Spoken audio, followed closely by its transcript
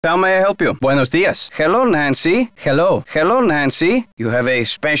How may I help you? Buenos dias. Hello, Nancy. Hello. Hello, Nancy. You have a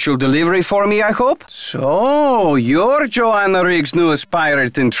special delivery for me, I hope? So, you're Joanna Riggs' newest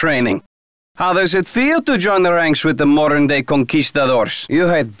pirate in training. How does it feel to join the ranks with the modern-day conquistadors? You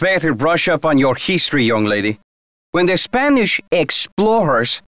had better brush up on your history, young lady. When the Spanish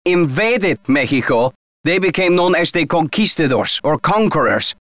explorers invaded Mexico, they became known as the conquistadors, or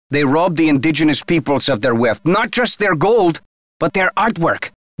conquerors. They robbed the indigenous peoples of their wealth, not just their gold, but their artwork,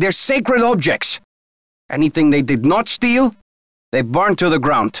 their sacred objects. Anything they did not steal, they burned to the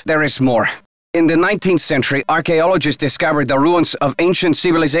ground. There is more. In the 19th century, archaeologists discovered the ruins of ancient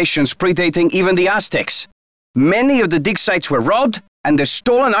civilizations predating even the Aztecs. Many of the dig sites were robbed, and the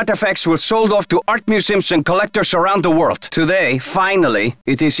stolen artifacts were sold off to art museums and collectors around the world. Today, finally,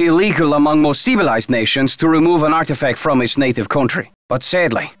 it is illegal among most civilized nations to remove an artifact from its native country. But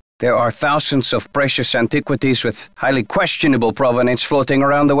sadly, there are thousands of precious antiquities with highly questionable provenance floating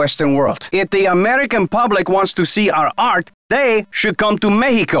around the Western world. If the American public wants to see our art, they should come to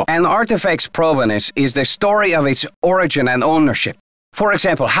Mexico. An artifact's provenance is the story of its origin and ownership. For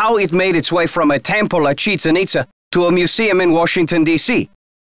example, how it made its way from a temple at Chichen Itza to a museum in Washington, D.C.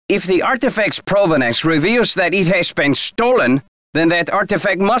 If the artifact's provenance reveals that it has been stolen, then that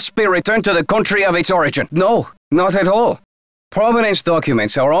artifact must be returned to the country of its origin. No, not at all. Provenance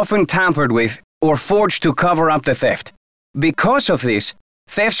documents are often tampered with or forged to cover up the theft. Because of this,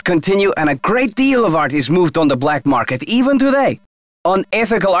 thefts continue and a great deal of art is moved on the black market, even today.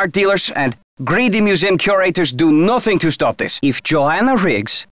 Unethical art dealers and greedy museum curators do nothing to stop this. If Joanna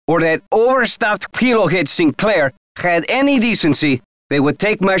Riggs or that overstuffed pillowhead Sinclair had any decency, they would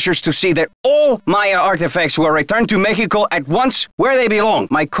take measures to see that all Maya artifacts were returned to Mexico at once where they belong.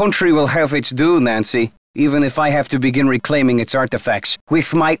 My country will have its due, Nancy, even if I have to begin reclaiming its artifacts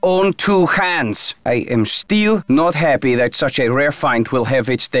with my own two hands. I am still not happy that such a rare find will have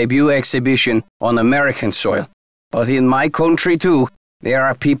its debut exhibition on American soil. But in my country too, there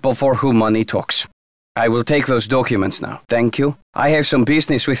are people for whom money talks. I will take those documents now. Thank you. I have some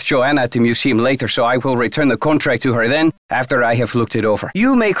business with Joanna at the museum later, so I will return the contract to her then, after I have looked it over.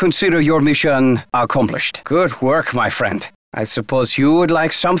 You may consider your mission accomplished. Good work, my friend. I suppose you would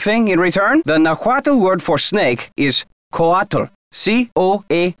like something in return? The Nahuatl word for snake is coatl.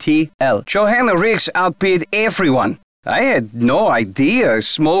 C-O-A-T-L. Joanna Riggs outbid everyone. I had no idea a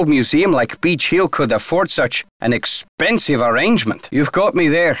small museum like Beach Hill could afford such an expensive arrangement. You've got me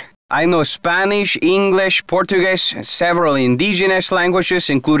there. I know Spanish, English, Portuguese, and several indigenous languages,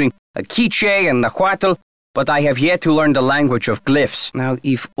 including Quiche and Nahuatl, but I have yet to learn the language of glyphs. Now,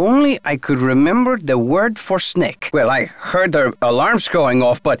 if only I could remember the word for snake. Well, I heard the alarms going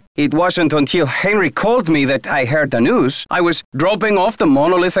off, but it wasn't until Henry called me that I heard the news. I was dropping off the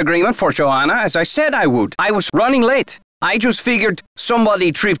monolith agreement for Joanna, as I said I would. I was running late. I just figured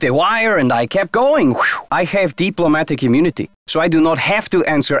somebody tripped a wire and I kept going. Whew. I have diplomatic immunity, so I do not have to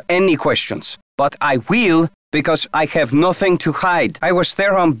answer any questions. But I will, because I have nothing to hide. I was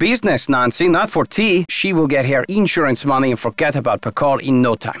there on business, Nancy, not for tea. She will get her insurance money and forget about Pakal in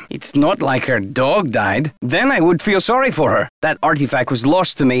no time. It's not like her dog died. Then I would feel sorry for her. That artifact was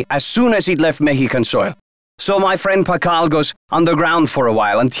lost to me as soon as it left Mexican soil. So my friend Pakal goes underground for a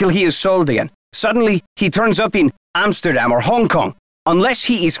while until he is sold again. Suddenly, he turns up in Amsterdam or Hong Kong. Unless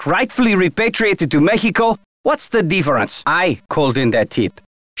he is rightfully repatriated to Mexico, what's the difference? I called in that tip.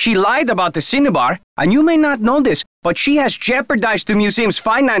 She lied about the cinnabar, and you may not know this, but she has jeopardized the museum's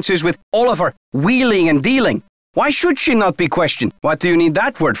finances with all of her wheeling and dealing. Why should she not be questioned? What do you need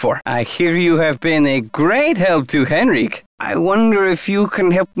that word for? I hear you have been a great help to Henrik. I wonder if you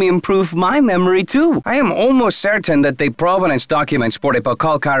can help me improve my memory too. I am almost certain that the provenance documents for the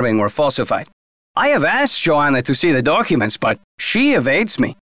Pakal carving were falsified. I have asked Joanna to see the documents, but she evades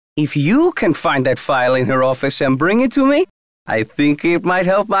me. If you can find that file in her office and bring it to me, I think it might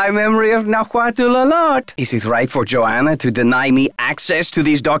help my memory of Nahuatl a lot. Is it right for Joanna to deny me access to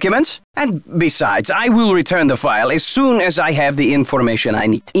these documents? And besides, I will return the file as soon as I have the information I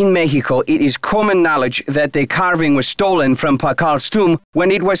need. In Mexico, it is common knowledge that the carving was stolen from Pakal's tomb when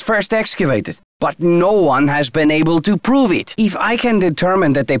it was first excavated. But no one has been able to prove it. If I can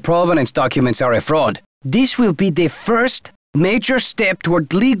determine that the provenance documents are a fraud, this will be the first major step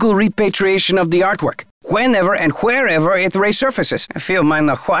toward legal repatriation of the artwork, whenever and wherever it resurfaces. I feel my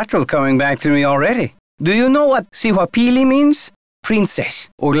Nahuatl coming back to me already. Do you know what Sihuapili means? Princess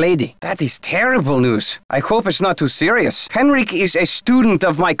or lady. That is terrible news. I hope it's not too serious. Henrik is a student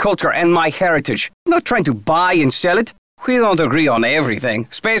of my culture and my heritage, not trying to buy and sell it. We don't agree on everything,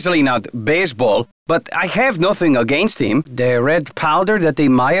 especially not baseball, but I have nothing against him. The red powder that the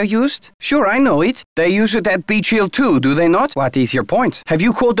Maya used? Sure, I know it. They use it at Beach Hill too, do they not? What is your point? Have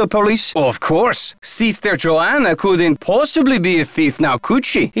you called the police? Of course. Sister Joanna couldn't possibly be a thief now, could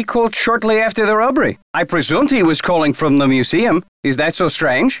she? He called shortly after the robbery. I presumed he was calling from the museum. Is that so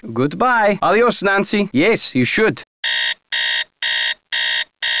strange? Goodbye. Adios, Nancy. Yes, you should.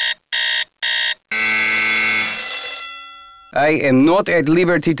 I am not at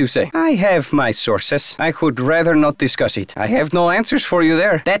liberty to say. I have my sources. I would rather not discuss it. I have no answers for you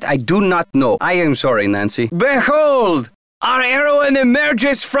there. That I do not know. I am sorry, Nancy. Behold! Our heroine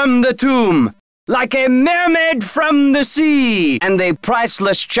emerges from the tomb, like a mermaid from the sea, and a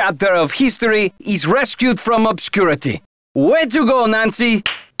priceless chapter of history is rescued from obscurity. Way to go, Nancy!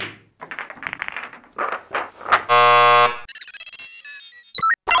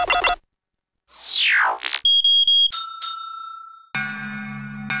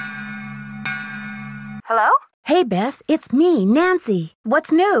 Hello? Hey, Bess, it's me, Nancy.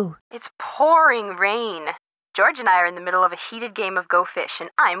 What's new? It's pouring rain. George and I are in the middle of a heated game of Go Fish, and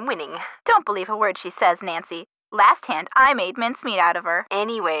I'm winning. Don't believe a word she says, Nancy. Last hand, I made mincemeat out of her.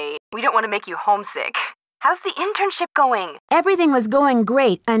 Anyway, we don't want to make you homesick. How's the internship going? Everything was going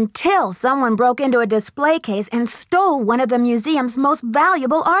great until someone broke into a display case and stole one of the museum's most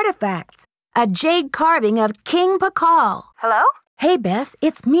valuable artifacts, a jade carving of King Pakal. Hello? Hey, Bess,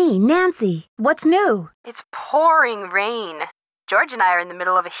 it's me, Nancy. What's new? It's pouring rain. George and I are in the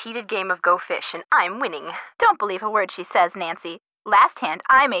middle of a heated game of Go Fish, and I'm winning. Don't believe a word she says, Nancy. Last hand,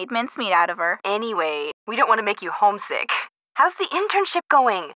 I made mincemeat out of her. Anyway, we don't want to make you homesick. How's the internship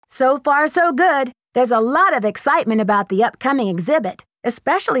going? So far, so good. There's a lot of excitement about the upcoming exhibit,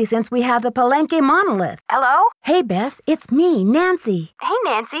 especially since we have the Palenque monolith. Hello? Hey, Bess, it's me, Nancy. Hey,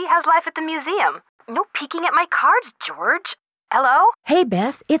 Nancy, how's life at the museum? No peeking at my cards, George. Hello? Hey,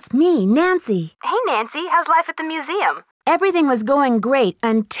 Bess, it's me, Nancy. Hey, Nancy, how's life at the museum? Everything was going great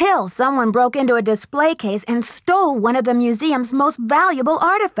until someone broke into a display case and stole one of the museum's most valuable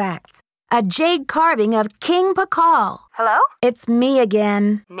artifacts, a jade carving of King Pakal. Hello? It's me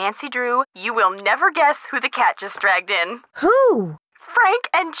again. Nancy Drew, you will never guess who the cat just dragged in. Who? Frank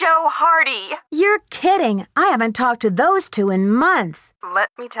and Joe Hardy. You're kidding. I haven't talked to those two in months. Let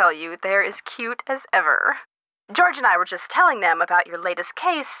me tell you, they're as cute as ever. George and I were just telling them about your latest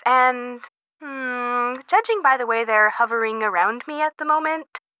case, and, judging by the way they're hovering around me at the moment,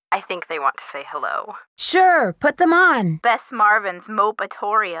 I think they want to say hello. Sure, put them on. Bess Marvin's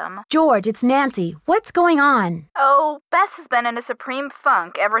Mopatorium. George, it's Nancy. What's going on? Oh, Bess has been in a supreme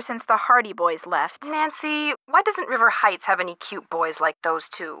funk ever since the Hardy boys left. Nancy, why doesn't River Heights have any cute boys like those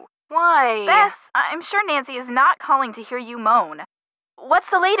two? Why? Bess, I'm sure Nancy is not calling to hear you moan.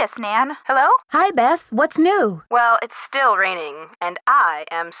 What's the latest, Nan? Hello? Hi, Bess. What's new? Well, it's still raining, and I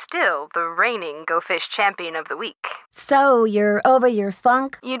am still the reigning Go Fish champion of the week. So, you're over your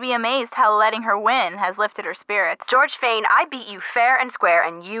funk? You'd be amazed how letting her win has lifted her spirits. George Fane, I beat you fair and square,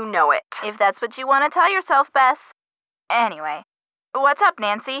 and you know it. If that's what you want to tell yourself, Bess. Anyway, what's up,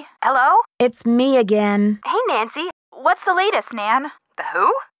 Nancy? Hello? It's me again. Hey, Nancy. What's the latest, Nan? The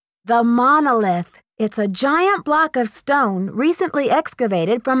who? The monolith. It's a giant block of stone recently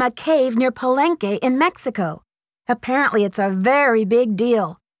excavated from a cave near Palenque in Mexico. Apparently, it's a very big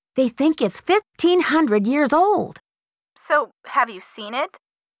deal. They think it's 1,500 years old. So, have you seen it?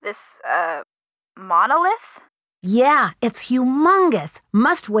 This, monolith? Yeah, it's humongous.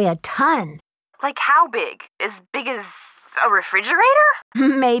 Must weigh a ton. Like how big? As big as a refrigerator?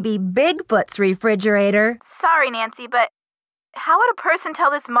 Maybe Bigfoot's refrigerator. Sorry, Nancy, but how would a person tell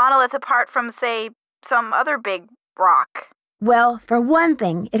this monolith apart from, say, some other big rock? Well, for one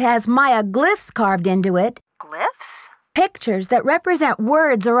thing, it has Maya glyphs carved into it. Glyphs? Pictures that represent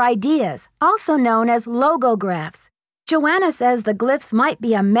words or ideas, also known as logographs. Joanna says the glyphs might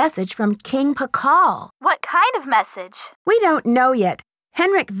be a message from King Pakal. What kind of message? We don't know yet.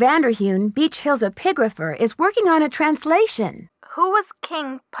 Henrik Vanderheun, Beach Hill's epigrapher, is working on a translation. Who was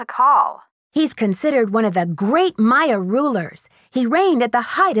King Pakal? He's considered one of the great Maya rulers. He reigned at the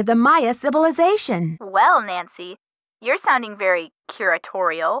height of the Maya civilization. Well, Nancy, you're sounding very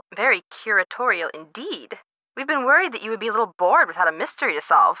curatorial. Very curatorial indeed. We've been worried that you would be a little bored without a mystery to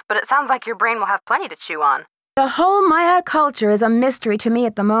solve, but it sounds like your brain will have plenty to chew on. The whole Maya culture is a mystery to me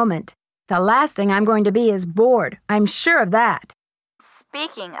at the moment. The last thing I'm going to be is bored. I'm sure of that.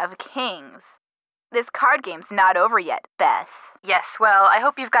 Speaking of kings, This card game's not over yet, Bess. Yes, well, I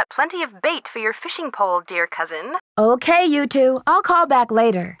hope you've got plenty of bait for your fishing pole, dear cousin. Okay, you two. I'll call back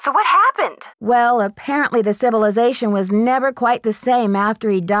later. So what happened? Well, apparently the civilization was never quite the same after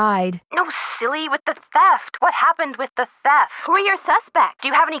he died. No, silly, with the theft. What happened with the theft? Who are your suspects? Do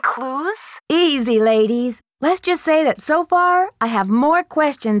you have any clues? Easy, ladies. Let's just say that so far, I have more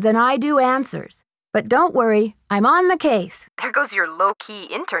questions than I do answers. But don't worry, I'm on the case. There goes your low-key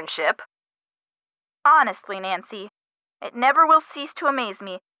internship. Honestly, Nancy, it never will cease to amaze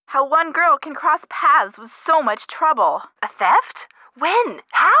me how one girl can cross paths with so much trouble. A theft? When?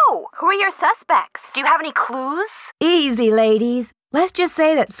 How? Who are your suspects? Do you have any clues? Easy, ladies. Let's just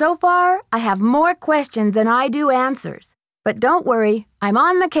say that so far, I have more questions than I do answers. But don't worry, I'm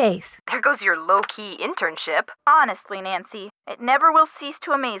on the case. There goes your low-key internship. Honestly, Nancy, it never will cease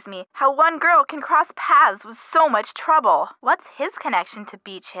to amaze me how one girl can cross paths with so much trouble. What's his connection to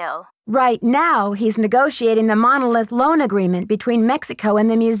Beach Hill? Right now, he's negotiating the monolith loan agreement between Mexico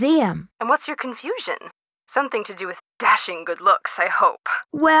and the museum. And what's your confusion? Something to do with dashing good looks, I hope.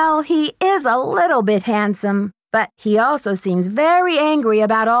 Well, he is a little bit handsome, but he also seems very angry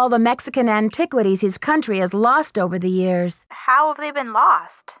about all the Mexican antiquities his country has lost over the years. How have they been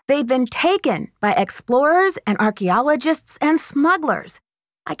lost? They've been taken by explorers and archaeologists and smugglers.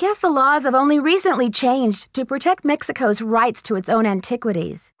 I guess the laws have only recently changed to protect Mexico's rights to its own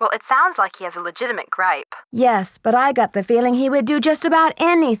antiquities. Well, it sounds like he has a legitimate gripe. Yes, but I got the feeling he would do just about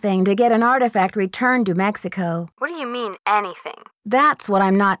anything to get an artifact returned to Mexico. What do you mean, anything? That's what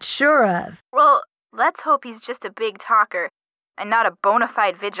I'm not sure of. Well, let's hope he's just a big talker and not a bona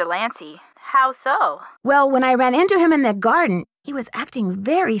fide vigilante. How so? Well, when I ran into him in the garden, he was acting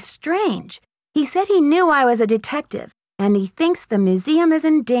very strange. He said he knew I was a detective, and he thinks the museum is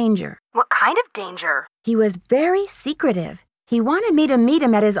in danger. What kind of danger? He was very secretive. He wanted me to meet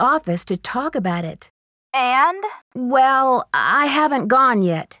him at his office to talk about it. And? Well, I haven't gone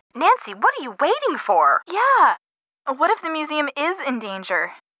yet. Nancy, what are you waiting for? Yeah. What if the museum is in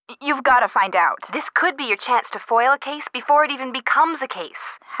danger? You've got to find out. This could be your chance to foil a case before it even becomes a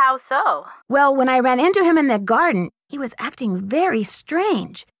case. How so? Well, when I ran into him in the garden, he was acting very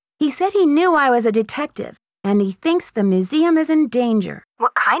strange. He said he knew I was a detective, and he thinks the museum is in danger.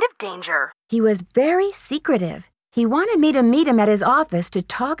 What kind of danger? He was very secretive. He wanted me to meet him at his office to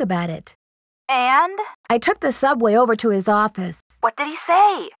talk about it. And? I took the subway over to his office. What did he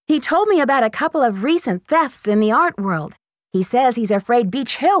say? He told me about a couple of recent thefts in the art world. He says he's afraid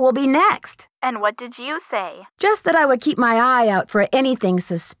Beach Hill will be next. And what did you say? Just that I would keep my eye out for anything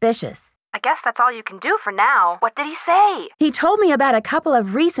suspicious. I guess that's all you can do for now. What did he say? He told me about a couple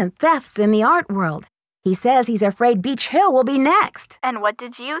of recent thefts in the art world. He says he's afraid Beach Hill will be next. And what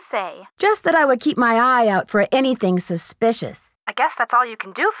did you say? Just that I would keep my eye out for anything suspicious. I guess that's all you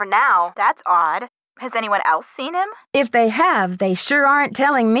can do for now. That's odd. Has anyone else seen him? If they have, they sure aren't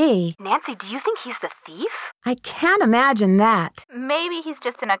telling me. Nancy, do you think he's the thief? I can't imagine that. Maybe he's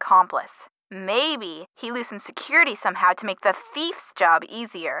just an accomplice. Maybe he loosened security somehow to make the thief's job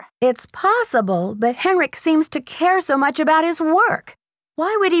easier. It's possible, but Henrik seems to care so much about his work.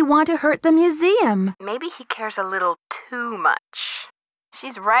 Why would he want to hurt the museum? Maybe he cares a little too much.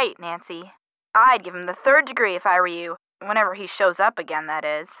 She's right, Nancy. I'd give him the 3rd degree if I were you. Whenever he shows up again, that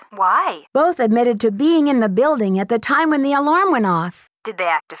is. Why? Both admitted to being in the building at the time when the alarm went off. Did they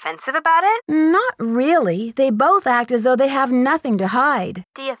act defensive about it? Not really. They both act as though they have nothing to hide.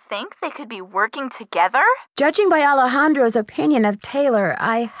 Do you think they could be working together? Judging by Alejandro's opinion of Taylor,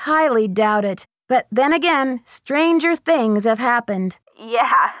 I highly doubt it. But then again, stranger things have happened.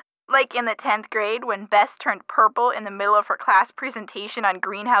 Yeah, like in the 10th grade when Bess turned purple in the middle of her class presentation on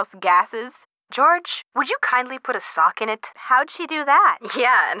greenhouse gases. George, would you kindly put a sock in it? How'd she do that?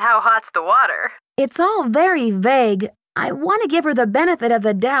 Yeah, and how hot's the water? It's all very vague. I want to give her the benefit of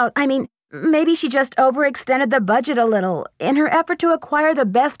the doubt. I mean, maybe she just overextended the budget a little in her effort to acquire the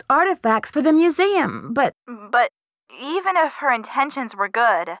best artifacts for the museum, but even if her intentions were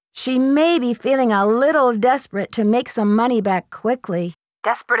good, she may be feeling a little desperate to make some money back quickly.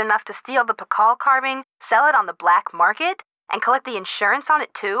 Desperate enough to steal the Pakal carving, sell it on the black market, and collect the insurance on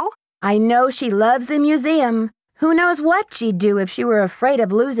it too? I know she loves the museum. Who knows what she'd do if she were afraid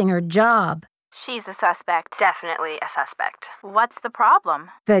of losing her job? she's a suspect. Definitely a suspect. What's the problem?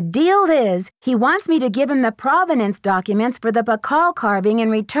 The deal is, he wants me to give him the provenance documents for the Pakal carving in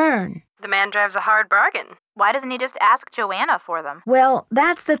return. The man drives a hard bargain. Why doesn't he just ask Joanna for them? Well,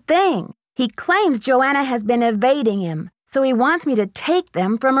 that's the thing. He claims Joanna has been evading him, so he wants me to take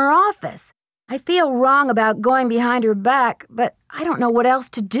them from her office. I feel wrong about going behind her back, but I don't know what else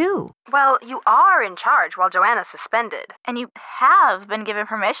to do. Well, you are in charge while Joanna's suspended. And you have been given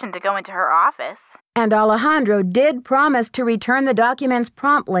permission to go into her office. And Alejandro did promise to return the documents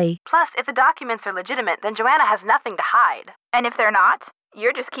promptly. Plus, if the documents are legitimate, then Joanna has nothing to hide. And if they're not,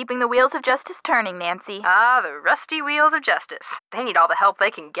 you're just keeping the wheels of justice turning, Nancy. Ah, the rusty wheels of justice. They need all the help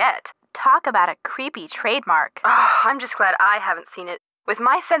they can get. Talk about a creepy trademark. Oh, I'm just glad I haven't seen it. With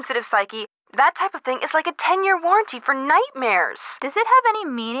my sensitive psyche, that type of thing is like a 10-year warranty for nightmares. Does it have any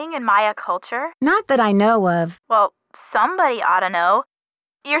meaning in Maya culture? Not that I know of. Well, somebody ought to know.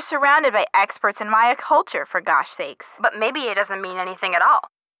 You're surrounded by experts in Maya culture, for gosh sakes. But maybe it doesn't mean anything at all.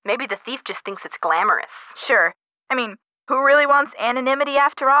 Maybe the thief just thinks it's glamorous. Sure. I mean, who really wants anonymity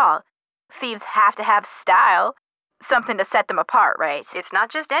after all? Thieves have to have style. Something to set them apart, right? It's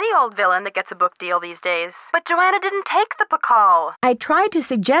not just any old villain that gets a book deal these days. But Joanna didn't take the Pakal. I tried to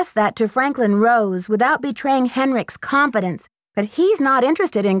suggest that to Franklin Rose without betraying Henrik's confidence, but he's not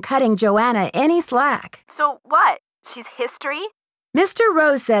interested in cutting Joanna any slack. So what? She's history? Mr.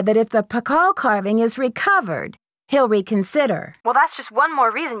 Rose said that if the Pakal carving is recovered, he'll reconsider. Well, that's just one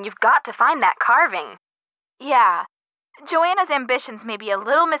more reason you've got to find that carving. Yeah. Joanna's ambitions may be a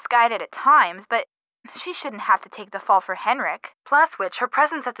little misguided at times, but she shouldn't have to take the fall for Henrik. Plus which, her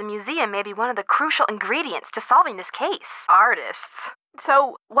presence at the museum may be one of the crucial ingredients to solving this case. Artists.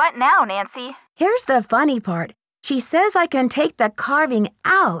 So, what now, Nancy? Here's the funny part. She says I can take the carving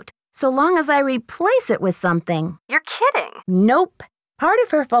out so long as I replace it with something. You're kidding. Nope. Part of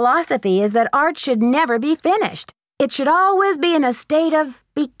her philosophy is that art should never be finished. It should always be in a state of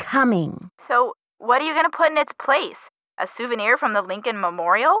becoming. So, what are you going to put in its place? A souvenir from the Lincoln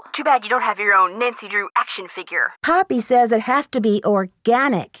Memorial? Too bad you don't have your own Nancy Drew action figure. Poppy says it has to be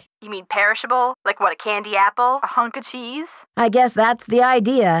organic. You mean perishable? Like what, a candy apple? A hunk of cheese? I guess that's the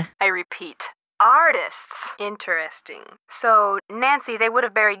idea. I repeat, artists. Interesting. So, Nancy, they would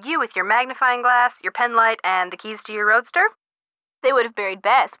have buried you with your magnifying glass, your pen light, and the keys to your roadster? They would have buried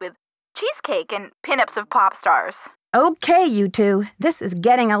Bess with cheesecake and pinups of pop stars. Okay, you two. This is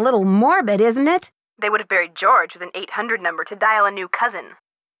getting a little morbid, isn't it? They would have buried George with an 800 number to dial a new cousin.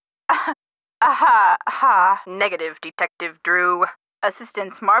 Aha. Negative, Detective Drew.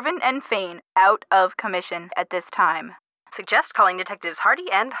 Assistants Marvin and Fane out of commission at this time. Suggest calling Detectives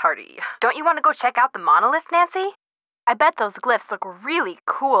Hardy and Hardy. Don't you want to go check out the monolith, Nancy? I bet those glyphs look really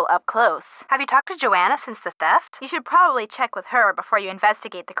cool up close. Have you talked to Joanna since the theft? You should probably check with her before you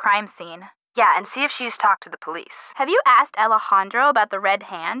investigate the crime scene. Yeah, and see if she's talked to the police. Have you asked Alejandro about the Red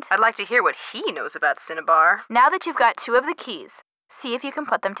Hand? I'd like to hear what he knows about Cinnabar. Now that you've got 2 of the keys, see if you can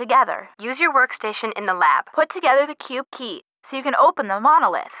put them together. Use your workstation in the lab. Put together the cube key so you can open the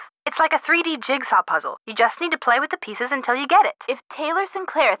monolith. It's like a 3D jigsaw puzzle. You just need to play with the pieces until you get it. If Taylor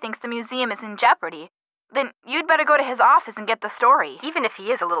Sinclair thinks the museum is in jeopardy, then you'd better go to his office and get the story. Even if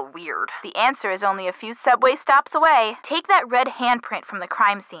he is a little weird. The answer is only a few subway stops away. Take that red handprint from the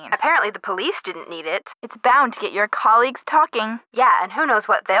crime scene. Apparently the police didn't need it. It's bound to get your colleagues talking. Yeah, and who knows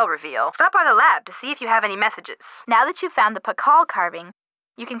what they'll reveal. Stop by the lab to see if you have any messages. Now that you've found the Pakal carving,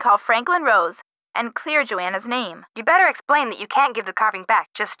 you can call Franklin Rose and clear Joanna's name. You better explain that you can't give the carving back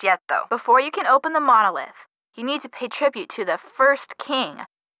just yet, though. Before you can open the monolith, you need to pay tribute to the first king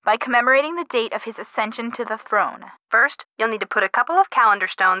by commemorating the date of his ascension to the throne. First, you'll need to put a couple of calendar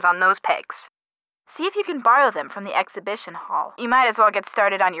stones on those pegs. See if you can borrow them from the exhibition hall. You might as well get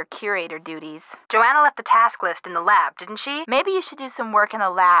started on your curator duties. Joanna left the task list in the lab, didn't she? Maybe you should do some work in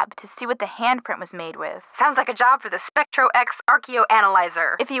the lab to see what the handprint was made with. Sounds like a job for the Spectro X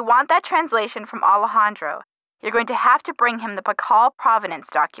Archaeoanalyzer. If you want that translation from Alejandro, you're going to have to bring him the Pakal provenance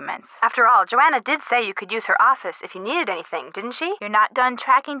documents. After all, Joanna did say you could use her office if you needed anything, didn't she? You're not done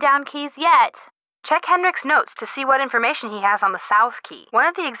tracking down keys yet. Check Henrik's notes to see what information he has on the South Key. One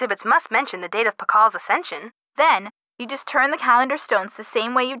of the exhibits must mention the date of Pakal's ascension. Then, you just turn the calendar stones the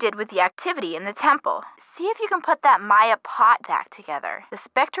same way you did with the activity in the temple. See if you can put that Maya pot back together. The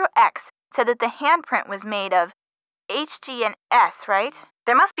Spectro X said that the handprint was made of H, G, and S, right?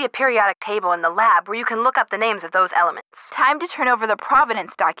 There must be a periodic table in the lab where you can look up the names of those elements. Time to turn over the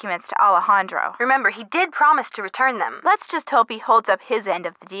provenance documents to Alejandro. Remember, he did promise to return them. Let's just hope he holds up his end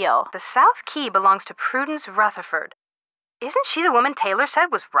of the deal. The South Key belongs to Prudence Rutherford. Isn't she the woman Taylor said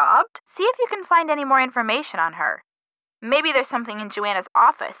was robbed? See if you can find any more information on her. Maybe there's something in Joanna's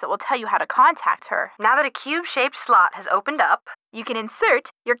office that will tell you how to contact her. Now that a cube-shaped slot has opened up, you can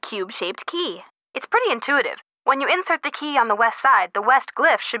insert your cube-shaped key. It's pretty intuitive. When you insert the key on the west side, the west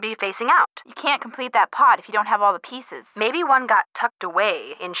glyph should be facing out. You can't complete that pot if you don't have all the pieces. Maybe one got tucked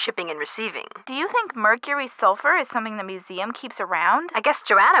away in shipping and receiving. Do you think mercury sulfur is something the museum keeps around? I guess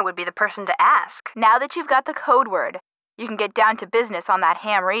Joanna would be the person to ask. Now that you've got the code word, you can get down to business on that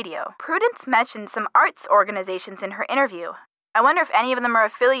ham radio. Prudence mentioned some arts organizations in her interview. I wonder if any of them are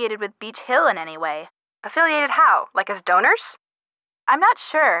affiliated with Beach Hill in any way. Affiliated how? Like as donors? I'm not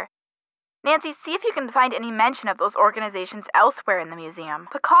sure. Nancy, see if you can find any mention of those organizations elsewhere in the museum.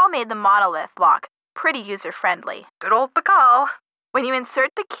 Pakal made the monolith lock pretty user-friendly. Good old Pakal. When you insert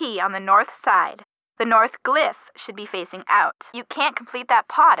the key on the north side, the north glyph should be facing out. You can't complete that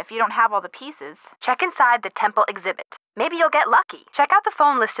pot if you don't have all the pieces. Check inside the temple exhibit. Maybe you'll get lucky. Check out the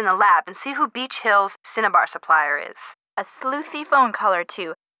phone list in the lab and see who Beach Hill's Cinnabar supplier is. A sleuthy phone call or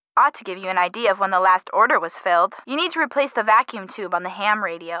two ought to give you an idea of when the last order was filled. You need to replace the vacuum tube on the ham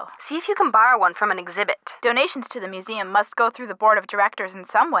radio. See if you can borrow one from an exhibit. Donations to the museum must go through the board of directors in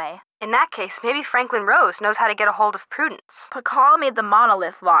some way. In that case, maybe Franklin Rose knows how to get a hold of Prudence. Pakal made the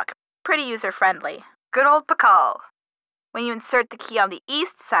monolith lock pretty user-friendly. Good old Pakal. When you insert the key on the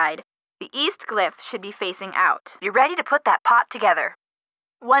east side, the east glyph should be facing out. You're ready to put that pot together.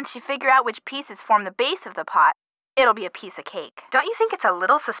 Once you figure out which pieces form the base of the pot, it'll be a piece of cake. Don't you think it's a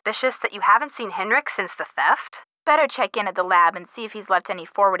little suspicious that you haven't seen Henrik since the theft? Better check in at the lab and see if he's left any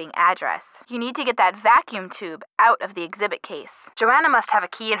forwarding address. You need to get that vacuum tube out of the exhibit case. Joanna must have a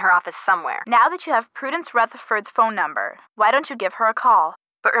key in her office somewhere. Now that you have Prudence Rutherford's phone number, why don't you give her a call?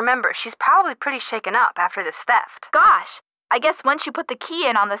 But remember, she's probably pretty shaken up after this theft. Gosh, I guess once you put the key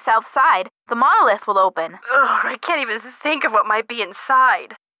in on the south side, the monolith will open. Ugh, I can't even think of what might be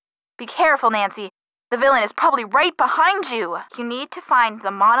inside. Be careful, Nancy. The villain is probably right behind you. You need to find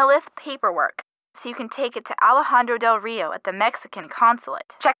the monolith paperwork so you can take it to Alejandro del Rio at the Mexican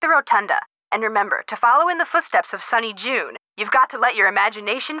consulate. Check the rotunda. And remember, to follow in the footsteps of Sunny June, you've got to let your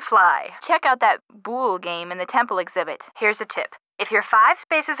imagination fly. Check out that boule game in the temple exhibit. Here's a tip. If you're 5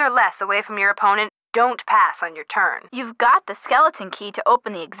 spaces or less away from your opponent, don't pass on your turn. You've got the skeleton key to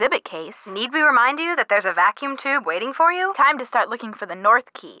open the exhibit case. Need we remind you that there's a vacuum tube waiting for you? Time to start looking for the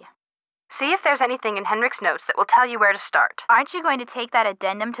north key. See if there's anything in Henrik's notes that will tell you where to start. Aren't you going to take that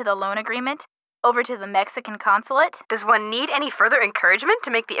addendum to the loan agreement over to the Mexican consulate? Does one need any further encouragement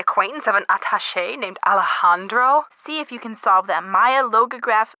to make the acquaintance of an attaché named Alejandro? See if you can solve that Maya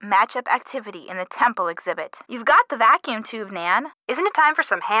logograph matchup activity in the temple exhibit. You've got the vacuum tube, Nan. Isn't it time for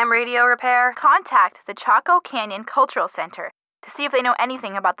some ham radio repair? Contact the Choco Canyon Cultural Center to see if they know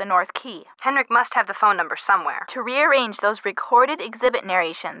anything about the North Key. Henrik must have the phone number somewhere. To rearrange those recorded exhibit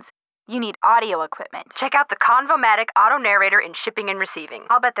narrations, you need audio equipment. Check out the Convomatic auto narrator in shipping and receiving.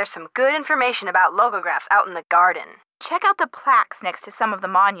 I'll bet there's some good information about logographs out in the garden. Check out the plaques next to some of the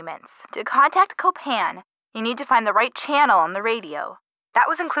monuments. To contact Copan, you need to find the right channel on the radio. That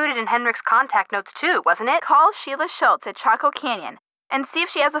was included in Henrik's contact notes too, wasn't it? Call Sheila Schultz at Choco Canyon and see if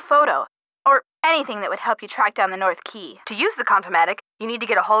she has a photo or anything that would help you track down the North Key. To use the Convomatic, you need to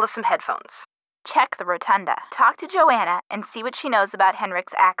get a hold of some headphones. Check the rotunda. Talk to Joanna and see what she knows about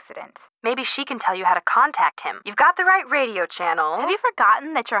Henrik's accident. Maybe she can tell you how to contact him. You've got the right radio channel. Have you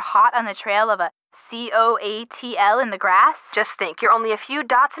forgotten that you're hot on the trail of a COATL in the grass? Just think, you're only a few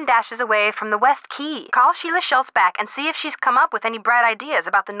dots and dashes away from the West Key. Call Sheila Schultz back and see if she's come up with any bright ideas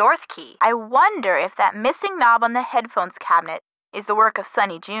about the North Key. I wonder if that missing knob on the headphones cabinet is the work of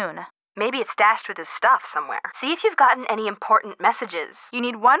Sunny June. Maybe it's stashed with his stuff somewhere. See if you've gotten any important messages. You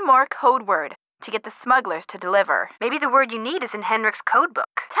need one more code word to get the smugglers to deliver. Maybe the word you need is in Henrik's code book.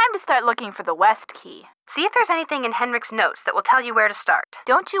 Time to start looking for the West Key. See if there's anything in Henrik's notes that will tell you where to start.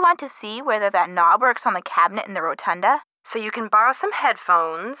 Don't you want to see whether that knob works on the cabinet in the rotunda? So you can borrow some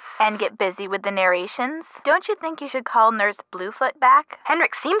headphones. And get busy with the narrations? Don't you think you should call Nurse Bluefoot back?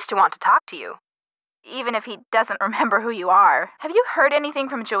 Henrik seems to want to talk to you. Even if he doesn't remember who you are. Have you heard anything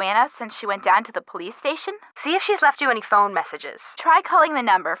from Joanna since she went down to the police station? See if she's left you any phone messages. Try calling the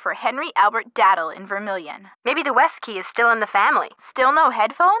number for Henry Albert Daddle in Vermilion. Maybe the West Key is still in the family. Still no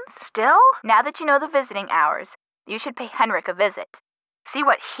headphones? Still? Now that you know the visiting hours, you should pay Henrik a visit. See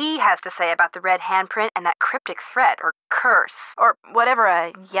what he has to say about the red handprint and that cryptic threat or curse. Or whatever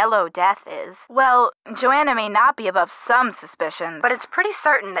a yellow death is. Well, Joanna may not be above some suspicions. But it's pretty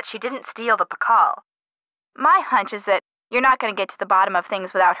certain that she didn't steal the Pakal. My hunch is that you're not going to get to the bottom of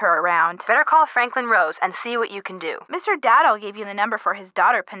things without her around. Better call Franklin Rose and see what you can do. Mr. Daddle gave you the number for his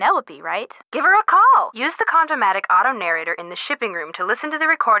daughter Penelope, right? Give her a call. Use the Condomatic auto narrator in the shipping room to listen to the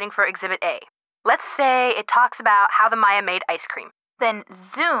recording for Exhibit A. Let's say it talks about how the Maya made ice cream. Then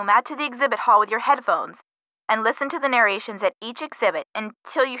zoom out to the exhibit hall with your headphones and listen to the narrations at each exhibit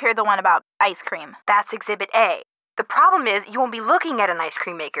until you hear the one about ice cream. That's Exhibit A. The problem is you won't be looking at an ice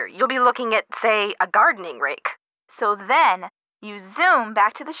cream maker. You'll be looking at, say, a gardening rake. So then, you zoom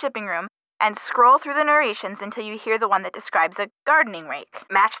back to the shipping room and scroll through the narrations until you hear the one that describes a gardening rake.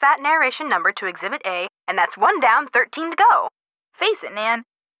 Match that narration number to Exhibit A, and that's 1 down, 13 to go. Face it, Nan.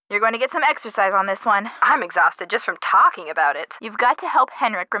 You're going to get some exercise on this one. I'm exhausted just from talking about it. You've got to help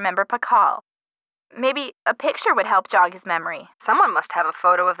Henrik remember Pakal. Maybe a picture would help jog his memory. Someone must have a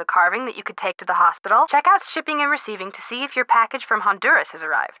photo of the carving that you could take to the hospital. Check out shipping and receiving to see if your package from Honduras has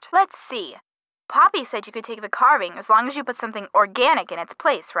arrived. Let's see. Poppy said you could take the carving as long as you put something organic in its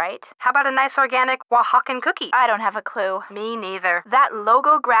place, right? How about a nice organic Oaxacan cookie? I don't have a clue. Me neither. That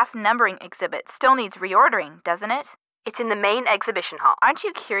logograph numbering exhibit still needs reordering, doesn't it? It's in the main exhibition hall. Aren't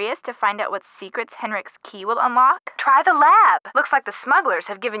you curious to find out what secrets Henrik's key will unlock? Try the lab. Looks like the smugglers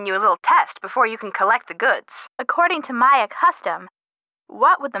have given you a little test before you can collect the goods. According to Maya Custom,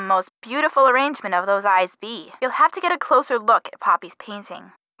 what would the most beautiful arrangement of those eyes be? You'll have to get a closer look at Poppy's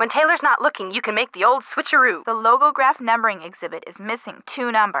painting. When Taylor's not looking, you can make the old switcheroo. The logograph numbering exhibit is missing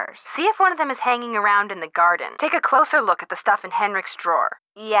 2 numbers. See if one of them is hanging around in the garden. Take a closer look at the stuff in Henrik's drawer.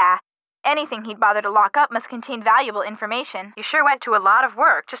 Yeah. Anything he'd bother to lock up must contain valuable information. You sure went to a lot of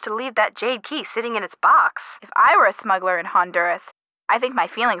work just to leave that jade key sitting in its box. If I were a smuggler in Honduras, I think my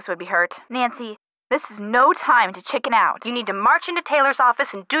feelings would be hurt. Nancy, this is no time to chicken out. You need to march into Taylor's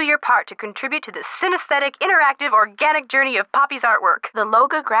office and do your part to contribute to the synesthetic, interactive, organic journey of Poppy's artwork. The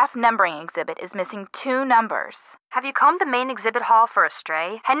logograph numbering exhibit is missing 2 numbers. Have you combed the main exhibit hall for a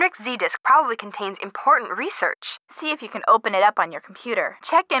stray? Henrik's Z-Disc probably contains important research. See if you can open it up on your computer.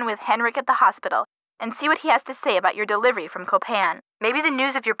 Check in with Henrik at the hospital and see what he has to say about your delivery from Copan. Maybe the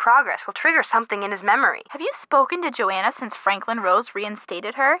news of your progress will trigger something in his memory. Have you spoken to Joanna since Franklin Rose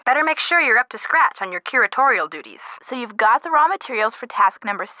reinstated her? Better make sure you're up to scratch on your curatorial duties. So you've got the raw materials for task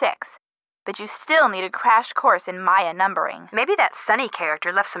number 6, but you still need a crash course in Maya numbering. Maybe that Sunny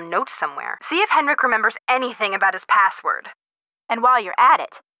character left some notes somewhere. See if Henrik remembers anything about his password. And while you're at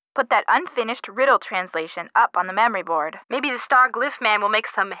it, put that unfinished riddle translation up on the memory board. Maybe the Star Glyph Man will make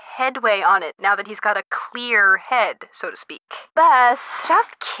some headway on it now that he's got a clear head, so to speak. Bess.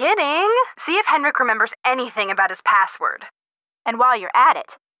 Just kidding. See if Henrik remembers anything about his password. And while you're at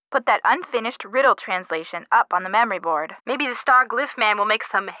it, put that unfinished riddle translation up on the memory board. Maybe the Star Glyph Man will make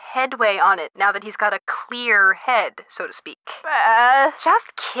some headway on it now that he's got a clear head, so to speak.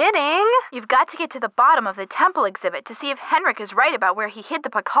 Just kidding. You've got to get to the bottom of the temple exhibit to see if Henrik is right about where he hid the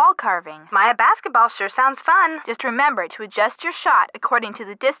Pakal carving. Maya basketball sure sounds fun. Just remember to adjust your shot according to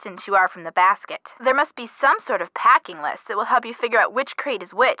the distance you are from the basket. There must be some sort of packing list that will help you figure out which crate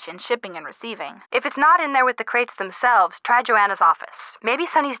is which in shipping and receiving. If it's not in there with the crates themselves, try Joanna's office. Maybe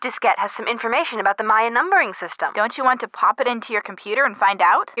Sunny's diskette has some information about the Maya numbering system. Don't you want to pop it into your computer and find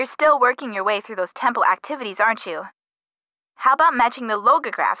out? You're still working your way through those temple activities, aren't you? How about matching the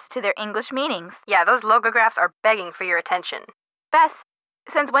logographs to their English meanings? Yeah, those logographs are begging for your attention. Bess,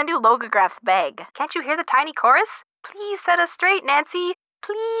 since when do logographs beg? Can't you hear the tiny chorus? Please set us straight, Nancy.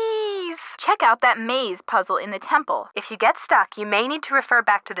 Please. Check out that maze puzzle in the temple. If you get stuck, you may need to refer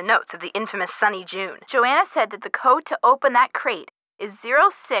back to the notes of the infamous Sunny June. Joanna said that the code to open that crate is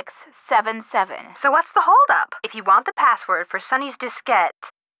 0677. So what's the holdup? If you want the password for Sunny's diskette,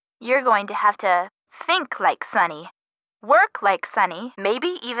 you're going to have to think like Sunny, work like Sunny,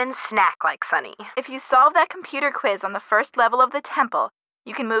 maybe even snack like Sunny. If you solve that computer quiz on the first level of the temple,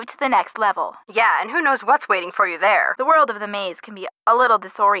 you can move to the next level. Yeah, and who knows what's waiting for you there. The world of the maze can be a little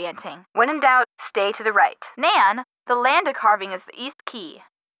disorienting. When in doubt, stay to the right. Nan, the Landa carving is the east key.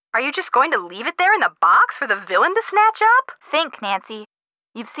 Are you just going to leave it there in the box for the villain to snatch up? Think, Nancy.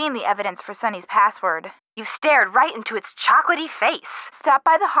 You've seen the evidence for Sunny's password. You've stared right into its chocolatey face. Stop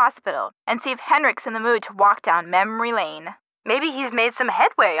by the hospital and see if Henrik's in the mood to walk down memory lane. Maybe he's made some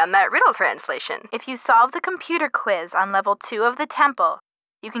headway on that riddle translation. If you solve the computer quiz on level 2 of the temple,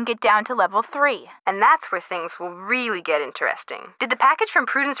 you can get down to level 3. And that's where things will really get interesting. Did the package from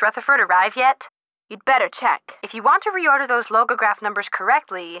Prudence Rutherford arrive yet? You'd better check. If you want to reorder those logograph numbers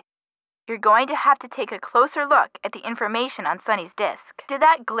correctly, you're going to have to take a closer look at the information on Sunny's disk. Did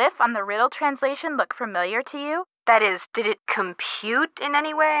that glyph on the riddle translation look familiar to you? That is, did it compute in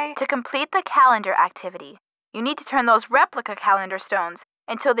any way? To complete the calendar activity, you need to turn those replica calendar stones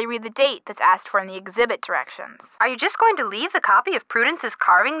until they read the date that's asked for in the exhibit directions. Are you just going to leave the copy of Prudence's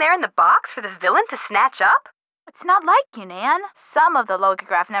carving there in the box for the villain to snatch up? It's not like you, Nan. Some of the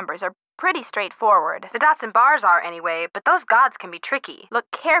logograph numbers are pretty straightforward. The dots and bars are anyway, but those gods can be tricky. Look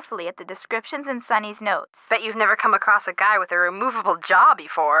carefully at the descriptions in Sunny's notes. Bet you've never come across a guy with a removable jaw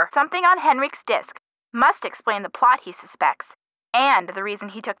before. Something on Henrik's disk Must explain the plot he suspects, and the reason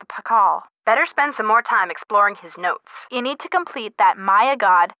he took the pakal. Better spend some more time exploring his notes. You need to complete that Maya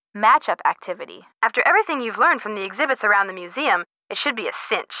God matchup activity. After everything you've learned from the exhibits around the museum, it should be a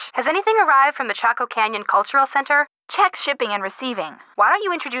cinch. Has anything arrived from the Choco Canyon Cultural Center? Check shipping and receiving. Why don't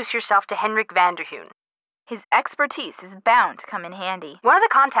you introduce yourself to Henrik Vanderhoen? His expertise is bound to come in handy. One of the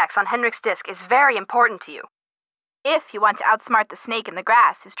contacts on Henrik's disk is very important to you. If you want to outsmart the snake in the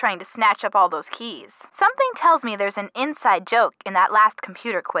grass who's trying to snatch up all those keys. Something tells me there's an inside joke in that last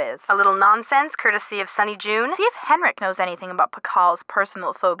computer quiz. A little nonsense courtesy of Sunny June? See if Henrik knows anything about Pakal's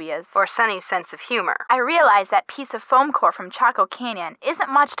personal phobias. Or Sunny's sense of humor. I realize that piece of foam core from Choco Canyon isn't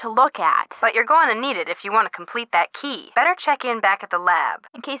much to look at. But you're going to need it if you want to complete that key. Better check in back at the lab.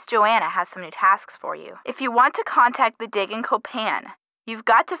 In case Joanna has some new tasks for you. If you want to contact the dig in Copan, you've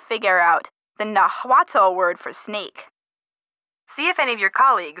got to figure out the Nahuatl word for snake. See if any of your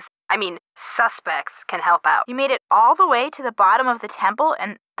colleagues, suspects, can help out. You made it all the way to the bottom of the temple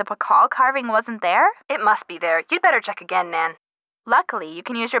and the Pakal carving wasn't there? It must be there. You'd better check again, Nan. Luckily, you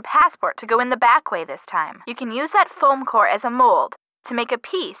can use your passport to go in the back way this time. You can use that foam core as a mold to make a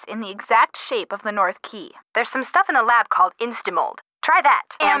piece in the exact shape of the North Key. There's some stuff in the lab called Instamold. Try that.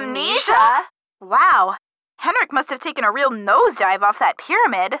 Amnesia? Wow. Henrik must have taken a real nosedive off that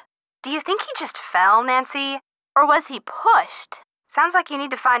pyramid. Do you think he just fell, Nancy? Or was he pushed? Sounds like you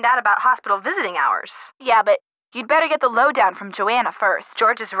need to find out about hospital visiting hours. Yeah, but you'd better get the lowdown from Joanna first.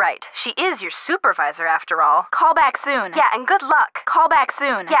 George is right. She is your supervisor, after all. Call back soon. Yeah, and good luck. Call back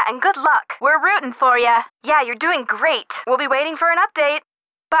soon. Yeah, and good luck. We're rooting for ya. Yeah, you're doing great. We'll be waiting for an update.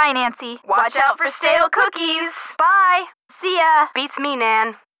 Bye, Nancy. Watch out for stale cookies. Bye. See ya. Beats me,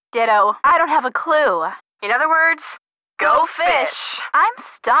 Nan. Ditto. I don't have a clue. In other words, go fish. I'm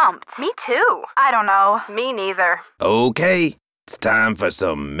stumped. Me too. I don't know. Me neither. Okay, it's time for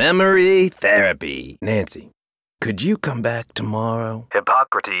some memory therapy. Nancy, could you come back tomorrow?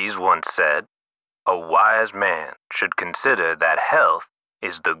 Hippocrates once said, "A wise man should consider that health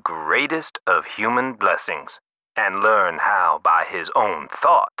is the greatest of human blessings, and learn how by his own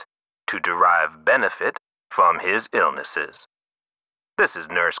thought to derive benefit from his illnesses." This is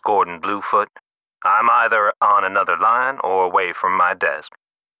Nurse Gordon Bluefoot. I'm either on another line or away from my desk.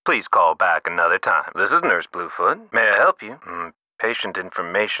 Please call back another time. This is Nurse Bluefoot. May I help you? Patient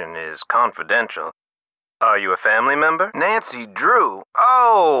information is confidential. Are you a family member? Nancy Drew.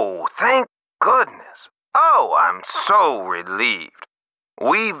 Oh, thank goodness. Oh, I'm so relieved.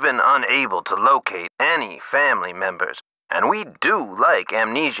 We've been unable to locate any family members, and we do like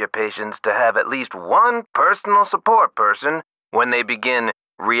amnesia patients to have at least one personal support person when they begin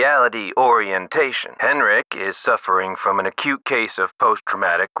reality orientation. Henrik is suffering from an acute case of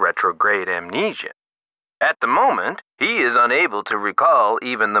post-traumatic retrograde amnesia. At the moment, he is unable to recall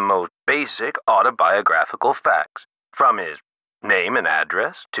even the most basic autobiographical facts, from his name and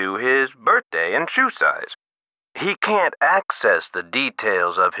address to his birthday and shoe size. He can't access the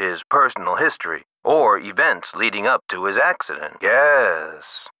details of his personal history or events leading up to his accident.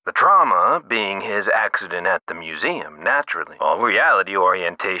 Yes, the trauma being his accident at the museum, naturally. Well, reality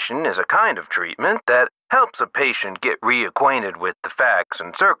orientation is a kind of treatment that helps a patient get reacquainted with the facts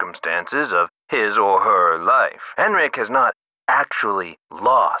and circumstances of his or her life. Henrik has not actually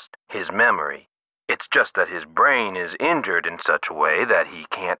lost his memory. It's just that his brain is injured in such a way that he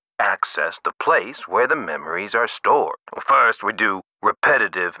can't access the place where the memories are stored. First, we do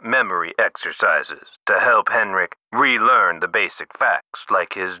repetitive memory exercises to help Henrik relearn the basic facts,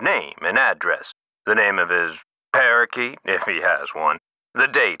 like his name and address, the name of his parakeet, if he has one, the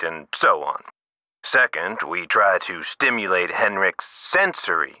date, and so on. Second, we try to stimulate Henrik's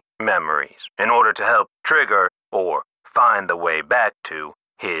sensory memories in order to help trigger or find the way back to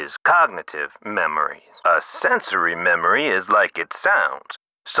his cognitive memories. A sensory memory is like it sounds,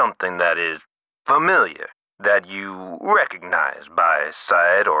 something that is familiar, that you recognize by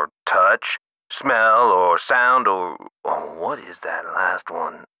sight or touch, smell or sound or... Oh, what is that last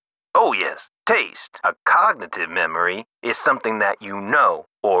one? Oh yes, taste. A cognitive memory is something that you know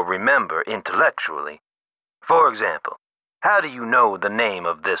or remember intellectually. For example, how do you know the name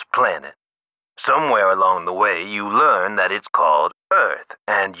of this planet? Somewhere along the way you learn that it's called Earth,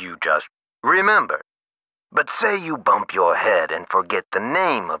 and you just remember. But say you bump your head and forget the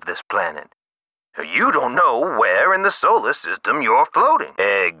name of this planet. You don't know where in the solar system you're floating.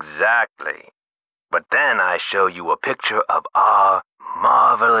 Exactly. But then I show you a picture of our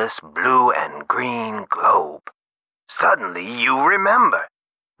marvelous blue and green globe. Suddenly you remember.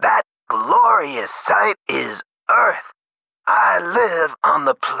 That glorious sight is Earth. I live on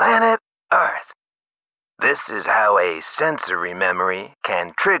the planet Earth. This is how a sensory memory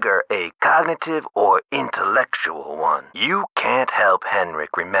can trigger a cognitive or intellectual one. You can't help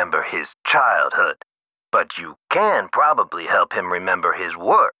Henrik remember his childhood, but you can probably help him remember his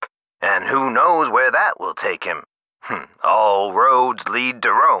work, and who knows where that will take him. All roads lead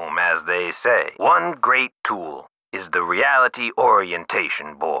to Rome, as they say. One great tool is the Reality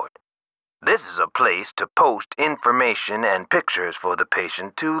Orientation Board. This is a place to post information and pictures for the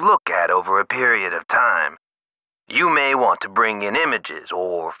patient to look at over a period of time. You may want to bring in images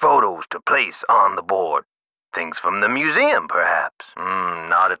or photos to place on the board. Things from the museum, perhaps.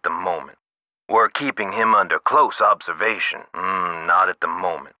 Not at the moment. We're keeping him under close observation. Not at the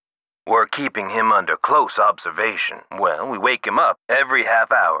moment. We're keeping him under close observation. Well, we wake him up every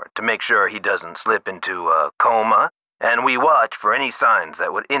half hour to make sure he doesn't slip into a coma, and we watch for any signs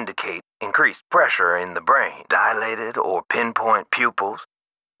that would indicate increased pressure in the brain. Dilated or pinpoint pupils,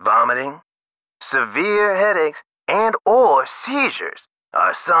 vomiting, severe headaches, and or seizures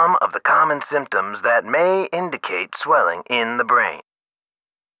are some of the common symptoms that may indicate swelling in the brain.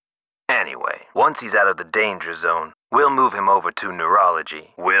 Anyway, once he's out of the danger zone, we'll move him over to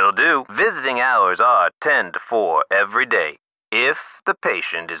neurology. Will do. Visiting hours are 10 to 4 every day, if the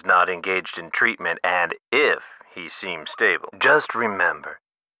patient is not engaged in treatment and if he seems stable. Just remember,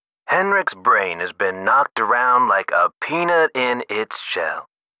 Henrik's brain has been knocked around like a peanut in its shell.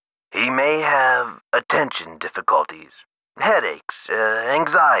 He may have attention difficulties, headaches,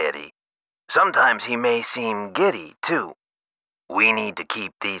 anxiety. Sometimes he may seem giddy, too. We need to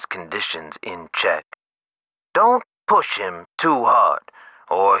keep these conditions in check. Don't push him too hard,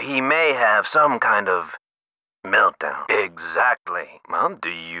 or he may have some kind of meltdown. Exactly. Well, do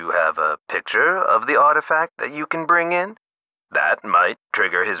you have a picture of the artifact that you can bring in? That might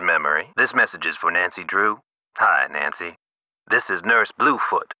trigger his memory. This message is for Nancy Drew. Hi, Nancy. This is Nurse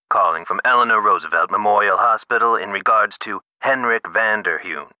Bluefoot calling from Eleanor Roosevelt Memorial Hospital in regards to Henrik van der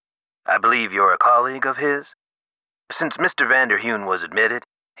Heun. I believe you're a colleague of his? Since Mr. van der Heun was admitted,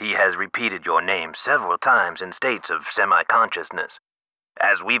 he has repeated your name several times in states of semi-consciousness.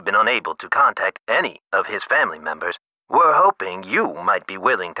 As we've been unable to contact any of his family members, we're hoping you might be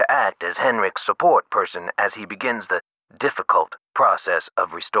willing to act as Henrik's support person as he begins the difficult process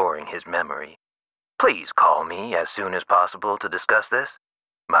of restoring his memory. Please call me as soon as possible to discuss this.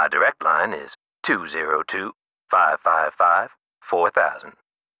 My direct line is 202-555-4000.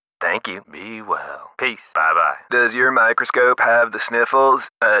 Thank you. Be well. Peace. Bye-bye. Does your microscope have the sniffles?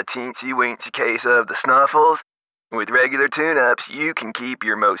 A teensy-weensy case of the snuffles? With regular tune-ups, you can keep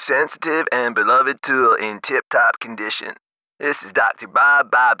your most sensitive and beloved tool in tip-top condition. This is Dr. Bob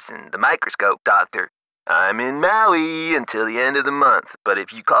Bobson, the microscope doctor. I'm in Maui until the end of the month, but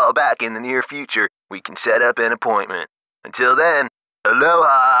if you call back in the near future, we can set up an appointment. Until then,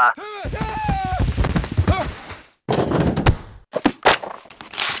 aloha!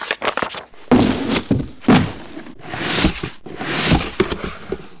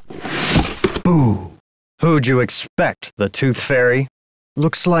 Boo! Who'd you expect, the Tooth Fairy?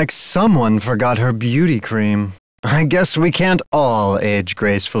 Looks like someone forgot her beauty cream. I guess we can't all age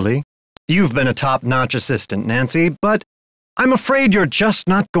gracefully. You've been a top-notch assistant, Nancy, but I'm afraid you're just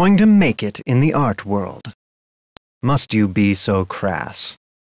not going to make it in the art world. Must you be so crass?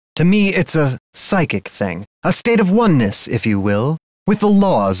 To me, it's a psychic thing, a state of oneness, if you will, with the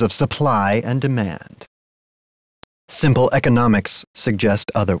laws of supply and demand. Simple economics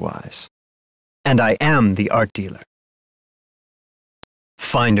suggest otherwise. And I am the art dealer.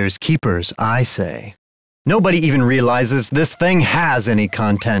 Finders keepers, I say. Nobody even realizes this thing has any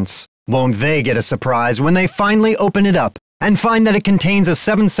contents. Won't they get a surprise when they finally open it up and find that it contains a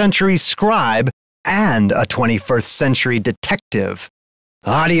 7th century scribe and a 21st century detective?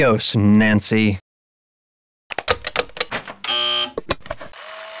 Adios, Nancy.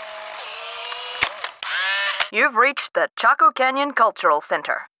 You've reached the Choco Canyon Cultural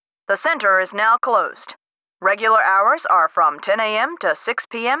Center. The center is now closed. Regular hours are from 10 a.m. to 6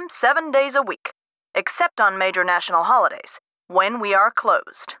 p.m. 7 days a week, except on major national holidays, when we are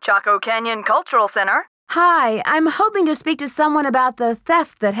closed. Choco Canyon Cultural Center. Hi, I'm hoping to speak to someone about the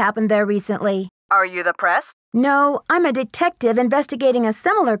theft that happened there recently. Are you the press? No, I'm a detective investigating a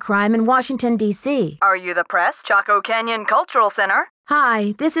similar crime in Washington, D.C. Are you the press? Choco Canyon Cultural Center.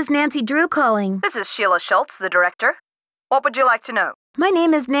 Hi, this is Nancy Drew calling. This is Sheila Schultz, the director. What would you like to know? My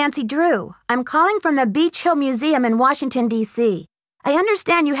name is Nancy Drew. I'm calling from the Beach Hill Museum in Washington, D.C. I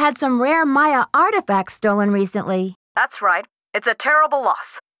understand you had some rare Maya artifacts stolen recently. That's right. It's a terrible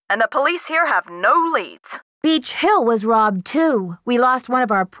loss, and the police here have no leads. Beach Hill was robbed, too. We lost one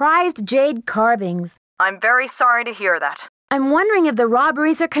of our prized jade carvings. I'm very sorry to hear that. I'm wondering if the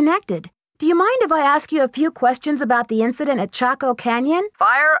robberies are connected. Do you mind if I ask you a few questions about the incident at Choco Canyon?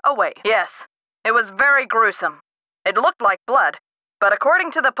 Fire away. Yes, it was very gruesome. It looked like blood, but according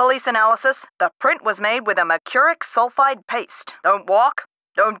to the police analysis, the print was made with a mercuric sulfide paste. Don't walk,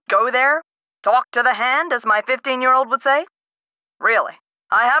 don't go there, talk to the hand, as my 15-year-old would say. Really,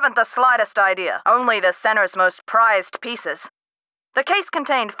 I haven't the slightest idea. Only the center's most prized pieces. The case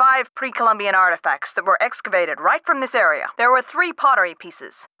contained 5 pre-Columbian artifacts that were excavated right from this area. There were 3 pottery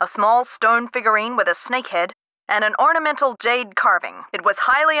pieces, a small stone figurine with a snake head, and an ornamental jade carving. It was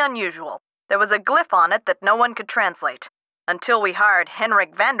highly unusual. There was a glyph on it that no one could translate. Until we hired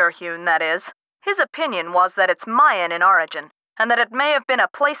Henrik Vanderheun, that is. His opinion was that it's Mayan in origin, and that it may have been a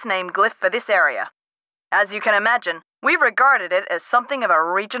place-name glyph for this area. As you can imagine, we regarded it as something of a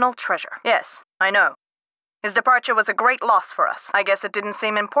regional treasure. Yes, I know. His departure was a great loss for us. I guess it didn't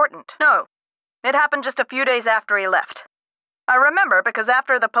seem important. No, it happened just a few days after he left. I remember because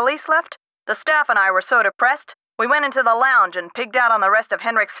after the police left, the staff and I were so depressed, we went into the lounge and pigged out on the rest of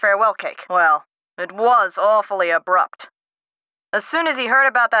Henrik's farewell cake. Well, it was awfully abrupt. As soon as he heard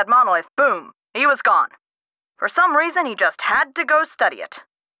about that monolith, boom, he was gone. For some reason, he just had to go study it.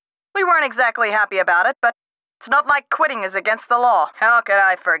 We weren't exactly happy about it, but it's not like quitting is against the law. How could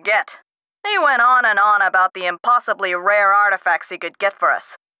I forget? He went on and on about the impossibly rare artifacts he could get for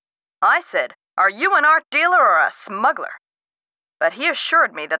us. I said, "Are you an art dealer or a smuggler?" But he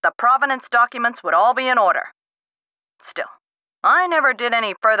assured me that the provenance documents would all be in order. Still, I never did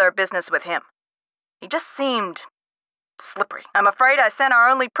any further business with him. He just seemed slippery. I'm afraid I sent our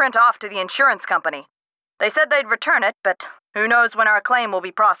only print off to the insurance company. They said they'd return it, but who knows when our claim will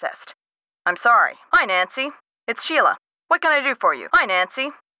be processed. I'm sorry. Hi, Nancy. It's Sheila. What can I do for you? Hi, Nancy.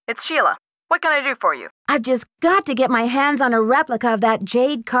 It's Sheila. What can I do for you? I've just got to get my hands on a replica of that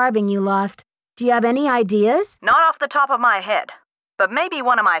jade carving you lost. Do you have any ideas? Not off the top of my head, but maybe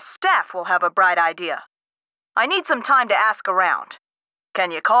one of my staff will have a bright idea. I need some time to ask around. Can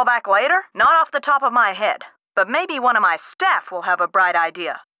you call back later? Not off the top of my head, but maybe one of my staff will have a bright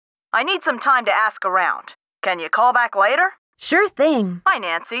idea. I need some time to ask around. Can you call back later? Sure thing. Hi,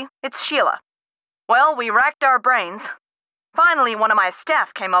 Nancy. It's Sheila. Well, we racked our brains. Finally, one of my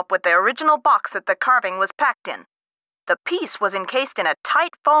staff came up with the original box that the carving was packed in. The piece was encased in a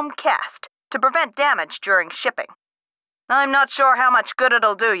tight foam cast to prevent damage during shipping. I'm not sure how much good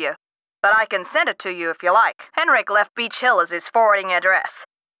it'll do you, but I can send it to you if you like. Henrik left Beach Hill as his forwarding address,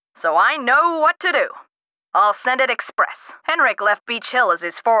 so I know what to do. I'll send it express. Henrik left Beach Hill as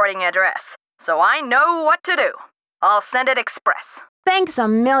his forwarding address, so I know what to do. I'll send it express. Thanks a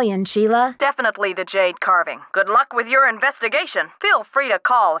million, Sheila. Definitely the jade carving. Good luck with your investigation. Feel free to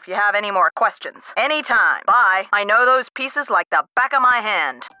call if you have any more questions. Anytime. Bye. I know those pieces like the back of my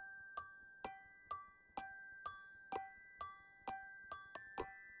hand.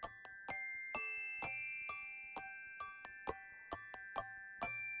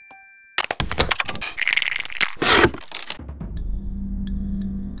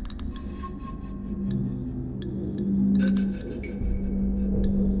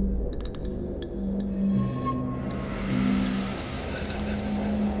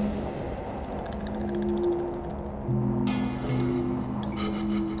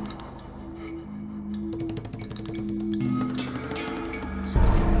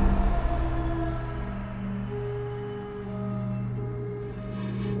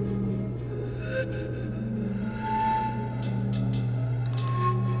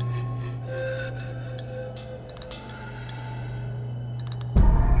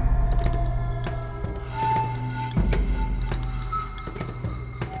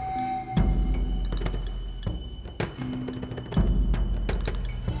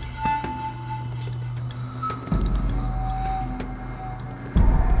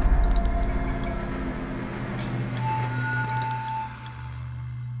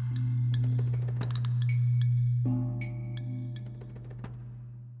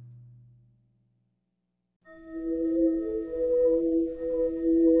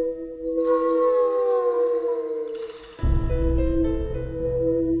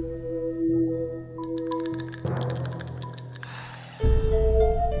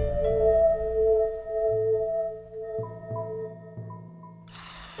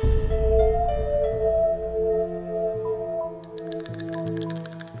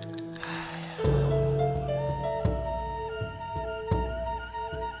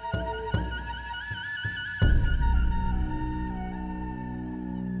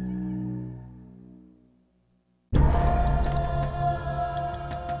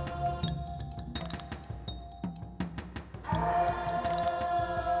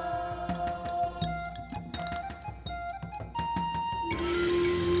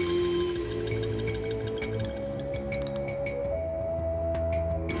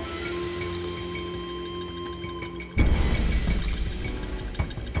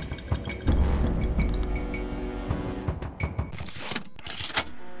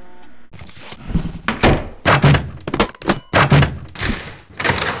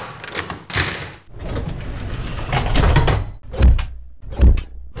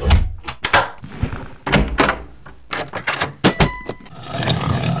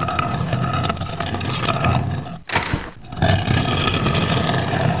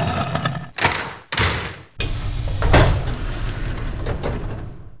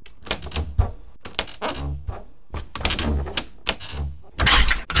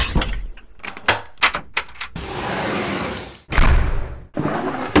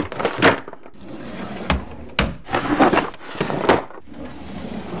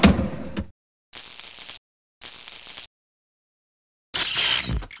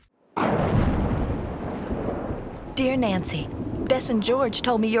 Nancy. Bess and George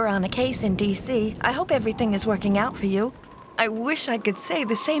told me you're on a case in D.C. I hope everything is working out for you. I wish I could say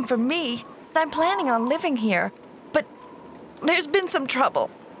the same for me. I'm planning on living here, but there's been some trouble.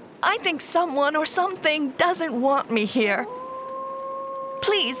 I think someone or something doesn't want me here.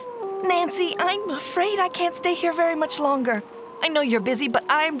 Please, Nancy, I'm afraid I can't stay here very much longer. I know you're busy, but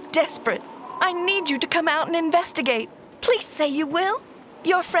I'm desperate. I need you to come out and investigate. Please say you will.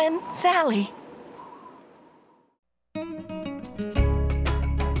 Your friend, Sally.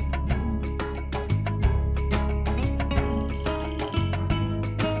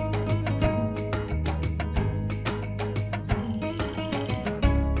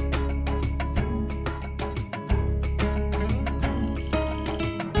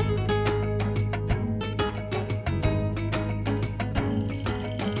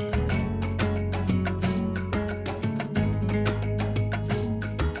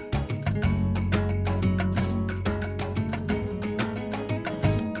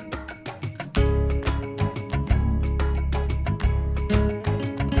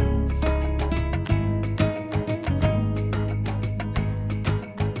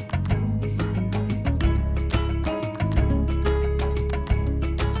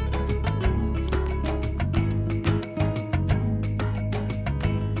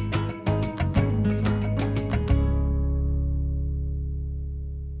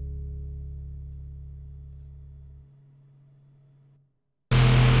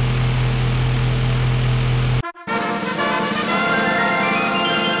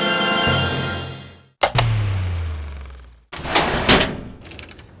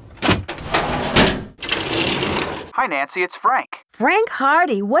 Hi, Nancy, it's Frank. Frank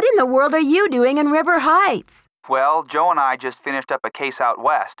Hardy, what in the world are you doing in River Heights? Well, Joe and I just finished up a case out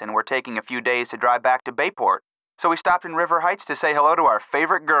west, and we're taking a few days to drive back to Bayport. So we stopped in River Heights to say hello to our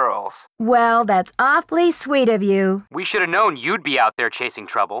favorite girls. Well, that's awfully sweet of you. We should have known you'd be out there chasing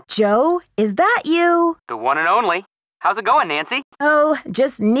trouble. Joe, is that you? The one and only. How's it going, Nancy? Oh,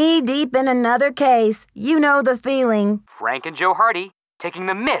 just knee-deep in another case. You know the feeling. Frank and Joe Hardy, taking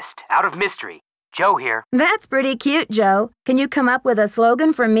the mist out of mystery. Joe here. That's pretty cute, Joe. Can you come up with a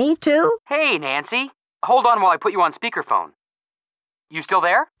slogan for me, too? Hey, Nancy. Hold on while I put you on speakerphone. You still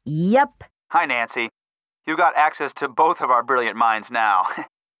there? Yep. Hi, Nancy. You've got access to both of our brilliant minds now.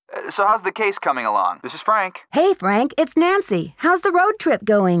 So how's the case coming along? This is Frank. Hey, Frank, it's Nancy. How's the road trip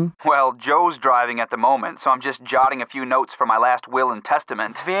going? Well, Joe's driving at the moment, so I'm just jotting a few notes for my last will and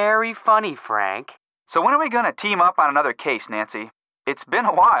testament. Very funny, Frank. So when are we going to team up on another case, Nancy? It's been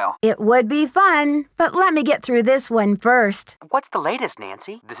a while. It would be fun, but let me get through this one first. What's the latest,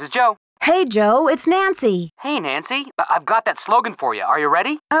 Nancy? This is Joe. Hey, Joe, it's Nancy. Hey, Nancy. I've got that slogan for you. Are you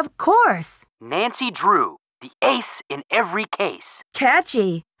ready? Of course. Nancy Drew, the ace in every case.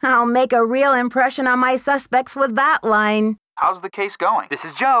 Catchy. I'll make a real impression on my suspects with that line. How's the case going? This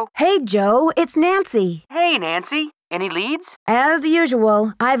is Joe. Hey, Joe, it's Nancy. Hey, Nancy. Any leads? As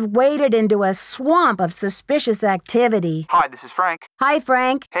usual, I've waded into a swamp of suspicious activity. Hi, this is Frank. Hi,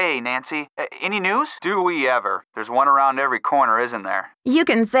 Frank. Hey, Nancy. Any news? Do we ever? There's one around every corner, isn't there? You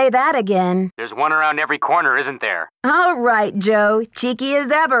can say that again. There's one around every corner, isn't there? All right, Joe. Cheeky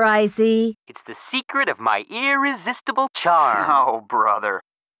as ever, I see. It's the secret of my irresistible charm. Oh, brother.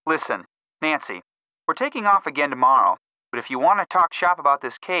 Listen, Nancy, we're taking off again tomorrow, but if you want to talk shop about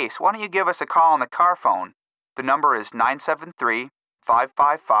this case, why don't you give us a call on the car phone? The number is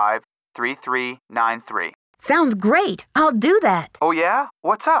 973-555-3393. Sounds great. I'll do that. Oh, yeah?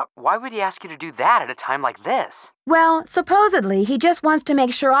 What's up? Why would he ask you to do that at a time like this? Well, supposedly, he just wants to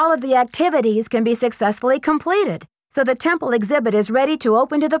make sure all of the activities can be successfully completed, so the temple exhibit is ready to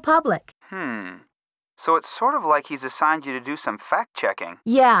open to the public. So it's sort of like he's assigned you to do some fact-checking.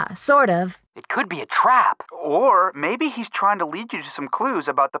 Yeah, sort of. It could be a trap. Or maybe he's trying to lead you to some clues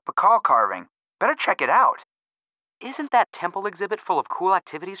about the Pakal carving. Better check it out. Isn't that temple exhibit full of cool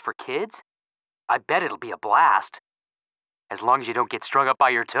activities for kids? I bet it'll be a blast. As long as you don't get strung up by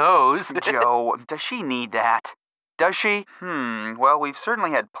your toes. Joe, does she need that? Does she? Well, we've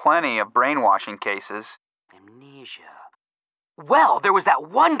certainly had plenty of brainwashing cases. Amnesia. Well, there was that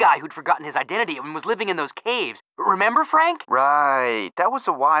one guy who'd forgotten his identity and was living in those caves. Remember, Frank? Right. That was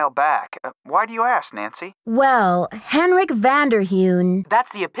a while back. Why do you ask, Nancy? Well, Henrik Vanderheun.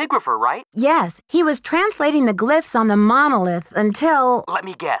 That's the epigrapher, right? Yes, he was translating the glyphs on the monolith until... Let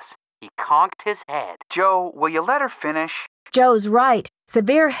me guess. He conked his head. Joe, will you let her finish? Joe's right.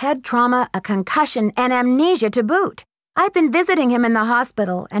 Severe head trauma, a concussion, and amnesia to boot. I've been visiting him in the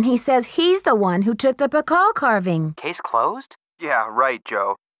hospital, and he says he's the one who took the Pakal carving. Case closed? Yeah, right,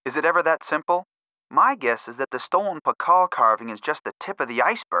 Joe. Is it ever that simple? My guess is that the stolen Pakal carving is just the tip of the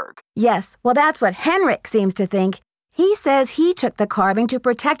iceberg. Yes, well, that's what Henrik seems to think. He says he took the carving to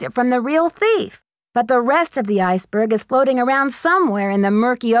protect it from the real thief. But the rest of the iceberg is floating around somewhere in the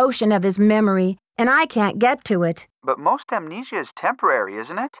murky ocean of his memory, and I can't get to it. But most amnesia is temporary,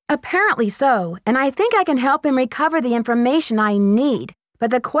 isn't it? Apparently so, and I think I can help him recover the information I need.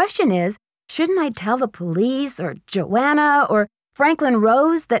 But the question is, shouldn't I tell the police or Joanna or Franklin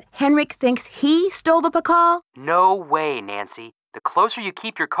Rose that Henrik thinks he stole the Pakal? No way, Nancy. The closer you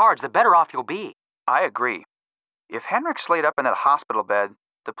keep your cards, the better off you'll be. I agree. If Henrik's laid up in that hospital bed,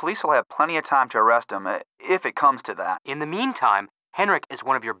 the police will have plenty of time to arrest him, if it comes to that. In the meantime, Henrik is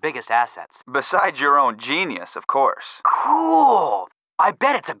one of your biggest assets. Besides your own genius, of course. Cool! I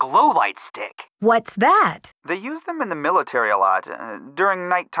bet it's a glow light stick. What's that? They use them in the military a lot, during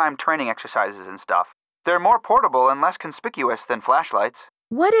nighttime training exercises and stuff. They're more portable and less conspicuous than flashlights.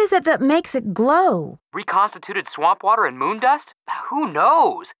 What is it that makes it glow? Reconstituted swamp water and moon dust? Who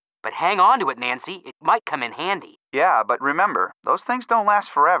knows? But hang on to it, Nancy. It might come in handy. Yeah, but remember, those things don't last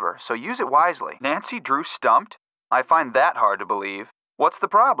forever, so use it wisely. Nancy Drew stumped? I find that hard to believe. What's the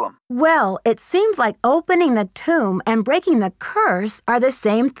problem? Well, it seems like opening the tomb and breaking the curse are the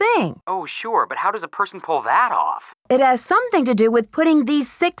same thing. Oh, sure, but how does a person pull that off? It has something to do with putting these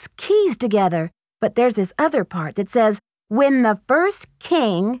 6 keys together. But there's this other part that says, when the first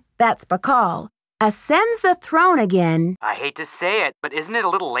king, that's Pakal, ascends the throne again... I hate to say it, but isn't it a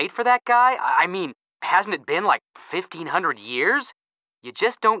little late for that guy? I mean, hasn't it been like 1,500 years? You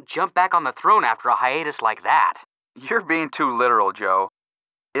just don't jump back on the throne after a hiatus like that. You're being too literal, Joe.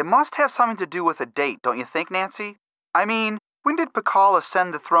 It must have something to do with a date, don't you think, Nancy? I mean, when did Pakal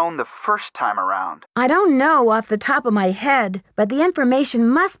ascend the throne the first time around? I don't know off the top of my head, but the information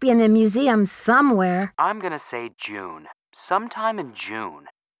must be in the museum somewhere. I'm gonna say June. Sometime in June.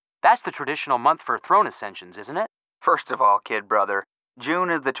 That's the traditional month for throne ascensions, isn't it? First of all, kid brother, June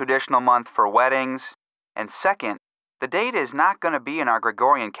is the traditional month for weddings. And second, the date is not going to be in our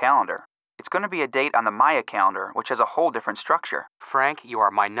Gregorian calendar. It's going to be a date on the Maya calendar, which has a whole different structure. Frank, you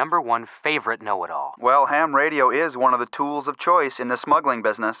are my #1 favorite know-it-all. Well, ham radio is one of the tools of choice in the smuggling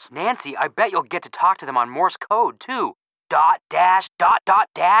business. Nancy, I bet you'll get to talk to them on Morse code, too. Dot, dash, dot, dot,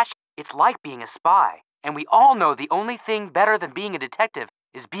 dash. It's like being a spy. And we all know the only thing better than being a detective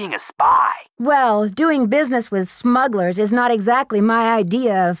is being a spy. Well, doing business with smugglers is not exactly my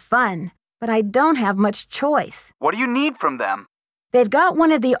idea of fun, but I don't have much choice. What do you need from them? They've got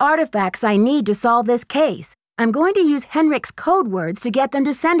one of the artifacts I need to solve this case. I'm going to use Henrik's code words to get them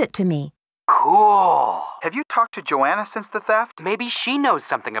to send it to me. Cool. Have you talked to Joanna since the theft? Maybe she knows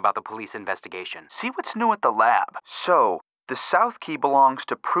something about the police investigation. See what's new at the lab. So, the South Key belongs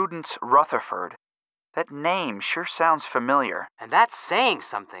to Prudence Rutherford. That name sure sounds familiar. And that's saying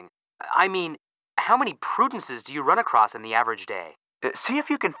something. I mean, how many Prudences do you run across in the average day? See if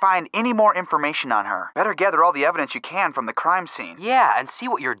you can find any more information on her. Better gather all the evidence you can from the crime scene. Yeah, and see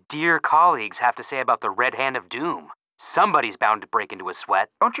what your dear colleagues have to say about the Red Hand of Doom. Somebody's bound to break into a sweat.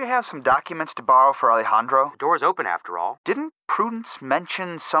 Don't you have some documents to borrow for Alejandro? The door's open after all. Didn't Prudence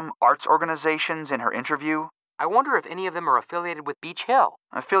mention some arts organizations in her interview? I wonder if any of them are affiliated with Beach Hill.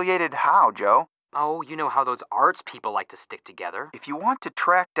 Affiliated how, Joe? Oh, you know how those arts people like to stick together. If you want to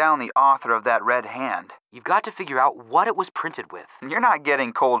track down the author of that Red Hand, you've got to figure out what it was printed with. You're not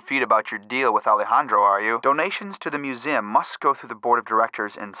getting cold feet about your deal with Alejandro, are you? Donations to the museum must go through the board of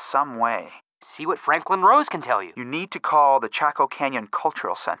directors in some way. See what Franklin Rose can tell you. You need to call the Choco Canyon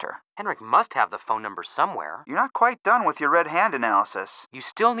Cultural Center. Henrik must have the phone number somewhere. You're not quite done with your Red Hand analysis. You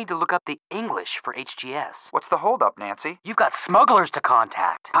still need to look up the English for HGS. What's the holdup, Nancy? You've got smugglers to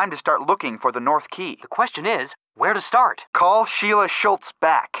contact. Time to start looking for the North Key. The question is, where to start? Call Sheila Schultz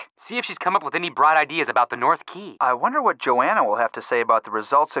back. See if she's come up with any bright ideas about the North Key. I wonder what Joanna will have to say about the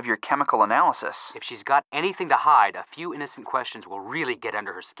results of your chemical analysis. If she's got anything to hide, a few innocent questions will really get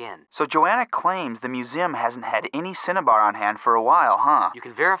under her skin. So Joanna claims the museum hasn't had any cinnabar on hand for a while, huh? You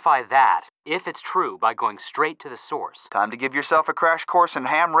can verify that, if it's true, by going straight to the source. Time to give yourself a crash course in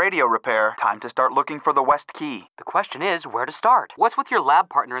ham radio repair. Time to start looking for the West Key. The question is, where to start? What's with your lab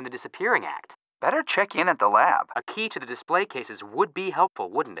partner in the disappearing act? Better check in at the lab. A key to the display cases would be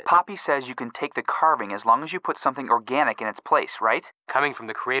helpful, wouldn't it? Poppy says you can take the carving as long as you put something organic in its place, right? Coming from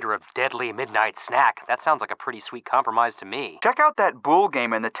the creator of Deadly Midnight Snack, that sounds like a pretty sweet compromise to me. Check out that bull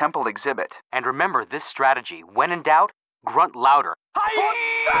game in the temple exhibit. And remember this strategy. When in doubt, grunt louder.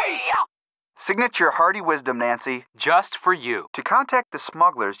 Signature hearty wisdom, Nancy. Just for you. To contact the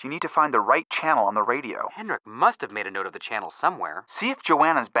smugglers, you need to find the right channel on the radio. Henrik must have made a note of the channel somewhere. See if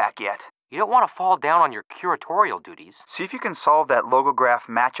Joanna's back yet. You don't want to fall down on your curatorial duties. See if you can solve that logograph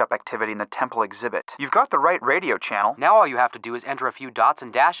matchup activity in the temple exhibit. You've got the right radio channel. Now all you have to do is enter a few dots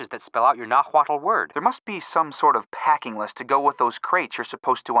and dashes that spell out your Nahuatl word. There must be some sort of packing list to go with those crates you're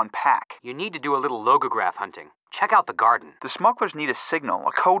supposed to unpack. You need to do a little logograph hunting. Check out the garden. The smugglers need a signal,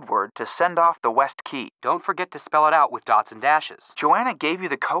 a code word, to send off the west key. Don't forget to spell it out with dots and dashes. Joanna gave you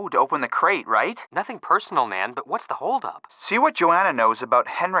the code to open the crate, right? Nothing personal, Nan, but what's the holdup? See what Joanna knows about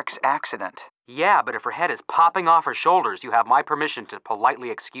Henrik's accident. Yeah, but if her head is popping off her shoulders, you have my permission to politely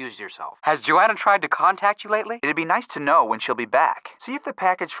excuse yourself. Has Joanna tried to contact you lately? It'd be nice to know when she'll be back. See if the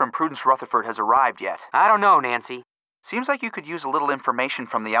package from Prudence Rutherford has arrived yet. I don't know, Nancy. Seems like you could use a little information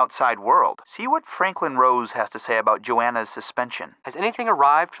from the outside world. See what Franklin Rose has to say about Joanna's suspension. Has anything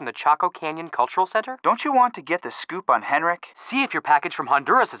arrived from the Choco Canyon Cultural Center? Don't you want to get the scoop on Henrik? See if your package from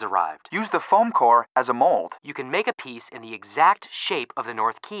Honduras has arrived. Use the foam core as a mold. You can make a piece in the exact shape of the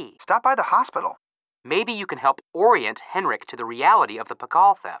North Key. Stop by the hospital. Maybe you can help orient Henrik to the reality of the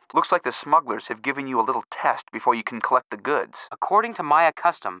Pakal theft. Looks like the smugglers have given you a little test before you can collect the goods. According to Maya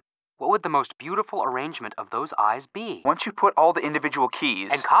custom, what would the most beautiful arrangement of those eyes be? Once you put all the individual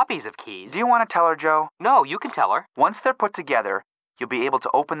keys... And copies of keys. Do you want to tell her, Joe? No, you can tell her. Once they're put together, you'll be able to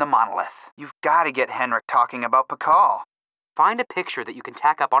open the monolith. You've got to get Henrik talking about Pakal. Find a picture that you can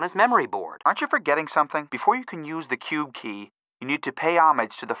tack up on his memory board. Aren't you forgetting something? Before you can use the cube key, you need to pay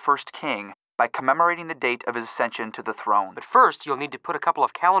homage to the first king by commemorating the date of his ascension to the throne. But first, you'll need to put a couple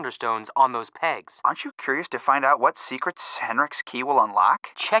of calendar stones on those pegs. Aren't you curious to find out what secrets Henrik's key will unlock?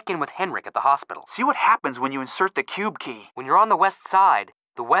 Check in with Henrik at the hospital. See what happens when you insert the cube key. When you're on the west side,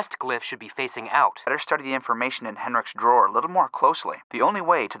 the west glyph should be facing out. Better study the information in Henrik's drawer a little more closely. The only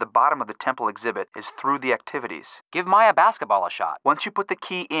way to the bottom of the temple exhibit is through the activities. Give Maya basketball a shot. Once you put the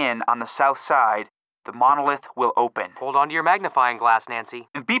key in on the south side, the monolith will open. Hold on to your magnifying glass, Nancy.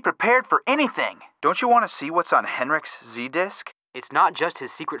 And be prepared for anything. Don't you want to see what's on Henrik's Z-disc? It's not just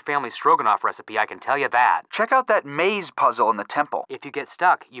his secret family stroganoff recipe, I can tell you that. Check out that maze puzzle in the temple. If you get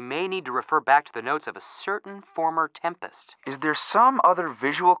stuck, you may need to refer back to the notes of a certain former tempest. Is there some other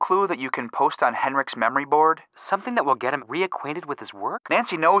visual clue that you can post on Henrik's memory board? Something that will get him reacquainted with his work?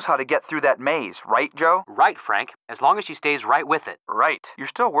 Nancy knows how to get through that maze, right, Joe? Right, Frank, as long as she stays right with it. Right. You're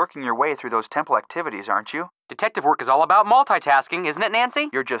still working your way through those temple activities, aren't you? Detective work is all about multitasking, isn't it, Nancy?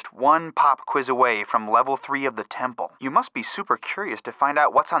 You're just one pop quiz away from level 3 of the temple. You must be super curious to find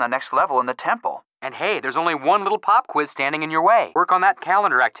out what's on the next level in the temple. And hey, there's only one little pop quiz standing in your way. Work on that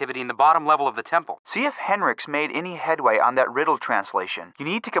calendar activity in the bottom level of the temple. See if Henrik's made any headway on that riddle translation. You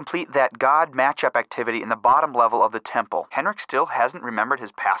need to complete that God matchup activity in the bottom level of the temple. Henrik still hasn't remembered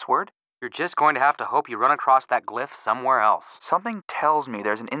his password? You're just going to have to hope you run across that glyph somewhere else. Something tells me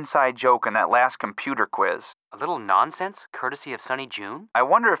there's an inside joke in that last computer quiz. A little nonsense, courtesy of Sunny June? I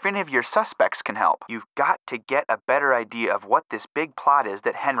wonder if any of your suspects can help. You've got to get a better idea of what this big plot is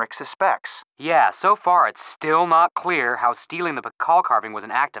that Henrik suspects. Yeah, so far it's still not clear how stealing the Pakal carving was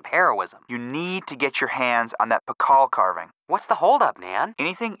an act of heroism. You need to get your hands on that Pakal carving. What's the holdup, Nan?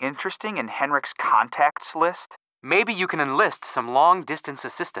 Anything interesting in Henrik's contacts list? Maybe you can enlist some long-distance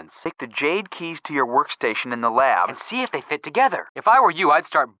assistance. Take the jade keys to your workstation in the lab and see if they fit together. If I were you, I'd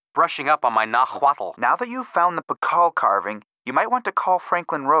start brushing up on my Nahuatl. Now that you've found the Pakal carving, you might want to call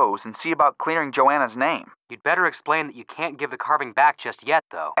Franklin Rose and see about clearing Joanna's name. You'd better explain that you can't give the carving back just yet,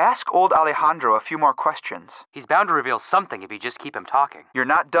 though. Ask old Alejandro a few more questions. He's bound to reveal something if you just keep him talking. You're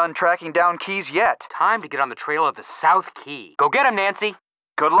not done tracking down keys yet. Time to get on the trail of the South Key. Go get him, Nancy.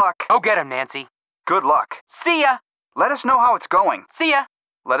 Good luck. Go get him, Nancy. Good luck. See ya. Let us know how it's going. See ya.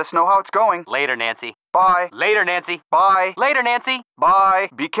 Let us know how it's going. Later, Nancy. Bye. Later, Nancy. Bye. Later, Nancy. Bye.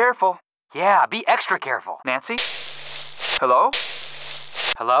 Be careful. Yeah, be extra careful. Nancy? Hello?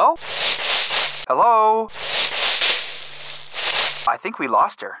 Hello? Hello? I think we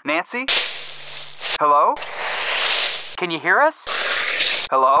lost her. Nancy? Hello? Can you hear us?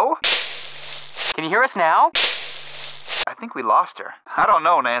 Hello? Can you hear us now? I think we lost her. I don't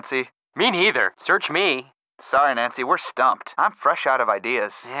know, Nancy. Me neither. Search me. Sorry, Nancy, we're stumped. I'm fresh out of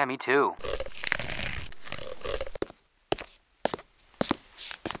ideas. Yeah, me too.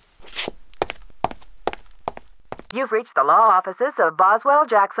 You've reached the law offices of Boswell,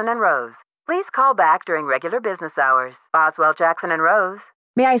 Jackson, and Rose. Please call back during regular business hours. Boswell, Jackson, and Rose.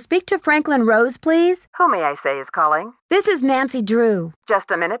 May I speak to Franklin Rose, please? Who may I say is calling? This is Nancy Drew. Just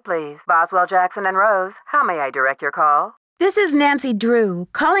a minute, please. Boswell, Jackson, and Rose. How may I direct your call? This is Nancy Drew,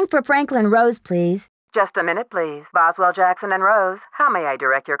 calling for Franklin Rose, please. Just a minute, please. Boswell, Jackson, and Rose. How may I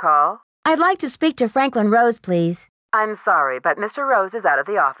direct your call? I'd like to speak to Franklin Rose, please. I'm sorry, but Mr. Rose is out of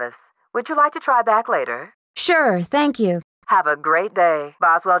the office. Would you like to try back later? Sure, thank you. Have a great day.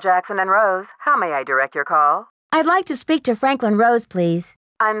 Boswell, Jackson, and Rose, how may I direct your call? I'd like to speak to Franklin Rose, please.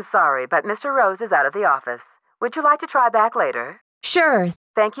 I'm sorry, but Mr. Rose is out of the office. Would you like to try back later? Sure.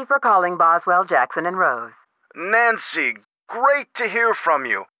 Thank you for calling Boswell, Jackson, and Rose. Nancy, great to hear from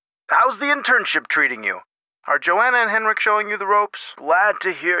you. How's the internship treating you? Are Joanna and Henrik showing you the ropes? Glad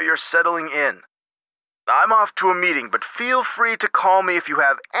to hear you're settling in. I'm off to a meeting, but feel free to call me if you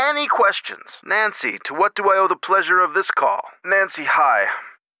have any questions. Nancy, to what do I owe the pleasure of this call? Nancy, hi.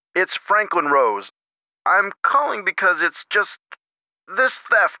 It's Franklin Rose. I'm calling because it's just... This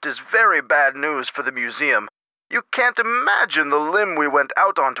theft is very bad news for the museum. You can't imagine the limb we went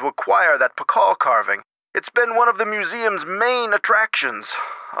out on to acquire that Pakal carving. It's been one of the museum's main attractions.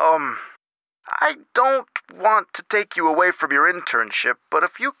 I don't want to take you away from your internship, but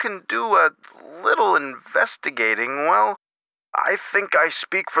if you can do a little investigating, well, I think I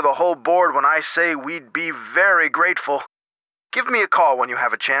speak for the whole board when I say we'd be very grateful. Give me a call when you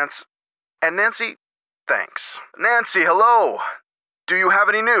have a chance. And Nancy, thanks. Nancy, hello. Do you have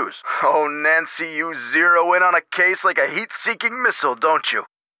any news? Oh, Nancy, you zero in on a case like a heat-seeking missile, don't you?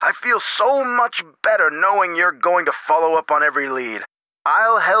 I feel so much better knowing you're going to follow up on every lead.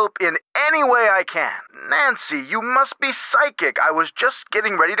 I'll help in any way I can. Nancy, you must be psychic. I was just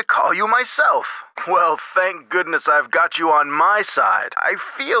getting ready to call you myself. Well, thank goodness I've got you on my side. I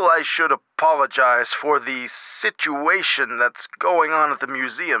feel I should apologize for the situation that's going on at the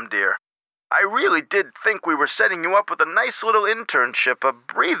museum, dear. I really did think we were setting you up with a nice little internship, a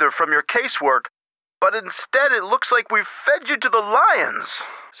breather from your casework, but instead it looks like we've fed you to the lions.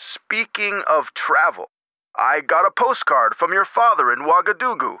 Speaking of travel, I got a postcard from your father in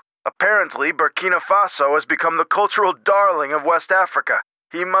Ouagadougou. Apparently, Burkina Faso has become the cultural darling of West Africa.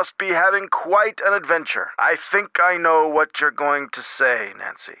 He must be having quite an adventure. I think I know what you're going to say,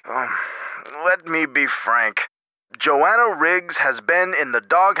 Nancy. Let me be frank. Joanna Riggs has been in the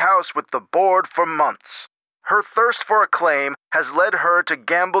doghouse with the board for months. Her thirst for acclaim has led her to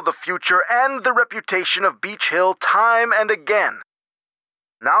gamble the future and the reputation of Beach Hill time and again.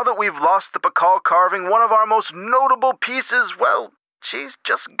 Now that we've lost the Pakal carving, one of our most notable pieces, well, she's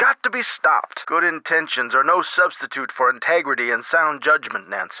just got to be stopped. Good intentions are no substitute for integrity and sound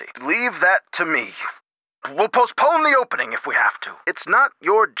judgment, Nancy. Leave that to me. We'll postpone the opening if we have to. It's not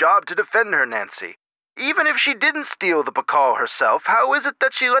your job to defend her, Nancy. Even if she didn't steal the Pakal herself, how is it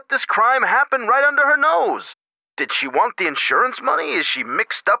that she let this crime happen right under her nose? Did she want the insurance money? Is she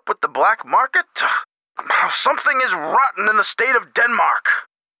mixed up with the black market? Something is rotten in the state of Denmark.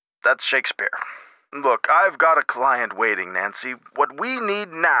 That's Shakespeare. Look, I've got a client waiting, Nancy. What we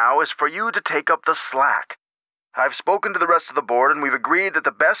need now is for you to take up the slack. I've spoken to the rest of the board, and we've agreed that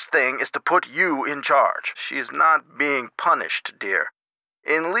the best thing is to put you in charge. She's not being punished, dear.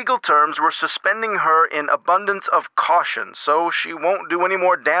 In legal terms, we're suspending her in abundance of caution, so she won't do any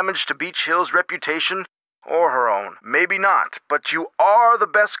more damage to Beach Hill's reputation or her own. Maybe not, but you are the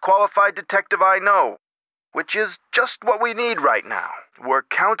best qualified detective I know, which is just what we need right now. We're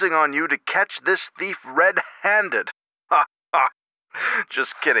counting on you to catch this thief red-handed. Ha ha.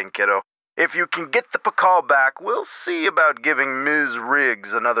 Just kidding, kiddo. If you can get the Pakal back, we'll see about giving Ms.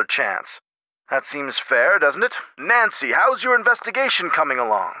 Riggs another chance. That seems fair, doesn't it? Nancy, how's your investigation coming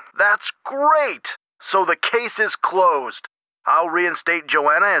along? That's great! So the case is closed. I'll reinstate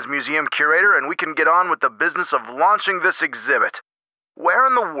Joanna as museum curator, and we can get on with the business of launching this exhibit. Where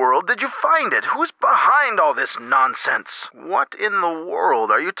in the world did you find it? Who's behind all this nonsense? What in the world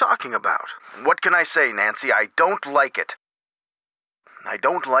are you talking about? What can I say, Nancy? I don't like it. I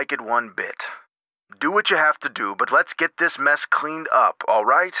don't like it one bit. Do what you have to do, but let's get this mess cleaned up, all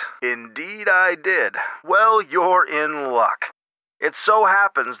right? Indeed I did. Well, you're in luck. It so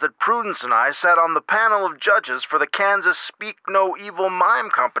happens that Prudence and I sat on the panel of judges for the Kansas Speak No Evil Mime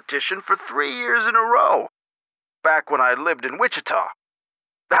competition for 3 years in a row, back when I lived in Wichita.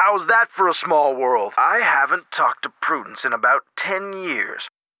 How's that for a small world? I haven't talked to Prudence in about 10 years,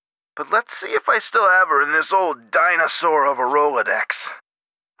 but let's see if I still have her in this old dinosaur of a Rolodex.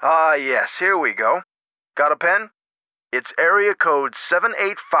 Ah, yes, here we go. Got a pen? It's area code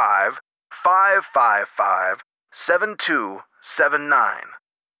 785-555-7279.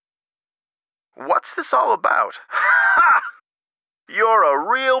 What's this all about? Ha! You're a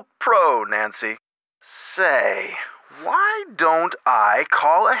real pro, Nancy. Say, why don't I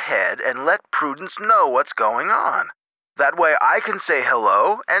call ahead and let Prudence know what's going on? That way I can say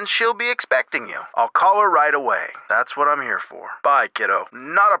hello, and she'll be expecting you. I'll call her right away. That's what I'm here for. Bye, kiddo.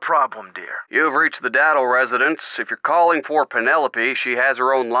 Not a problem, dear. You've reached the Daddle residence. If you're calling for Penelope, she has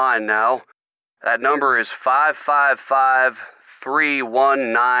her own line now. That number is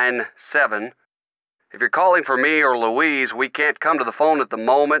 555-3197. If you're calling for me or Louise, we can't come to the phone at the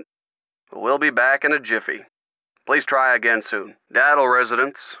moment, but we'll be back in a jiffy. Please try again soon. Daddle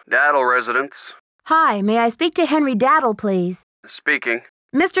residence. Daddle residence. Hi, may I speak to Henry Daddle, please? Speaking.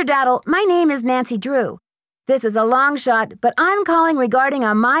 Mr. Daddle, my name is Nancy Drew. This is a long shot, but I'm calling regarding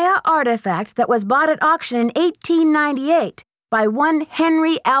a Maya artifact that was bought at auction in 1898 by one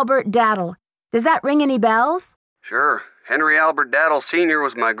Henry Albert Daddle. Does that ring any bells? Sure. Henry Albert Daddle Sr.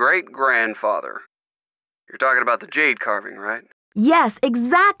 was my great-grandfather. You're talking about the jade carving, right? Yes,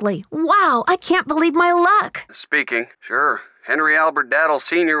 exactly. Wow, I can't believe my luck. Speaking. Sure. Henry Albert Daddle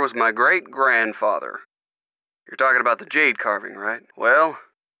Sr. was my great-grandfather. You're talking about the jade carving, right? Well,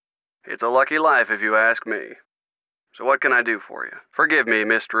 it's a lucky life if you ask me. So what can I do for you? Forgive me,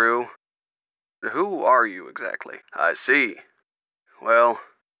 Miss Drew. Who are you exactly? I see. Well,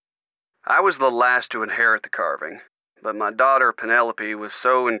 I was the last to inherit the carving, but my daughter Penelope was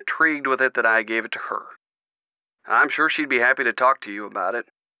so intrigued with it that I gave it to her. I'm sure she'd be happy to talk to you about it.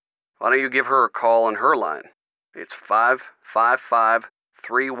 Why don't you give her a call on her line? It's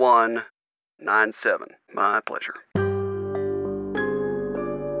 555-3197. My pleasure.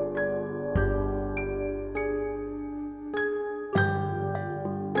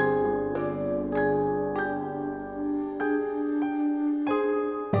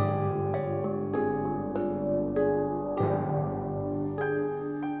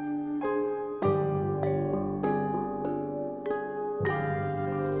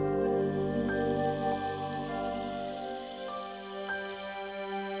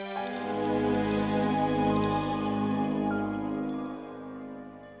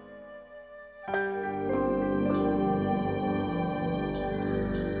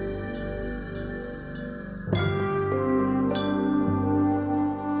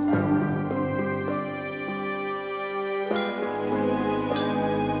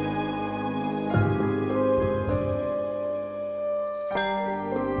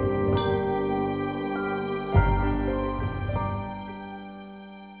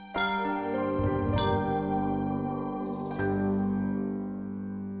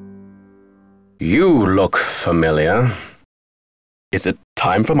 You look familiar. Is it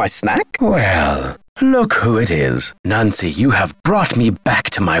time for my snack? Well, look who it is. Nancy, you have brought me back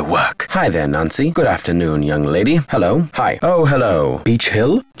to my work. Hi there, Nancy. Good afternoon, young lady. Hello. Hi. Oh, hello. Beach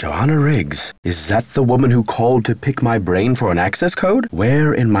Hill? Joanna Riggs. Is that the woman who called to pick my brain for an access code?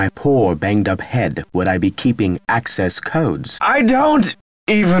 Where in my poor banged-up head would I be keeping access codes? I don't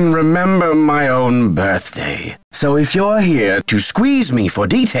even remember my own birthday. So if you're here to squeeze me for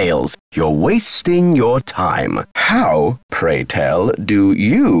details, you're wasting your time. How, pray tell, do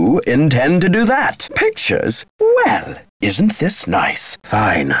you intend to do that? Pictures? Well, isn't this nice?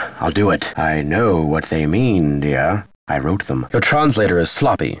 Fine, I'll do it. I know what they mean, dear. I wrote them. Your translator is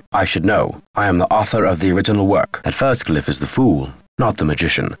sloppy. I should know. I am the author of the original work. That first glyph is the fool, not the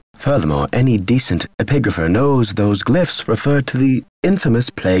magician. Furthermore, any decent epigrapher knows those glyphs refer to the infamous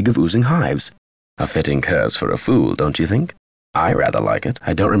plague of oozing hives. A fitting curse for a fool, don't you think? I rather like it.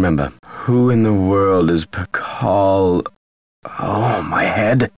 I don't remember. Who in the world is Pakal? Oh, my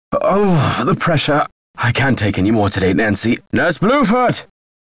head. Oh, the pressure. I can't take any more today, Nancy. Nurse Bluefoot!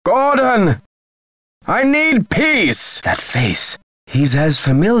 Gordon! I need peace! That face. He's as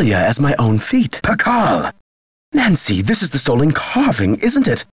familiar as my own feet. Pakal! Nancy, this is the stolen carving, isn't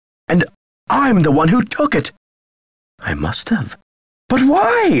it? And I'm the one who took it. I must have. But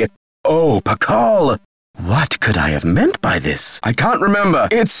why? Oh, Pakal! What could I have meant by this? I can't remember.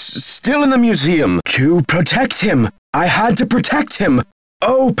 It's still in the museum. To protect him. I had to protect him.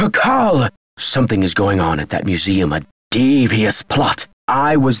 Oh, Pakal! Something is going on at that museum, a devious plot.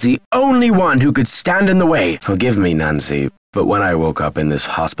 I was the only one who could stand in the way. Forgive me, Nancy, but when I woke up in this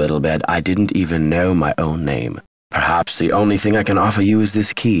hospital bed, I didn't even know my own name. Perhaps the only thing I can offer you is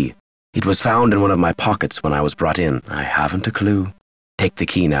this key. It was found in one of my pockets when I was brought in. I haven't a clue. Take the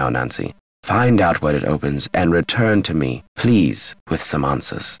key now, Nancy. Find out what it opens and return to me, please, with some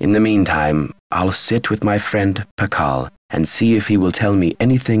answers. In the meantime, I'll sit with my friend Pakal and see if he will tell me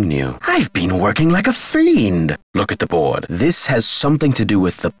anything new. I've been working like a fiend. Look at the board. This has something to do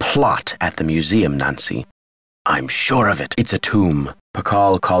with the plot at the museum, Nancy. I'm sure of it. It's a tomb.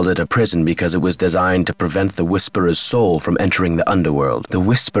 Pakal called it a prison because it was designed to prevent the Whisperer's soul from entering the underworld. The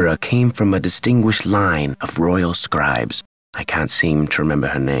Whisperer came from a distinguished line of royal scribes. I can't seem to remember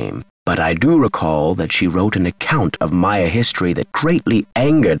her name. But I do recall that she wrote an account of Maya history that greatly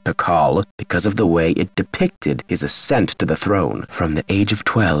angered Pakal because of the way it depicted his ascent to the throne. From the age of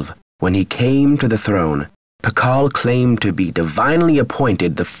 12, when he came to the throne, Pakal claimed to be divinely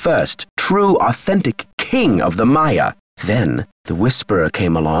appointed the first true authentic king of the Maya. Then, the The Whisperer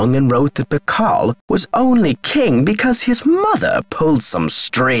came along and wrote that Pakal was only king because his mother pulled some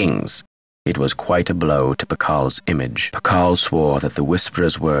strings. It was quite a blow to Pakal's image. Pakal swore that the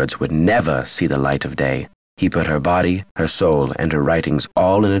Whisperer's words would never see the light of day. He put her body, her soul, and her writings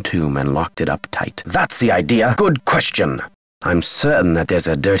all in a tomb and locked it up tight. That's the idea. Good question. I'm certain that there's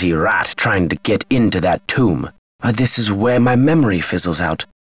a dirty rat trying to get into that tomb. But this is where my memory fizzles out.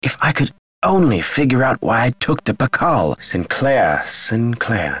 If I could only figure out why I took the Pakal.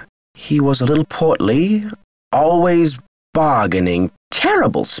 Sinclair. He was a little portly, always bargaining,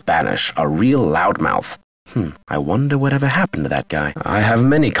 terrible Spanish, a real loudmouth. I wonder whatever happened to that guy. I have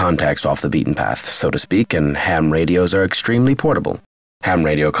many contacts off the beaten path, so to speak, and ham radios are extremely portable. Ham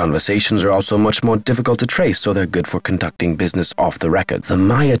radio conversations are also much more difficult to trace, so they're good for conducting business off the record. The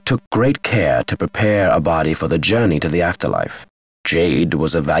Maya took great care to prepare a body for the journey to the afterlife. Jade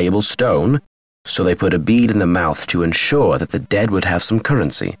was a valuable stone, so they put a bead in the mouth to ensure that the dead would have some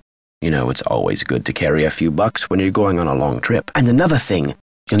currency. You know, it's always good to carry a few bucks when you're going on a long trip. And another thing,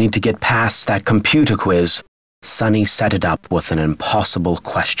 you'll need to get past that computer quiz. Sonny set it up with an impossible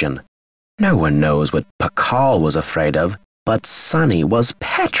question. No one knows what Pakal was afraid of, but Sonny was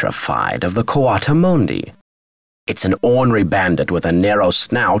petrified of the Coatamundi. It's an ornery bandit with a narrow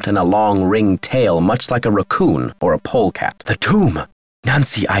snout and a long ringed tail, much like a raccoon or a polecat. The tomb!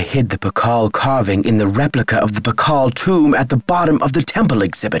 Nancy, I hid the Pakal carving in the replica of the Pakal tomb at the bottom of the temple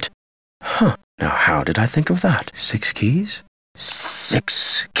exhibit. Now how did I think of that? 6 keys?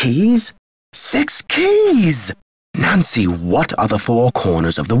 6 keys? 6 keys! Nancy, what are the 4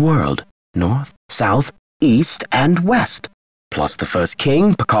 corners of the world? North, south, east, and west. Plus the first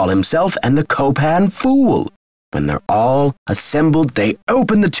king, Pakal himself, and the Copan fool. When they're all assembled, they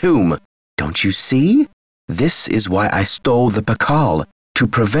open the tomb. Don't you see? This is why I stole the Pakal, to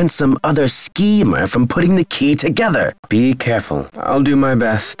prevent some other schemer from putting the key together. Be careful. I'll do my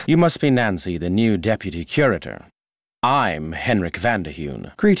best. You must be Nancy, the new deputy curator. I'm Henrik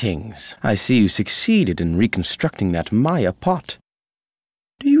Vanderheun. Greetings. I see you succeeded in reconstructing that Maya pot.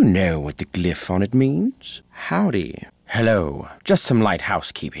 Do you know what the glyph on it means? Howdy. Hello. Just some light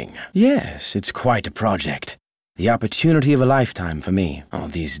housekeeping. Yes, it's quite a project. The opportunity of a lifetime for me. Oh,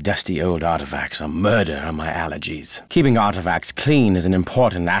 these dusty old artifacts are murder on my allergies. Keeping artifacts clean is an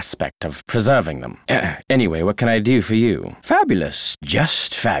important aspect of preserving them. Anyway, what can I do for you? Fabulous.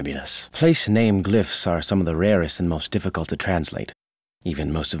 Just fabulous. Place name glyphs are some of the rarest and most difficult to translate.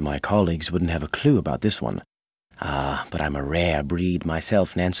 Even most of my colleagues wouldn't have a clue about this one. But I'm a rare breed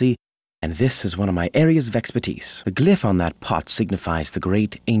myself, Nancy, and this is one of my areas of expertise. The glyph on that pot signifies the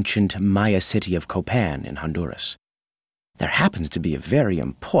great ancient Maya city of Copan in Honduras. There happens to be a very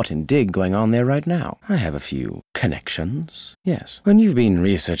important dig going on there right now. I have a few connections, yes. When you've been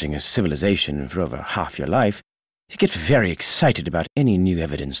researching a civilization for over half your life, you get very excited about any new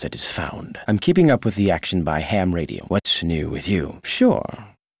evidence that is found. I'm keeping up with the action by ham radio. What's new with you?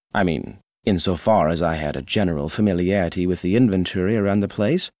 Sure. I mean, insofar as I had a general familiarity with the inventory around the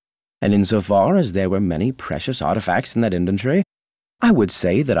place, and insofar as there were many precious artifacts in that inventory, I would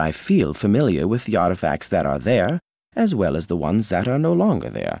say that I feel familiar with the artifacts that are there, as well as the ones that are no longer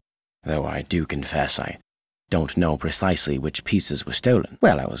there, though I do confess I don't know precisely which pieces were stolen.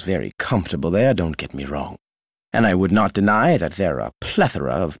 Well, I was very comfortable there, don't get me wrong. And I would not deny that there are a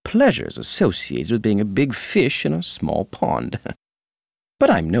plethora of pleasures associated with being a big fish in a small pond.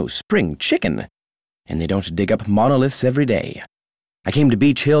 But I'm no spring chicken, and they don't dig up monoliths every day. I came to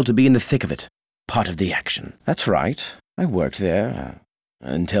Beach Hill to be in the thick of it, part of the action. That's right, I worked there,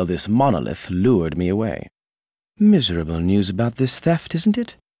 until this monolith lured me away. Miserable news about this theft, isn't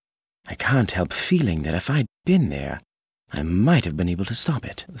it? I can't help feeling that if I'd been there, I might have been able to stop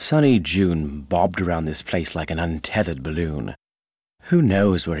it. Sunny June bobbed around this place like an untethered balloon. Who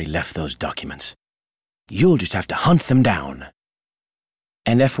knows where he left those documents? You'll just have to hunt them down.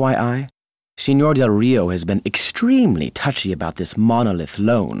 And FYI, Senor del Rio has been extremely touchy about this monolith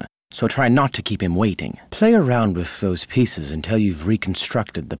loan, so try not to keep him waiting. Play around with those pieces until you've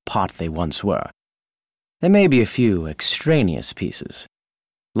reconstructed the pot they once were. There may be a few extraneous pieces.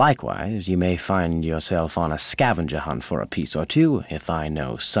 Likewise, you may find yourself on a scavenger hunt for a piece or two, if I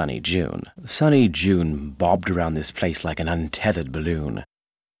know Sunny June. Sunny June bobbed around this place like an untethered balloon.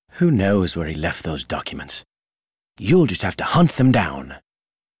 Who knows where he left those documents? You'll just have to hunt them down.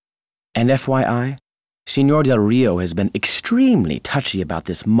 And FYI, Senor del Rio has been extremely touchy about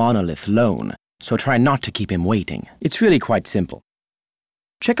this monolith loan, so try not to keep him waiting. It's really quite simple.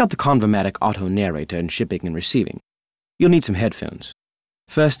 Check out the Convomatic auto-narrator in shipping and receiving. You'll need some headphones.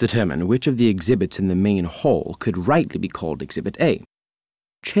 First determine which of the exhibits in the main hall could rightly be called Exhibit A.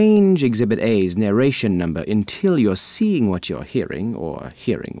 Change Exhibit A's narration number until you're seeing what you're hearing, or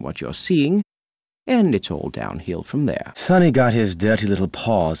hearing what you're seeing, and it's all downhill from there. Sonny got his dirty little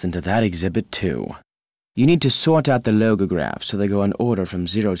paws into that exhibit, too. You need to sort out the logographs so they go in order from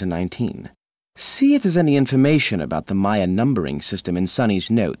 0 to 19. See if there's any information about the Maya numbering system in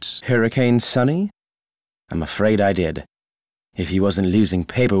Sonny's notes. Hurricane Sonny? I'm afraid I did. If he wasn't losing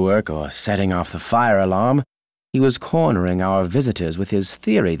paperwork or setting off the fire alarm, he was cornering our visitors with his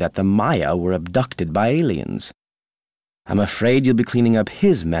theory that the Maya were abducted by aliens. I'm afraid you'll be cleaning up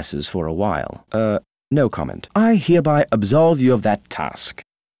his messes for a while. No comment. I hereby absolve you of that task.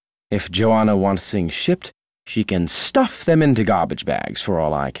 If Joanna wants things shipped, she can stuff them into garbage bags for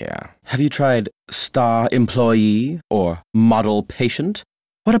all I care. Have you tried star employee or model patient?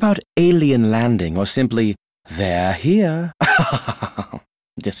 What about alien landing or simply, they're here?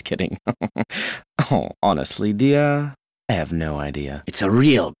 Just kidding. Oh, honestly, dear, I have no idea. It's a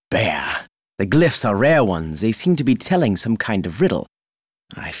real bear. The glyphs are rare ones. They seem to be telling some kind of riddle.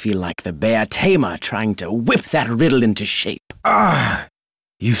 I feel like the bear tamer trying to whip that riddle into shape. Ah!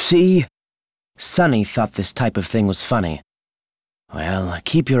 You see? Sonny thought this type of thing was funny. Well,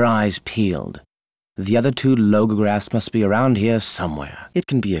 keep your eyes peeled. The other 2 logographs must be around here somewhere. It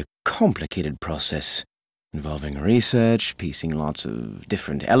can be a complicated process, involving research, piecing lots of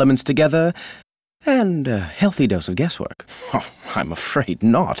different elements together, and a healthy dose of guesswork. Oh, I'm afraid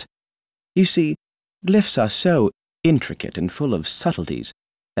not. You see, glyphs are so intricate and full of subtleties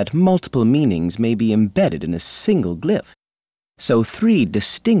that multiple meanings may be embedded in a single glyph. So 3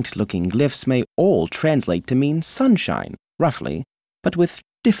 distinct-looking glyphs may all translate to mean sunshine, roughly, but with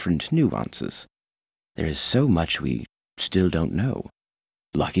different nuances. There is so much we still don't know.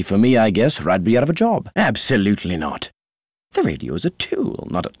 Lucky for me, I guess, or I'd be out of a job. Absolutely not. The radio is a tool,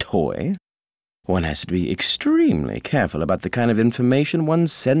 not a toy. One has to be extremely careful about the kind of information one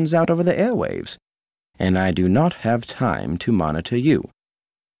sends out over the airwaves. And I do not have time to monitor you.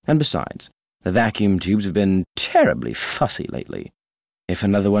 And besides, the vacuum tubes have been terribly fussy lately. If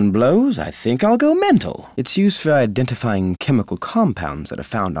another one blows, I think I'll go mental. It's used for identifying chemical compounds that are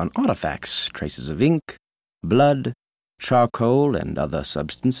found on artifacts, traces of ink, blood, charcoal, and other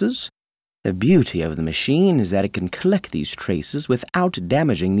substances. The beauty of the machine is that it can collect these traces without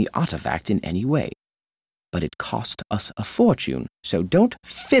damaging the artifact in any way. But it cost us a fortune, so don't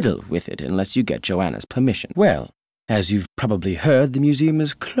fiddle with it unless you get Joanna's permission. Well, as you've probably heard, the museum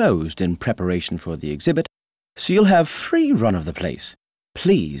is closed in preparation for the exhibit, so you'll have free run of the place.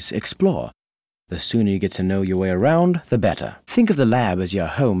 Please explore. The sooner you get to know your way around, the better. Think of the lab as your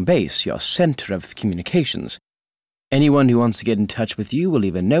home base, your center of communications. Anyone who wants to get in touch with you will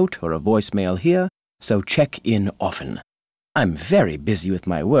leave a note or a voicemail here, so check in often. I'm very busy with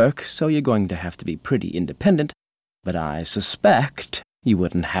my work, so you're going to have to be pretty independent, but I suspect you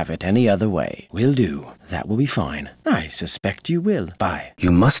wouldn't have it any other way. Will do. That will be fine. I suspect you will. Bye.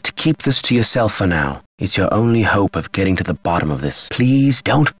 You must keep this to yourself for now. It's your only hope of getting to the bottom of this. Please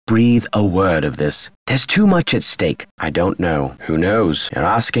don't breathe a word of this. There's too much at stake. I don't know. Who knows? You're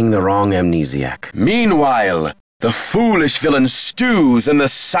asking the wrong amnesiac. Meanwhile, the foolish villain stews in the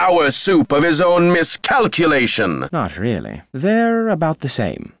sour soup of his own miscalculation. Not really. They're about the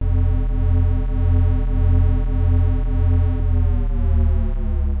same.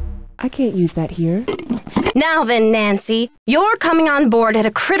 I can't use that here. Now then, Nancy, you're coming on board at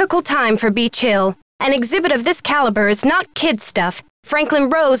a critical time for Beach Hill. An exhibit of this caliber is not kid stuff. Franklin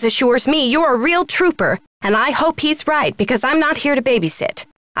Rose assures me you're a real trooper, and I hope he's right because I'm not here to babysit.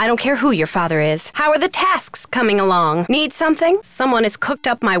 I don't care who your father is. How are the tasks coming along? Need something? Someone has cooked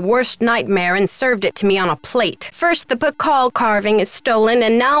up my worst nightmare and served it to me on a plate. First the Pakal carving is stolen,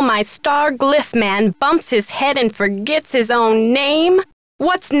 and now my star glyph man bumps his head and forgets his own name?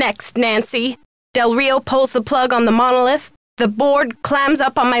 What's next, Nancy? Del Rio pulls the plug on the monolith. The board clams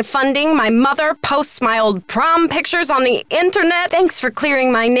up on my funding. My mother posts my old prom pictures on the internet. Thanks for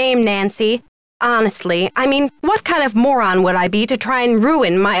clearing my name, Nancy. Honestly, I mean, what kind of moron would I be to try and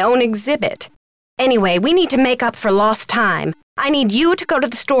ruin my own exhibit? Anyway, we need to make up for lost time. I need you to go to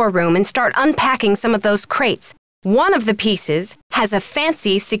the storeroom and start unpacking some of those crates. One of the pieces has a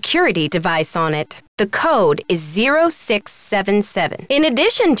fancy security device on it. The code is 0677. In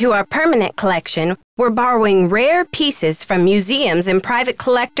addition to our permanent collection, we're borrowing rare pieces from museums and private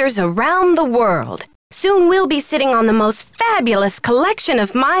collectors around the world. Soon we'll be sitting on the most fabulous collection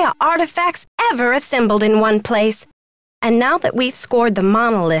of Maya artifacts ever assembled in one place. And now that we've scored the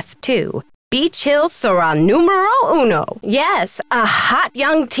monolith, too, Beach Hill sera numero uno. Yes, a hot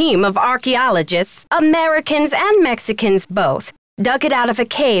young team of archaeologists, Americans and Mexicans both, dug it out of a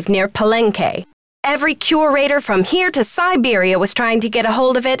cave near Palenque. Every curator from here to Siberia was trying to get a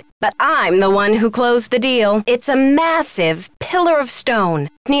hold of it, but I'm the one who closed the deal. It's a massive pillar of stone,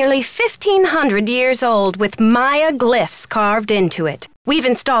 nearly 1,500 years old, with Maya glyphs carved into it. We've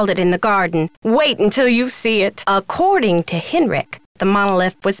installed it in the garden. Wait until you see it. According to Henrik, the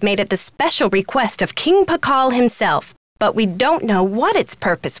monolith was made at the special request of King Pakal himself, but we don't know what its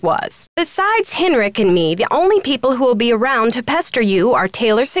purpose was. Besides Henrik and me, the only people who will be around to pester you are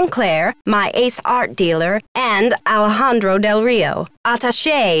Taylor Sinclair, my ace art dealer, and Alejandro del Rio,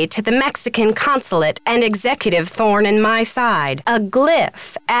 attaché to the Mexican consulate and executive thorn in my side. A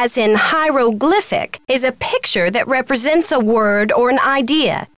glyph, as in hieroglyphic, is a picture that represents a word or an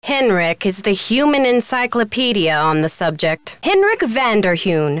idea. Henrik is the human encyclopedia on the subject. Henrik van der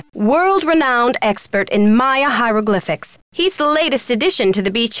Heun, world-renowned expert in Maya hieroglyphics. He's the latest addition to the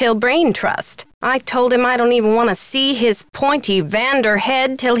Beach Hill Brain Trust. I told him I don't even want to see his pointy Vander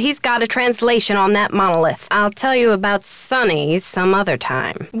head till he's got a translation on that monolith. I'll tell you about Sonny's some other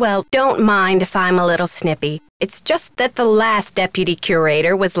time. Well, don't mind if I'm a little snippy. It's just that the last deputy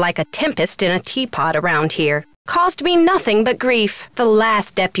curator was like a tempest in a teapot around here. Caused me nothing but grief. The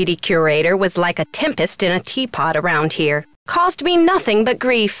last deputy curator was like a tempest in a teapot around here. Caused me nothing but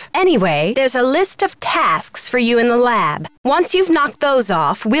grief. Anyway, there's a list of tasks for you in the lab. Once you've knocked those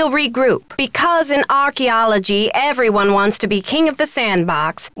off, we'll regroup. Because in archaeology, everyone wants to be king of the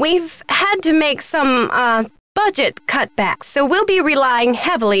sandbox, we've had to make some, budget cutbacks, so we'll be relying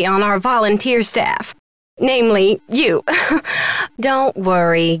heavily on our volunteer staff. Namely, you. Don't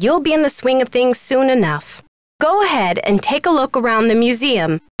worry, you'll be in the swing of things soon enough. Go ahead and take a look around the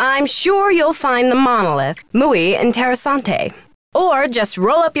museum. I'm sure you'll find the monolith muy interesante. Or just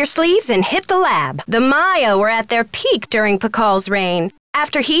roll up your sleeves and hit the lab. The Maya were at their peak during Pakal's reign.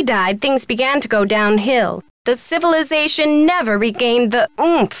 After he died, things began to go downhill. The civilization never regained the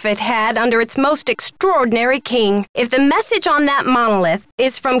oomph it had under its most extraordinary king. If the message on that monolith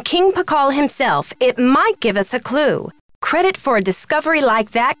is from King Pakal himself, it might give us a clue. Credit for a discovery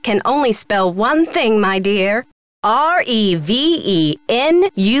like that can only spell one thing, my dear. Revenue.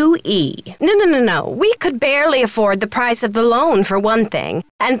 No. We could barely afford the price of the loan, for one thing.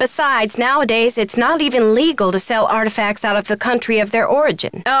 And besides, nowadays, it's not even legal to sell artifacts out of the country of their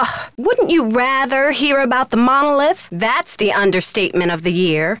origin. Ugh, wouldn't you rather hear about the monolith? That's the understatement of the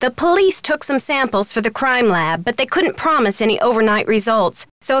year. The police took some samples for the crime lab, but they couldn't promise any overnight results.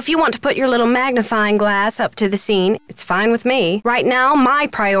 So if you want to put your little magnifying glass up to the scene, it's fine with me. Right now, my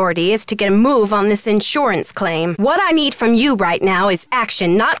priority is to get a move on this insurance claim. What I need from you right now is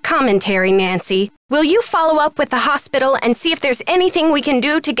action, not commentary, Nancy. Will you follow up with the hospital and see if there's anything we can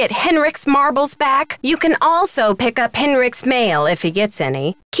do to get Henrik's marbles back? You can also pick up Henrik's mail if he gets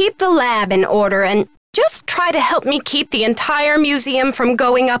any. Keep the lab in order and just try to help me keep the entire museum from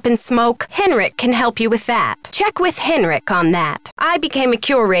going up in smoke. Henrik can help you with that. Check with Henrik on that. I became a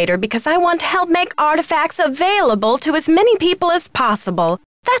curator because I want to help make artifacts available to as many people as possible.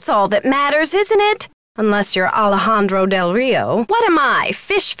 That's all that matters, isn't it? Unless you're Alejandro del Rio. What am I,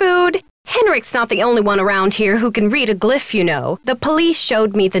 fish food? Henrik's not the only one around here who can read a glyph, you know. The police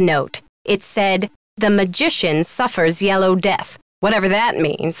showed me the note. It said, "The magician suffers yellow death," whatever that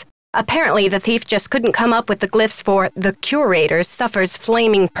means. Apparently, the thief just couldn't come up with the glyphs for "the curator suffers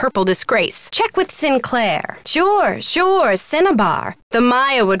flaming purple disgrace." Check with Sinclair. Sure, Cinnabar. The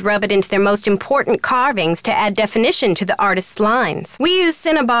Maya would rub it into their most important carvings to add definition to the artist's lines. We use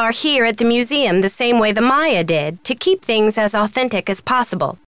Cinnabar here at the museum the same way the Maya did, to keep things as authentic as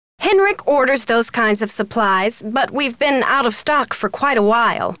possible. Henrik orders those kinds of supplies, but we've been out of stock for quite a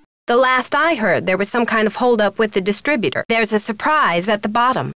while. The last I heard, there was some kind of holdup with the distributor. There's a surprise at the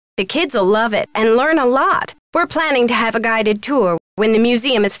bottom. The kids'll love it and learn a lot. We're planning to have a guided tour when the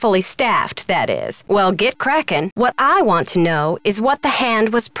museum is fully staffed, that is. Well, get crackin'. What I want to know is what the hand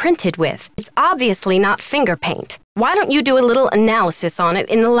was printed with. It's obviously not finger paint. Why don't you do a little analysis on it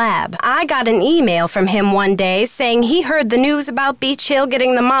in the lab? I got an email from him one day saying he heard the news about Beach Hill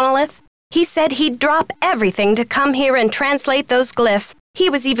getting the monolith. He said he'd drop everything to come here and translate those glyphs. He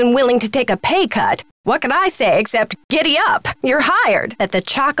was even willing to take a pay cut. What could I say except giddy up? You're hired at the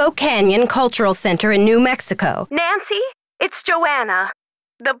Choco Canyon Cultural Center in New Mexico. Nancy, it's Joanna.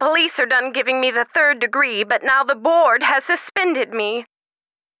 The police are done giving me the 3rd degree, but now the board has suspended me.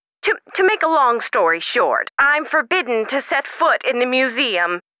 To make a long story short, I'm forbidden to set foot in the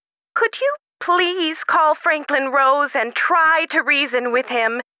museum. Could you please call Franklin Rose and try to reason with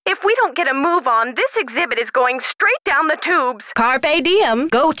him? If we don't get a move on, this exhibit is going straight down the tubes. Carpe diem.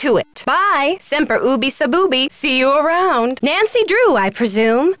 Go to it. Bye. Semper ubi sub ubi. See you around. Nancy Drew, I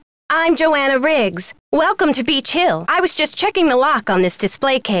presume. I'm Joanna Riggs. Welcome to Beach Hill. I was just checking the lock on this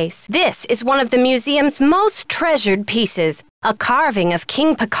display case. This is one of the museum's most treasured pieces, a carving of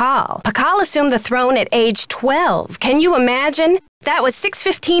King Pakal. Pakal assumed the throne at age 12. Can you imagine? That was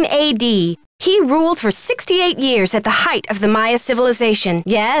 615 AD. He ruled for 68 years at the height of the Maya civilization.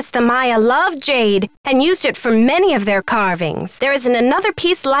 Yes, the Maya loved jade and used it for many of their carvings. There isn't another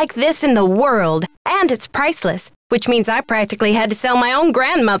piece like this in the world, and it's priceless, which means I practically had to sell my own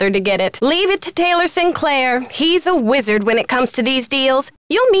grandmother to get it. Leave it to Taylor Sinclair. He's a wizard when it comes to these deals.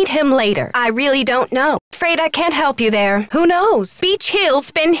 You'll meet him later. I really don't know. Afraid I can't help you there. Who knows? Beach Hill's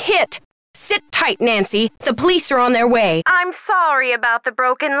been hit. Sit tight, Nancy. The police are on their way. I'm sorry about the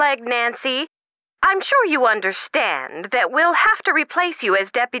broken leg, Nancy. I'm sure you understand that we'll have to replace you as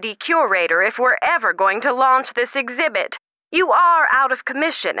deputy curator if we're ever going to launch this exhibit. You are out of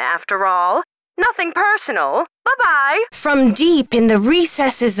commission, after all. Nothing personal. Bye-bye. From deep in the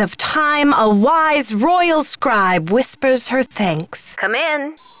recesses of time, a wise royal scribe whispers her thanks. Come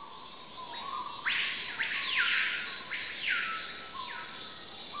in.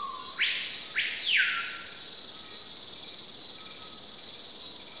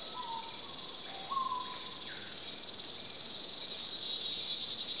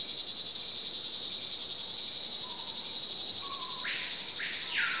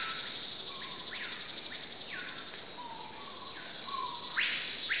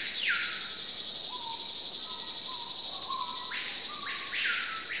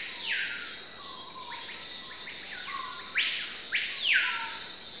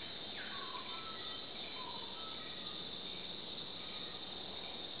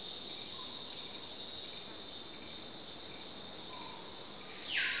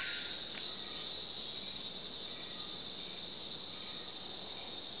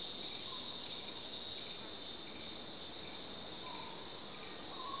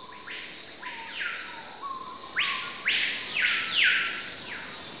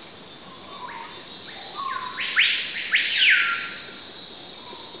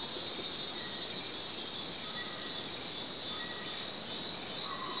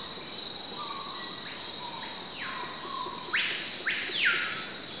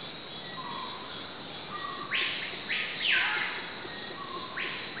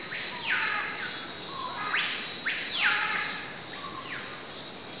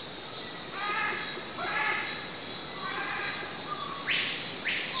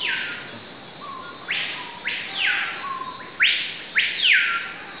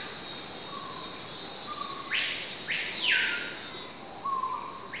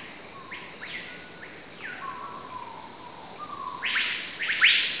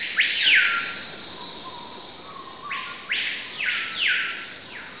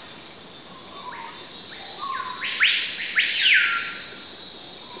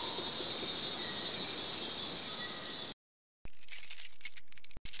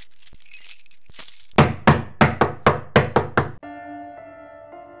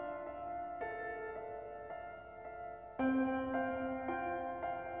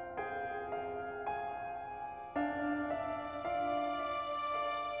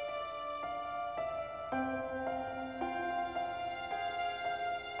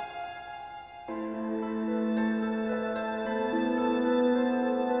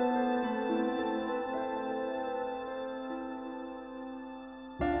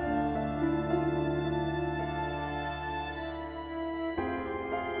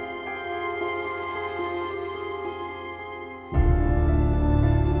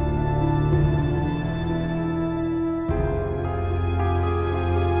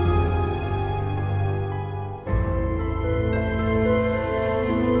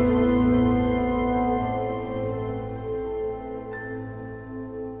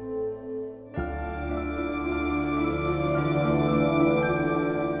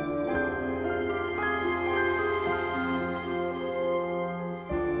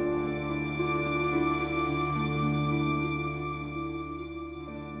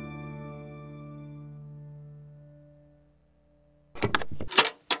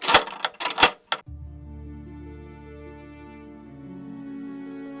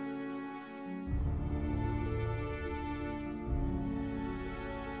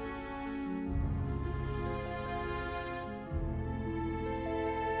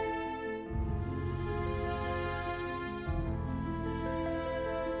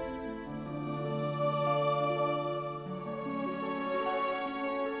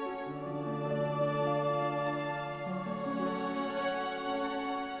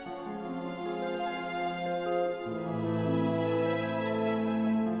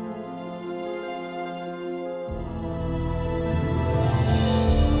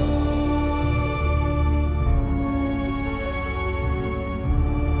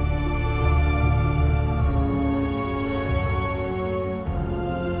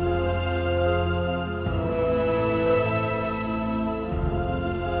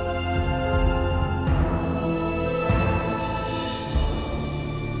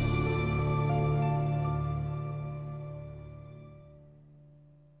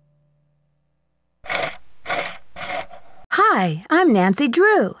 Hi, I'm Nancy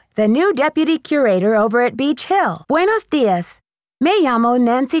Drew, the new deputy curator over at Beach Hill. Buenos dias. Me llamo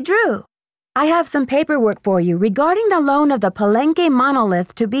Nancy Drew. I have some paperwork for you regarding the loan of the Palenque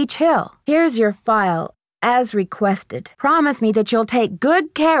monolith to Beach Hill. Here's your file, as requested. Promise me that you'll take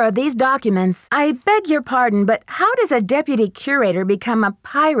good care of these documents. I beg your pardon, but how does a deputy curator become a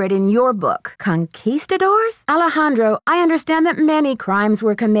pirate in your book? Conquistadors? Alejandro, I understand that many crimes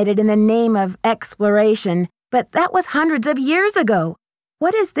were committed in the name of exploration, but that was hundreds of years ago.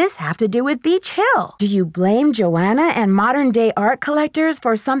 What does this have to do with Beach Hill? Do you blame Joanna and modern-day art collectors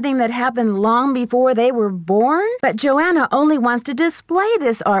for something that happened long before they were born? But Joanna only wants to display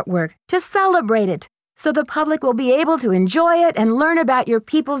this artwork, to celebrate it, so the public will be able to enjoy it and learn about your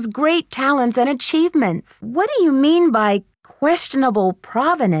people's great talents and achievements. What do you mean by questionable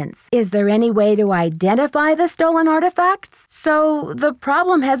provenance? Is there any way to identify the stolen artifacts? So the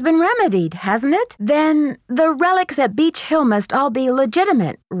problem has been remedied, hasn't it? Then the relics at Beach Hill must all be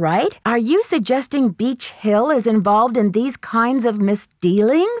legitimate, right? Are you suggesting Beach Hill is involved in these kinds of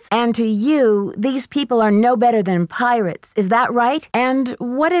misdealings? And to you, these people are no better than pirates, is that right? And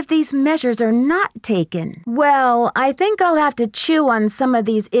what if these measures are not taken? Well, I think I'll have to chew on some of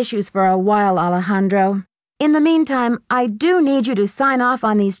these issues for a while, Alejandro. In the meantime, I do need you to sign off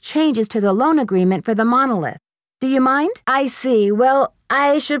on these changes to the loan agreement for the monolith. Do you mind? I see. Well,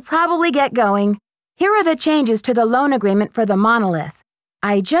 I should probably get going. Here are the changes to the loan agreement for the monolith.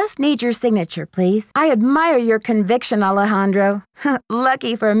 I just need your signature, please. I admire your conviction, Alejandro.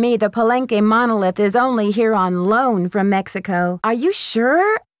 Lucky for me, the Palenque monolith is only here on loan from Mexico. Are you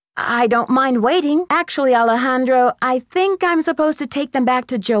sure? I don't mind waiting. Actually, Alejandro, I think I'm supposed to take them back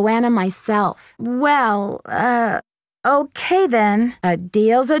to Joanna myself. Well, okay then. A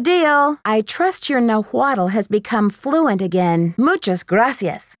deal's a deal. I trust your Nahuatl has become fluent again. Muchas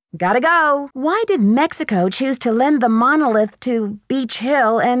gracias. Gotta go. Why did Mexico choose to lend the monolith to Beach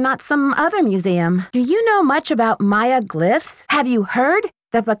Hill and not some other museum? Do you know much about Maya glyphs? Have you heard?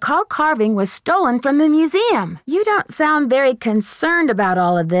 The Bacal carving was stolen from the museum. You don't sound very concerned about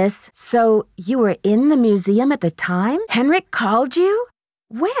all of this. So you were in the museum at the time? Henrik called you?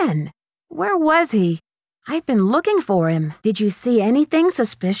 When? Where was he? I've been looking for him. Did you see anything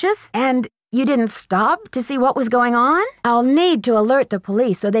suspicious? And you didn't stop to see what was going on? I'll need to alert the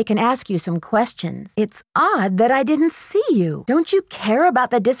police so they can ask you some questions. It's odd that I didn't see you. Don't you care about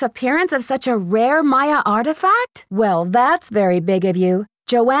the disappearance of such a rare Maya artifact? Well, that's very big of you.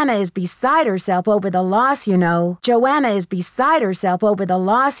 Joanna is beside herself over the loss, you know. Joanna is beside herself over the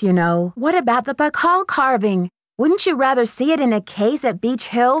loss, you know. What about the Bacal carving? Wouldn't you rather see it in a case at Beach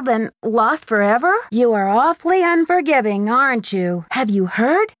Hill than lost forever? You are awfully unforgiving, aren't you? Have you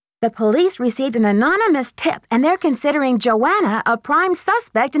heard? The police received an anonymous tip, and they're considering Joanna a prime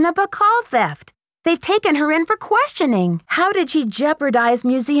suspect in the Bacal theft. They've taken her in for questioning. How did she jeopardize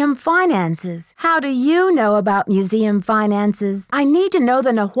museum finances? How do you know about museum finances? I need to know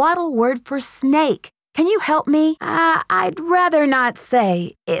the Nahuatl word for snake. Can you help me? I'd rather not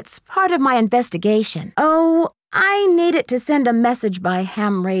say. It's part of my investigation. Oh, I need it to send a message by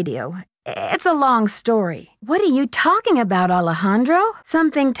ham radio. It's a long story. What are you talking about, Alejandro?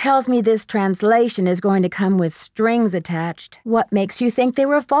 Something tells me this translation is going to come with strings attached. What makes you think they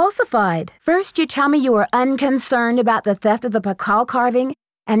were falsified? First, you tell me you were unconcerned about the theft of the Bacal carving,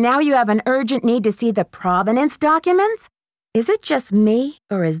 and now you have an urgent need to see the provenance documents? Is it just me,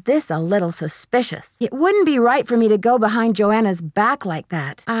 or is this a little suspicious? It wouldn't be right for me to go behind Joanna's back like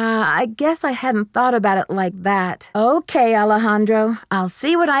that. I guess I hadn't thought about it like that. Okay, Alejandro, I'll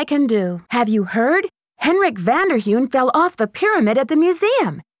see what I can do. Have you heard? Henrik Vanderheun fell off the pyramid at the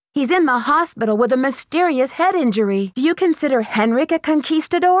museum. He's in the hospital with a mysterious head injury. Do you consider Henrik a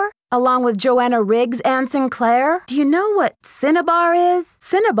conquistador? Along with Joanna Riggs and Sinclair? Do you know what cinnabar is?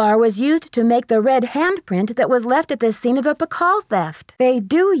 Cinnabar was used to make the red handprint that was left at the scene of the Bacal theft. They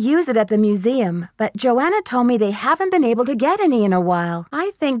do use it at the museum, but Joanna told me they haven't been able to get any in a while.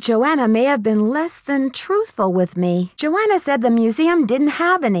 I think Joanna may have been less than truthful with me. Joanna said the museum didn't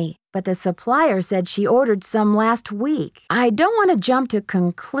have any, but the supplier said she ordered some last week. I don't want to jump to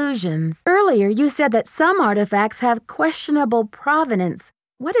conclusions. Earlier, you said that some artifacts have questionable provenance.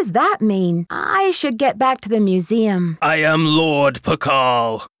 What does that mean? I should get back to the museum. I am Lord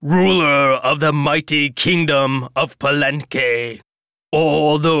Bacal, ruler of the mighty kingdom of Palenque.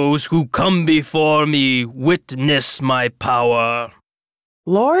 All those who come before me witness my power.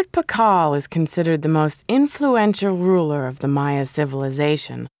 Lord Bacal is considered the most influential ruler of the Maya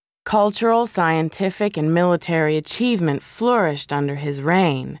civilization. Cultural, scientific, and military achievement flourished under his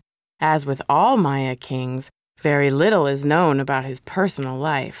reign. As with all Maya kings, very little is known about his personal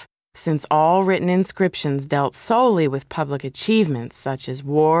life. since all written inscriptions dealt solely with public achievements such as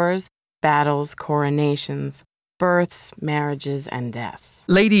wars, battles, coronations, births, marriages, and deaths.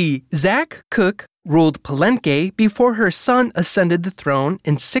 Lady Zach Cook ruled Palenque before her son ascended the throne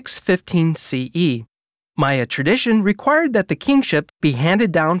in 615 CE. Maya tradition required that the kingship be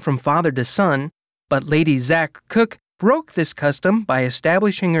handed down from father to son, but Lady Zach Cook broke this custom by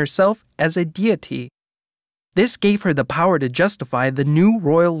establishing herself as a deity. This gave her the power to justify the new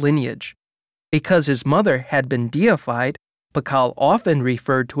royal lineage. Because his mother had been deified, Pakal often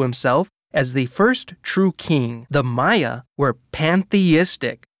referred to himself as the first true king. The Maya were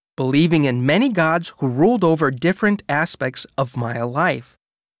pantheistic, believing in many gods who ruled over different aspects of Maya life.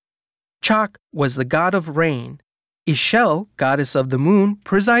 Choc was the god of rain. Ixchel, goddess of the moon,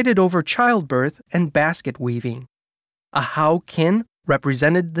 presided over childbirth and basket weaving. Ahau Kin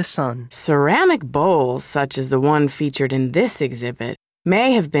represented the sun. Ceramic bowls, such as the one featured in this exhibit,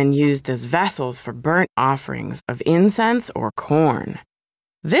 may have been used as vessels for burnt offerings of incense or corn.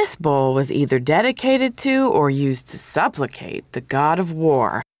 This bowl was either dedicated to or used to supplicate the god of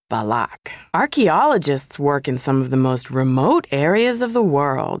war, Balak. Archaeologists work in some of the most remote areas of the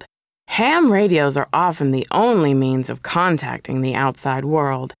world. Ham radios are often the only means of contacting the outside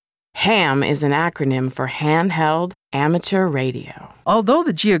world. HAM is an acronym for Handheld Amateur Radio. Although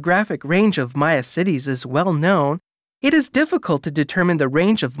the geographic range of Maya cities is well known, it is difficult to determine the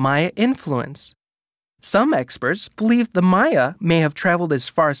range of Maya influence. Some experts believe the Maya may have traveled as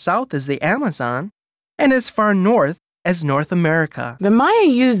far south as the Amazon and as far north as North America. The Maya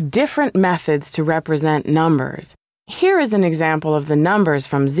used different methods to represent numbers. Here is an example of the numbers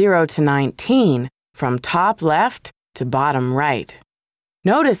from 0 to 19, from top left to bottom right.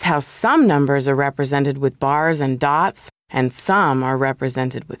 Notice how some numbers are represented with bars and dots, and some are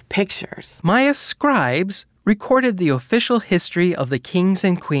represented with pictures. Maya scribes recorded the official history of the kings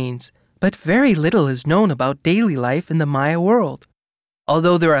and queens, but very little is known about daily life in the Maya world.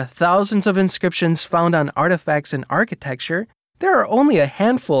 Although there are thousands of inscriptions found on artifacts and architecture, there are only a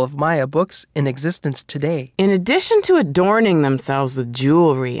handful of Maya books in existence today. In addition to adorning themselves with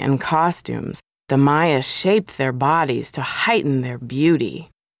jewelry and costumes, the Maya shaped their bodies to heighten their beauty.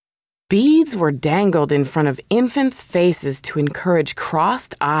 Beads were dangled in front of infants' faces to encourage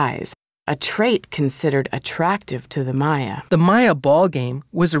crossed eyes, a trait considered attractive to the Maya. The Maya ball game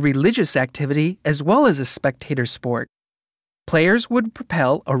was a religious activity as well as a spectator sport. Players would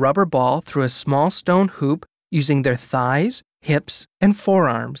propel a rubber ball through a small stone hoop using their thighs, hips, and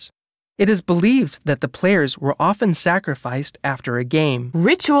forearms. It is believed that the players were often sacrificed after a game.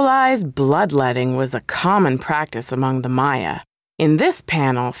 Ritualized bloodletting was a common practice among the Maya. In this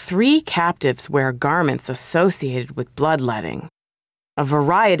panel, 3 captives wear garments associated with bloodletting. A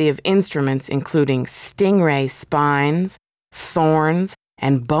variety of instruments including stingray spines, thorns,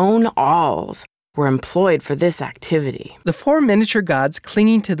 and bone awls were employed for this activity. The 4 miniature gods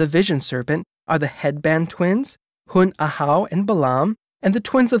clinging to the vision serpent are the headband twins, Hun Ahau and Balaam, and the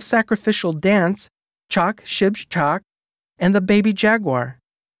twins of sacrificial dance, Choc, Shibj, Choc, and the baby jaguar.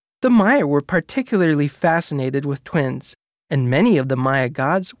 The Maya were particularly fascinated with twins, and many of the Maya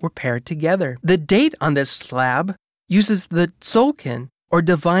gods were paired together. The date on this slab uses the Tzolk'in, or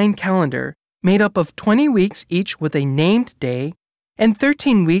divine calendar, made up of 20 weeks each with a named day and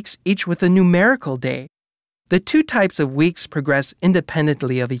 13 weeks each with a numerical day. The 2 types of weeks progress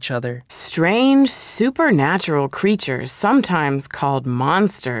independently of each other. Strange supernatural creatures, sometimes called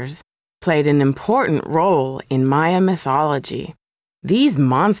monsters, played an important role in Maya mythology. These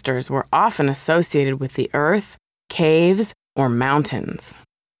monsters were often associated with the earth, caves, or mountains.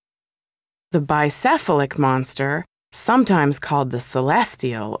 The bicephalic monster, sometimes called the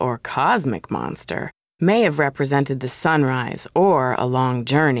celestial or cosmic monster, may have represented the sunrise or a long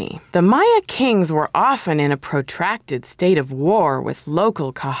journey. The Maya kings were often in a protracted state of war with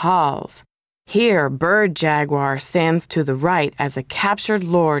local kahals. Here, bird jaguar stands to the right as a captured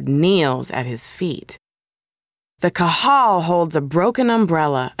lord kneels at his feet. The kahal holds a broken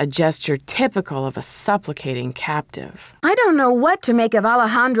umbrella, a gesture typical of a supplicating captive. I don't know what to make of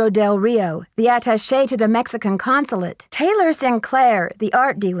Alejandro del Rio, the attaché to the Mexican consulate. Taylor Sinclair, the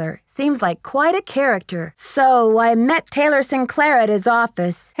art dealer, seems like quite a character. So I met Taylor Sinclair at his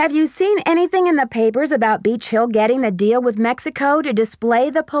office. Have you seen anything in the papers about Beach Hill getting the deal with Mexico to display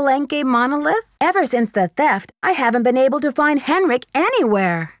the Palenque monolith? Ever since the theft, I haven't been able to find Henrik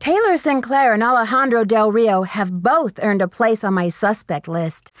anywhere. Taylor Sinclair and Alejandro del Rio have both earned a place on my suspect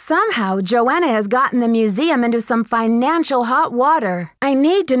list. Somehow, Joanna has gotten the museum into some financial hot water. I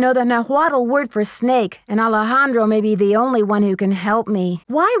need to know the Nahuatl word for snake, and Alejandro may be the only one who can help me.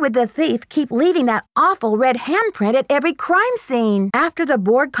 Why would the thief keep leaving that awful red handprint at every crime scene? After the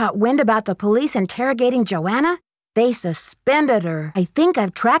board caught wind about the police interrogating Joanna, they suspended her. I think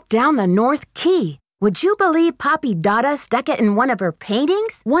I've tracked down the North Key. Would you believe Papi Dada stuck it in one of her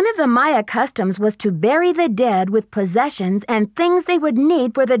paintings? One of the Maya customs was to bury the dead with possessions and things they would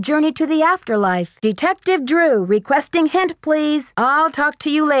need for the journey to the afterlife. Detective Drew, requesting hint, please. I'll talk to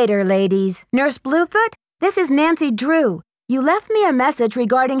you later, ladies. Nurse Bluefoot, this is Nancy Drew. You left me a message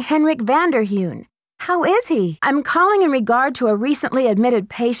regarding Henrik Vanderheun. How is he? I'm calling in regard to a recently admitted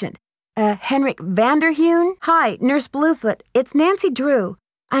patient. Henrik Vanderheun? Hi, Nurse Bluefoot. It's Nancy Drew.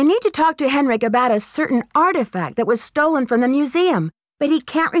 I need to talk to Henrik about a certain artifact that was stolen from the museum, but he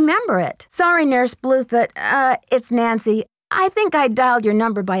can't remember it. Sorry, Nurse Bluefoot. It's Nancy. I think I dialed your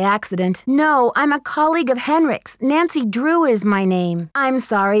number by accident. No, I'm a colleague of Henrik's. Nancy Drew is my name. I'm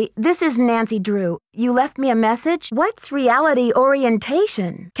sorry. This is Nancy Drew. You left me a message? What's reality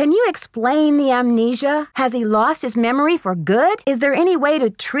orientation? Can you explain the amnesia? Has he lost his memory for good? Is there any way to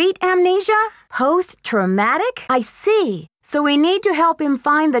treat amnesia? Post-traumatic? I see. So we need to help him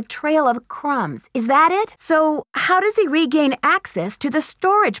find the trail of crumbs. Is that it? So how does he regain access to the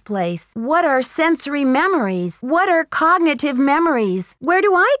storage place? What are sensory memories? What are cognitive memories? Where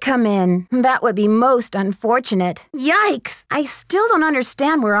do I come in? That would be most unfortunate. Yikes! I still don't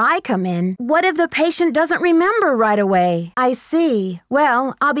understand where I come in. What if the patient doesn't remember right away? I see.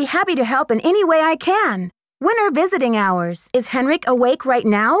 Well, I'll be happy to help in any way I can. When are visiting hours? Is Henrik awake right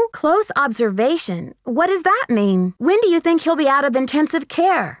now? Close observation. What does that mean? When do you think he'll be out of intensive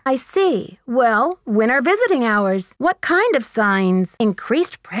care? I see. Well, when are visiting hours? What kind of signs?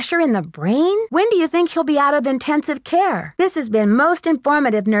 Increased pressure in the brain? When do you think he'll be out of intensive care? This has been most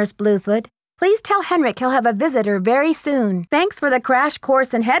informative, Nurse Bluefoot. Please tell Henrik he'll have a visitor very soon. Thanks for the crash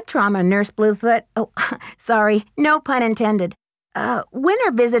course in head trauma, Nurse Bluefoot. Oh, sorry, no pun intended. When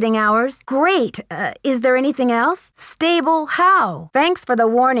are visiting hours? Great. Is there anything else? Stable how? Thanks for the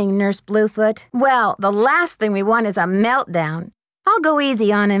warning, Nurse Bluefoot. Well, the last thing we want is a meltdown. I'll go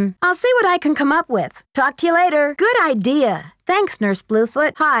easy on him. I'll see what I can come up with. Talk to you later. Good idea. Thanks, Nurse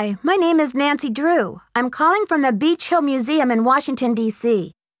Bluefoot. Hi, my name is Nancy Drew. I'm calling from the Beach Hill Museum in Washington,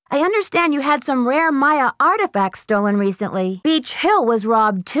 D.C. I understand you had some rare Maya artifacts stolen recently. Beach Hill was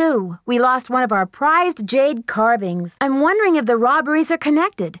robbed too. We lost one of our prized jade carvings. I'm wondering if the robberies are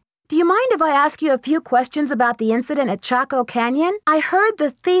connected. Do you mind if I ask you a few questions about the incident at Choco Canyon? I heard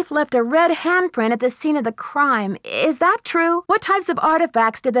the thief left a red handprint at the scene of the crime. Is that true? What types of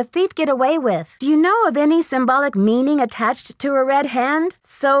artifacts did the thief get away with? Do you know of any symbolic meaning attached to a red hand?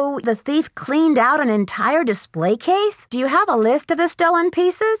 So the thief cleaned out an entire display case? Do you have a list of the stolen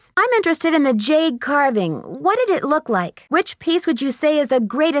pieces? I'm interested in the jade carving. What did it look like? Which piece would you say is the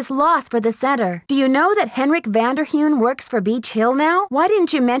greatest loss for the center? Do you know that Henrik Vanderheun works for Beach Hill now? Why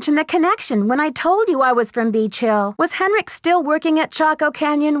didn't you mention the connection when I told you I was from Beach Hill? Was Henrik still working at Choco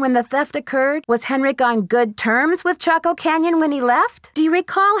Canyon when the theft occurred? Was Henrik on good terms with Choco Canyon when he left? Do you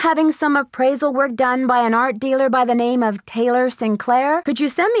recall having some appraisal work done by an art dealer by the name of Taylor Sinclair? Could you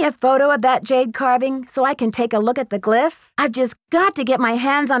send me a photo of that jade carving so I can take a look at the glyph? I've just got to get my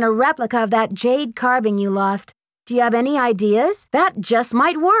hands on a replica of that jade carving you lost. Do you have any ideas? That just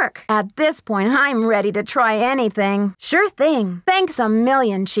might work. At this point, I'm ready to try anything. Sure thing. Thanks a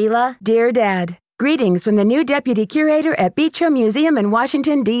million, Sheila. Dear Dad, greetings from the new Deputy Curator at Beach Hill Museum in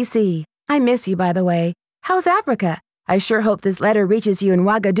Washington, D.C. I miss you, by the way. How's Africa? I sure hope this letter reaches you in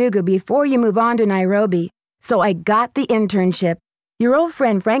Ouagadougou before you move on to Nairobi. So I got the internship. Your old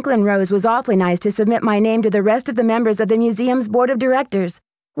friend Franklin Rose was awfully nice to submit my name to the rest of the members of the museum's board of directors.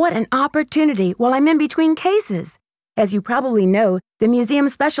 What an opportunity while I'm in between cases. As you probably know, the museum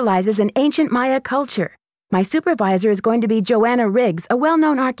specializes in ancient Maya culture. My supervisor is going to be Joanna Riggs, a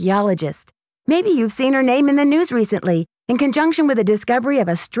well-known archaeologist. Maybe you've seen her name in the news recently, in conjunction with the discovery of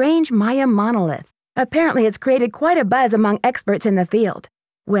a strange Maya monolith. Apparently, it's created quite a buzz among experts in the field.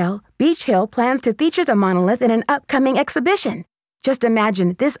 Well, Beach Hill plans to feature the monolith in an upcoming exhibition. Just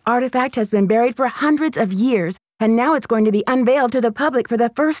imagine, this artifact has been buried for hundreds of years, and now it's going to be unveiled to the public for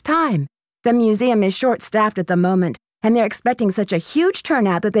the first time. The museum is short-staffed at the moment, and they're expecting such a huge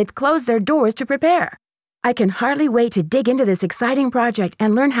turnout that they've closed their doors to prepare. I can hardly wait to dig into this exciting project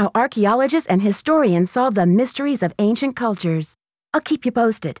and learn how archaeologists and historians solve the mysteries of ancient cultures. I'll keep you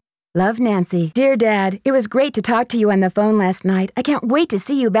posted. Love, Nancy. Dear Dad, it was great to talk to you on the phone last night. I can't wait to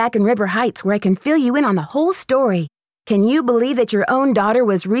see you back in River Heights where I can fill you in on the whole story. Can you believe that your own daughter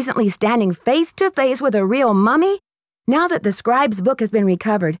was recently standing face to face with a real mummy? Now that the scribe's book has been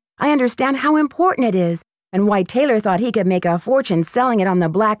recovered, I understand how important it is and why Taylor thought he could make a fortune selling it on the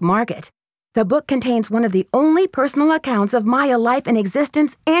black market. The book contains one of the only personal accounts of Maya life in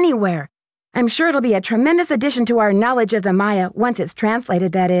existence anywhere. I'm sure it'll be a tremendous addition to our knowledge of the Maya once it's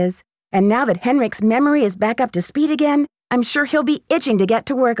translated, that is. And now that Henrik's memory is back up to speed again, I'm sure he'll be itching to get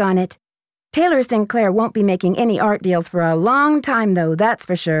to work on it. Taylor Sinclair won't be making any art deals for a long time, though, that's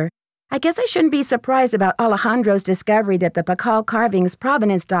for sure. I guess I shouldn't be surprised about Alejandro's discovery that the Pakal carving's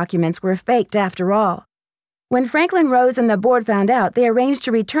provenance documents were faked after all. When Franklin Rose and the board found out, they arranged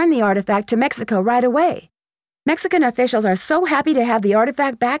to return the artifact to Mexico right away. Mexican officials are so happy to have the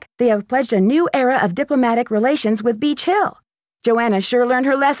artifact back, they have pledged a new era of diplomatic relations with Beach Hill. Joanna sure learned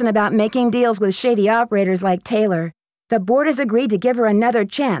her lesson about making deals with shady operators like Taylor. The board has agreed to give her another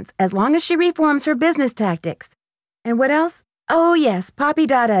chance as long as she reforms her business tactics. And what else? Oh yes, Poppy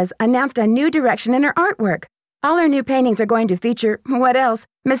Dada's announced a new direction in her artwork. All her new paintings are going to feature, what else?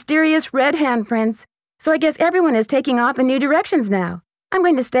 Mysterious red handprints. So I guess everyone is taking off in new directions now. I'm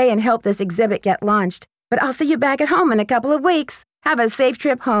going to stay and help this exhibit get launched. But I'll see you back at home in a couple of weeks. Have a safe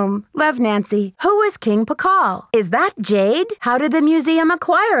trip home. Love, Nancy. Who is King Pakal? Is that Jade? How did the museum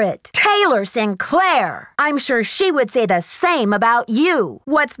acquire it? Taylor Sinclair! I'm sure she would say the same about you.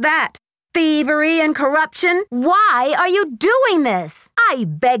 What's that? Thievery and corruption? Why are you doing this? I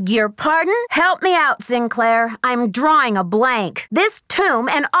beg your pardon? Help me out, Sinclair. I'm drawing a blank. This tomb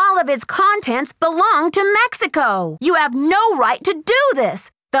and all of its contents belong to Mexico. You have no right to do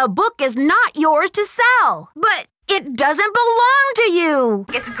this. The book is not yours to sell. But it doesn't belong to you.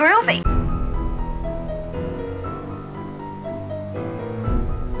 It's groovy.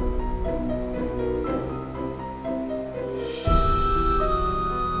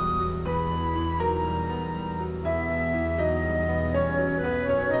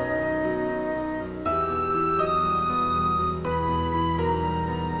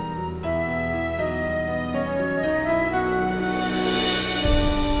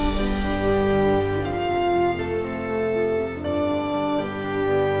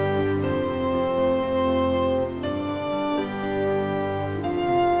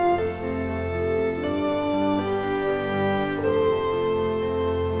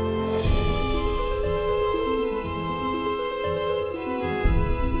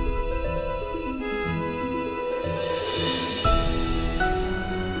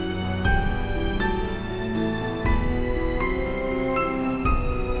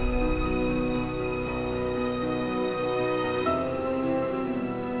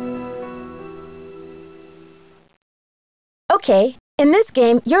 Okay, in this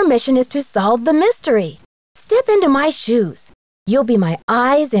game, your mission is to solve the mystery. Step into my shoes. You'll be my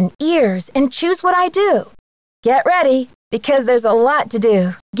eyes and ears and choose what I do. Get ready, because there's a lot to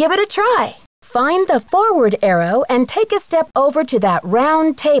do. Give it a try. Find the forward arrow and take a step over to that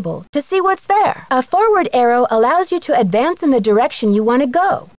round table to see what's there. A forward arrow allows you to advance in the direction you want to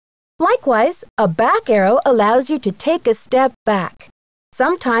go. Likewise, a back arrow allows you to take a step back.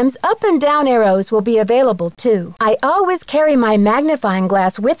 Sometimes up and down arrows will be available too. I always carry my magnifying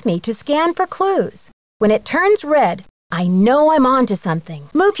glass with me to scan for clues. When it turns red, I know I'm onto something.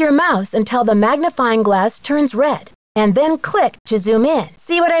 Move your mouse until the magnifying glass turns red, and then click to zoom in.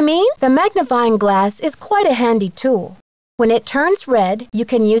 See what I mean? The magnifying glass is quite a handy tool. When it turns red, you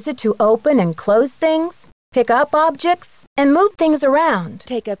can use it to open and close things, pick up objects, and move things around.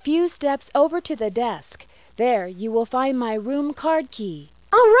 Take a few steps over to the desk. There, you will find my room card key.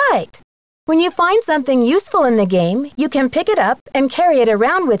 All right. When you find something useful in the game, you can pick it up and carry it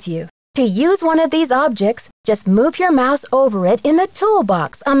around with you. To use one of these objects, just move your mouse over it in the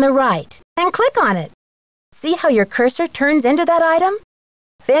toolbox on the right and click on it. See how your cursor turns into that item?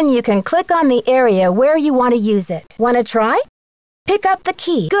 Then you can click on the area where you want to use it. Want to try? Pick up the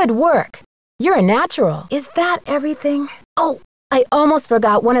key. Good work. You're a natural. Is that everything? Oh, I almost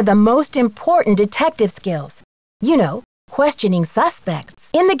forgot one of the most important detective skills. You know, questioning suspects.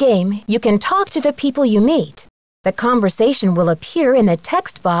 In the game, you can talk to the people you meet. The conversation will appear in the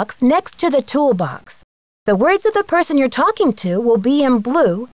text box next to the toolbox. The words of the person you're talking to will be in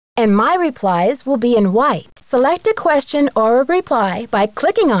blue, and my replies will be in white. Select a question or a reply by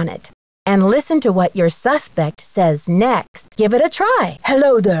clicking on it, and listen to what your suspect says next. Give it a try.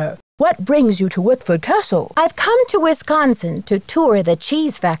 Hello there. What brings you to Wickford Castle? I've come to Wisconsin to tour the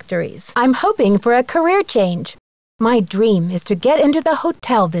cheese factories. I'm hoping for a career change. My dream is to get into the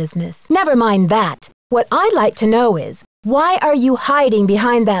hotel business. Never mind that. What I'd like to know is, Why are you hiding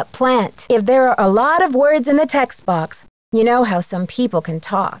behind that plant? If there are a lot of words in the text box, you know how some people can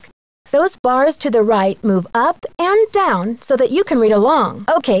talk. Those bars to the right move up and down so that you can read along.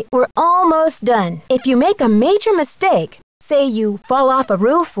 Okay, we're almost done. If you make a major mistake, say you fall off a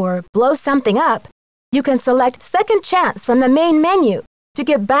roof or blow something up, you can select Second Chance from the main menu to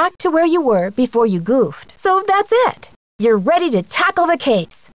get back to where you were before you goofed. So that's it. You're ready to tackle the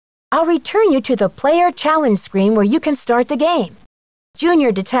case. I'll return you to the player challenge screen where you can start the game.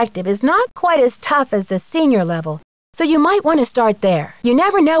 Junior Detective is not quite as tough as the senior level, so you might want to start there. You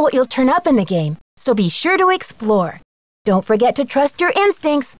never know what you'll turn up in the game, so be sure to explore. Don't forget to trust your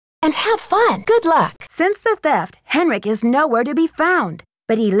instincts and have fun. Good luck. Since the theft, Henrik is nowhere to be found,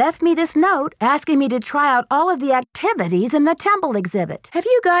 but he left me this note asking me to try out all of the activities in the temple exhibit. Have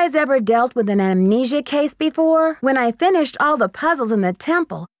you guys ever dealt with an amnesia case before? When I finished all the puzzles in the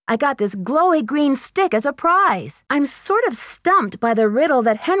temple, I got this glowy green stick as a prize. I'm sort of stumped by the riddle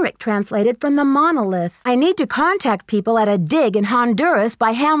that Henrik translated from the monolith. I need to contact people at a dig in Honduras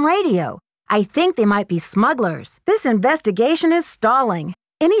by ham radio. I think they might be smugglers. This investigation is stalling.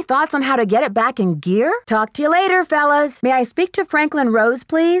 Any thoughts on how to get it back in gear? Talk to you later, fellas. May I speak to Franklin Rose,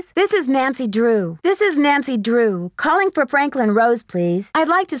 please? This is Nancy Drew. Calling for Franklin Rose, please. I'd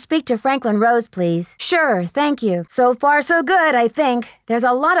like to speak to Franklin Rose, please. Sure, thank you. So far, so good, I think. There's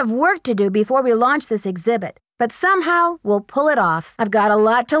a lot of work to do before we launch this exhibit, but somehow we'll pull it off. I've got a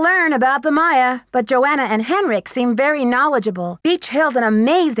lot to learn about the Maya, but Joanna and Henrik seem very knowledgeable. Beach Hill's an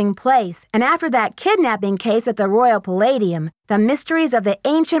amazing place, and after that kidnapping case at the Royal Palladium, the mysteries of the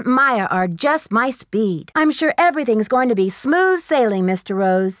ancient Maya are just my speed. I'm sure everything's going to be smooth sailing, Mr.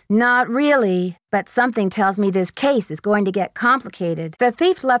 Rose. Not really, but something tells me this case is going to get complicated. The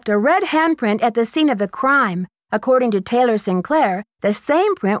thief left a red handprint at the scene of the crime. According to Taylor Sinclair, the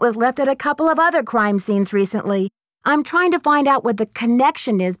same print was left at a couple of other crime scenes recently. I'm trying to find out what the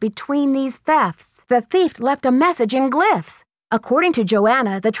connection is between these thefts. The thief left a message in glyphs. According to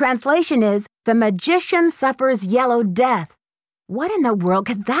Joanna, the translation is, "The magician suffers yellow death." What in the world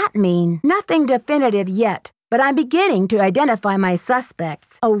could that mean? Nothing definitive yet, but I'm beginning to identify my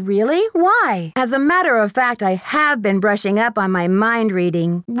suspects. Oh, really? Why? As a matter of fact, I have been brushing up on my mind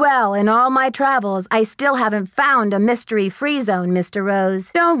reading. Well, in all my travels, I still haven't found a mystery-free zone, Mr.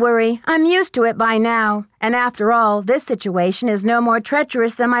 Rose. Don't worry, I'm used to it by now. And after all, this situation is no more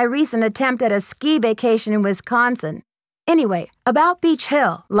treacherous than my recent attempt at a ski vacation in Wisconsin. Anyway, about Beach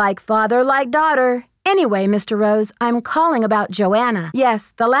Hill, like father, like daughter. Anyway, Mr. Rose, I'm calling about Joanna.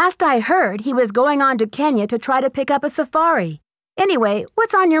 Yes, the last I heard, he was going on to Kenya to try to pick up a safari. Anyway,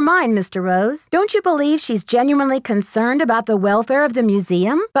 what's on your mind, Mr. Rose? Don't you believe she's genuinely concerned about the welfare of the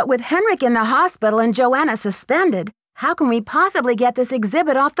museum? But with Henrik in the hospital and Joanna suspended, how can we possibly get this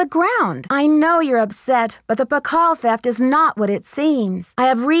exhibit off the ground? I know you're upset, but the Pakal theft is not what it seems. I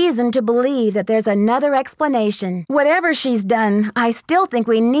have reason to believe that there's another explanation. Whatever she's done, I still think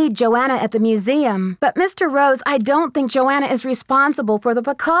we need Joanna at the museum. But Mr. Rose, I don't think Joanna is responsible for the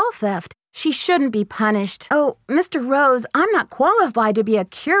Pakal theft. She shouldn't be punished. Oh, Mr. Rose, I'm not qualified to be a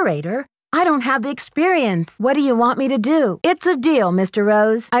curator. I don't have the experience. What do you want me to do? It's a deal, Mr.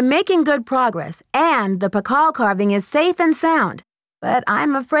 Rose. I'm making good progress, and the Pakal carving is safe and sound. But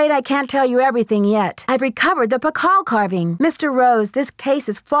I'm afraid I can't tell you everything yet. I've recovered the Pakal carving. Mr. Rose, this case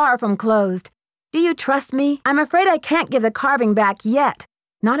is far from closed. Do you trust me? I'm afraid I can't give the carving back yet.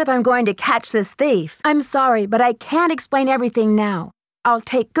 Not if I'm going to catch this thief. I'm sorry, but I can't explain everything now. I'll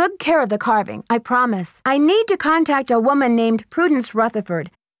take good care of the carving, I promise. I need to contact a woman named Prudence Rutherford.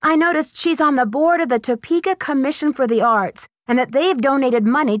 I noticed she's on the board of the Topeka Commission for the Arts and that they've donated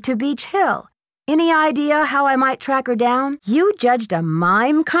money to Beach Hill. Any idea how I might track her down? You judged a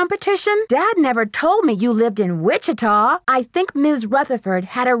mime competition? Dad never told me you lived in Wichita. I think Ms. Rutherford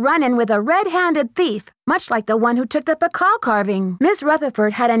had a run-in with a red-handed thief, much like the one who took the Pakal carving. Ms.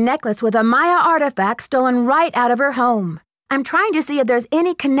 Rutherford had a necklace with a Maya artifact stolen right out of her home. I'm trying to see if there's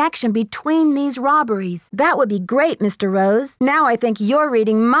any connection between these robberies. That would be great, Mr. Rose. Now I think you're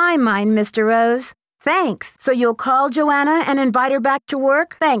reading my mind, Mr. Rose. Thanks. So you'll call Joanna and invite her back to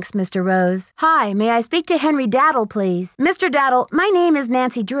work? Thanks, Mr. Rose. Hi, may I speak to Henry Daddle, please? Mr. Daddle, my name is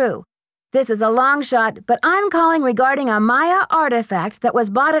Nancy Drew. This is a long shot, but I'm calling regarding a Maya artifact that was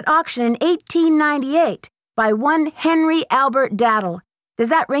bought at auction in 1898 by one Henry Albert Daddle. Does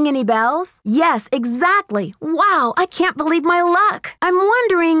that ring any bells? Yes, exactly. Wow, I can't believe my luck. I'm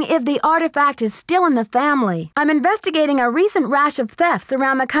wondering if the artifact is still in the family. I'm investigating a recent rash of thefts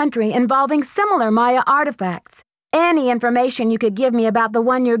around the country involving similar Maya artifacts. Any information you could give me about the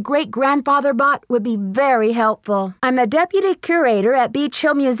one your great-grandfather bought would be very helpful. I'm the deputy curator at Beach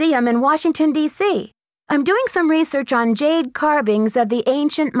Hill Museum in Washington, D.C. I'm doing some research on jade carvings of the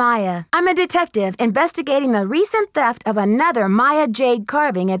ancient Maya. I'm a detective investigating the recent theft of another Maya jade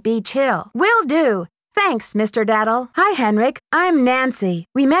carving at Beach Hill. Will do. Thanks, Mr. Daddle. Hi, Henrik. I'm Nancy.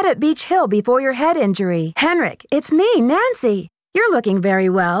 We met at Beach Hill before your head injury. Henrik, it's me, Nancy. You're looking very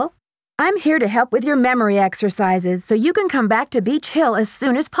well. I'm here to help with your memory exercises so you can come back to Beach Hill as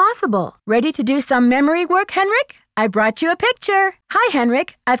soon as possible. Ready to do some memory work, Henrik? I brought you a picture. Hi,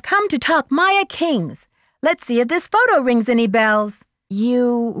 Henrik. I've come to talk Maya kings. Let's see if this photo rings any bells.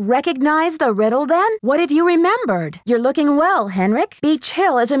 You recognize the riddle then? What have you remembered? You're looking well, Henrik. Beach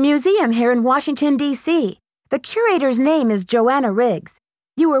Hill is a museum here in Washington, D.C. The curator's name is Joanna Riggs.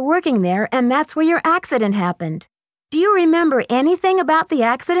 You were working there, and that's where your accident happened. Do you remember anything about the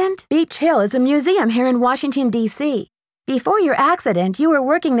accident? Beach Hill is a museum here in Washington, D.C. Before your accident, you were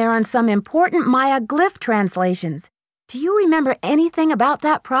working there on some important Maya glyph translations. Do you remember anything about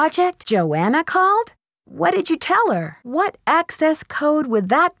that project? Joanna called? What did you tell her? What access code would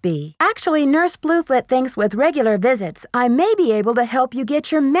that be? Actually, Nurse Bluefoot thinks with regular visits, I may be able to help you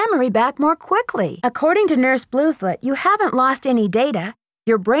get your memory back more quickly. According to Nurse Bluefoot, you haven't lost any data.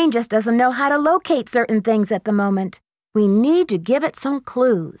 Your brain just doesn't know how to locate certain things at the moment. We need to give it some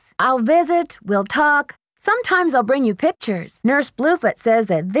clues. I'll visit, we'll talk. Sometimes I'll bring you pictures. Nurse Bluefoot says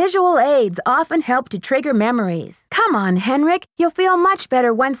that visual aids often help to trigger memories. Come on, Henrik. You'll feel much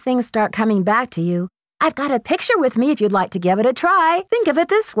better once things start coming back to you. I've got a picture with me if you'd like to give it a try. Think of it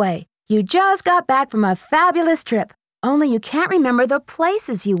this way. You just got back from a fabulous trip, only you can't remember the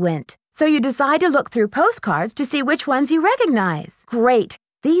places you went. So you decide to look through postcards to see which ones you recognize. Great.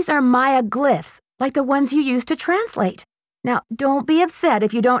 These are Maya glyphs, like the ones you used to translate. Now, don't be upset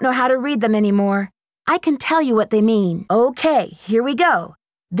if you don't know how to read them anymore. I can tell you what they mean. Okay, here we go.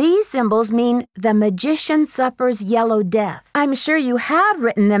 These symbols mean the magician suffers yellow death. I'm sure you have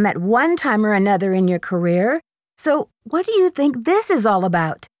written them at one time or another in your career. So what do you think this is all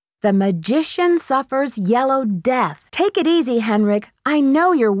about? The magician suffers yellow death. Take it easy, Henrik. I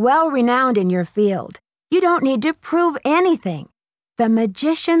know you're well-renowned in your field. You don't need to prove anything. The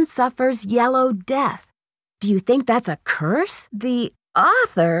magician suffers yellow death. Do you think that's a curse? The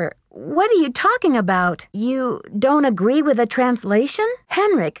author... What are you talking about? You don't agree with the translation?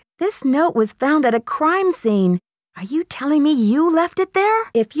 Henrik, this note was found at a crime scene. Are you telling me you left it there?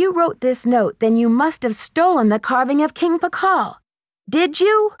 If you wrote this note, then you must have stolen the carving of King Pakal. Did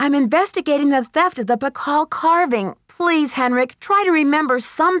you? I'm investigating the theft of the Pakal carving. Please, Henrik, try to remember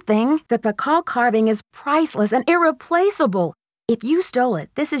something. The Pakal carving is priceless and irreplaceable. If you stole it,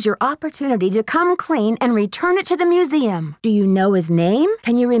 this is your opportunity to come clean and return it to the museum. Do you know his name?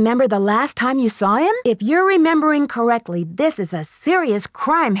 Can you remember the last time you saw him? If you're remembering correctly, this is a serious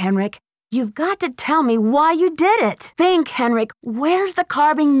crime, Henrik. You've got to tell me why you did it. Think, Henrik, where's the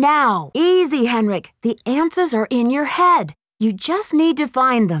carving now? Easy, Henrik. The answers are in your head. You just need to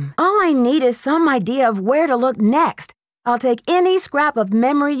find them. All I need is some idea of where to look next. I'll take any scrap of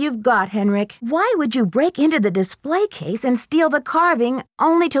memory you've got, Henrik. Why would you break into the display case and steal the carving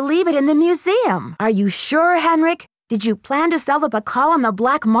only to leave it in the museum? Are you sure, Henrik? Did you plan to sell the Pakal on the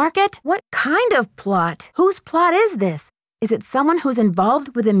black market? What kind of plot? Whose plot is this? Is it someone who's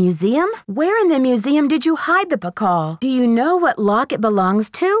involved with the museum? Where in the museum did you hide the Pakal? Do you know what lock it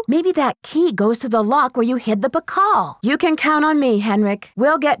belongs to? Maybe that key goes to the lock where you hid the Pakal. You can count on me, Henrik.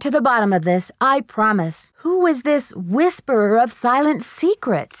 We'll get to the bottom of this, I promise. Who is this whisperer of silent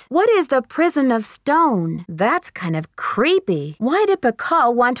secrets? What is the prison of stone? That's kind of creepy. Why did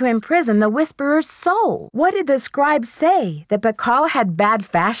Pakal want to imprison the whisperer's soul? What did the scribe say? That Pakal had bad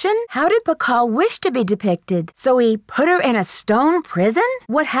fashion? How did Pakal wish to be depicted? So he put her in a stone prison?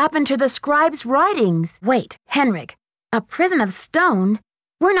 What happened to the scribe's writings? Wait, Henrik, a prison of stone?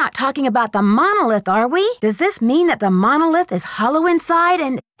 We're not talking about the monolith, are we? Does this mean that the monolith is hollow inside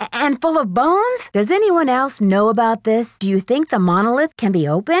and full of bones? Does anyone else know about this? Do you think the monolith can be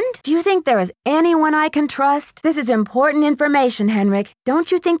opened? Do you think there is anyone I can trust? This is important information, Henrik.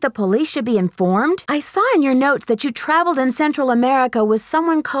 Don't you think the police should be informed? I saw in your notes that you traveled in Central America with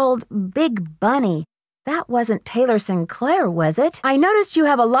someone called Big Bunny. That wasn't Taylor Sinclair, was it? I noticed you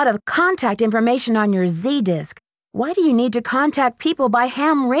have a lot of contact information on your Z-Disc. Why do you need to contact people by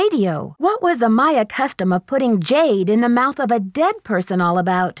ham radio? What was the Maya custom of putting jade in the mouth of a dead person all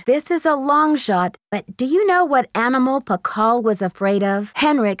about? This is a long shot, but do you know what animal Pakal was afraid of?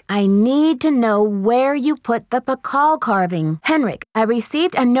 Henrik, I need to know where you put the Pakal carving. Henrik, I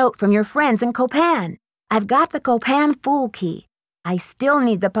received a note from your friends in Copan. I've got the Copan Fool Key. I still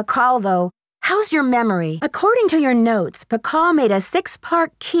need the Pakal, though. How's your memory? According to your notes, Pakal made a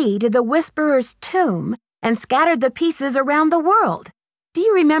 6-part key to the Whisperer's tomb and scattered the pieces around the world. Do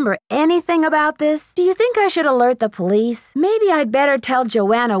you remember anything about this? Do you think I should alert the police? Maybe I'd better tell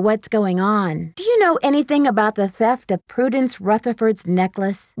Joanna what's going on. Do you know anything about the theft of Prudence Rutherford's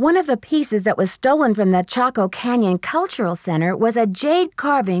necklace? One of the pieces that was stolen from the Choco Canyon Cultural Center was a jade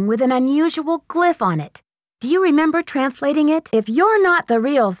carving with an unusual glyph on it. Do you remember translating it? If you're not the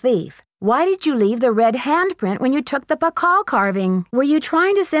real thief, why did you leave the red handprint when you took the Pakal carving? Were you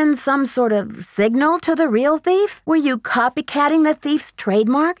trying to send some sort of signal to the real thief? Were you copycatting the thief's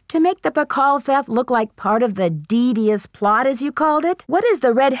trademark to make the Pakal theft look like part of the devious plot, as you called it? What does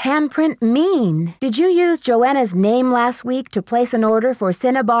the red handprint mean? Did you use Joanna's name last week to place an order for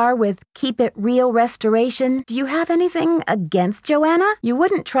Cinnabar with Keep It Real Restoration? Do you have anything against Joanna? You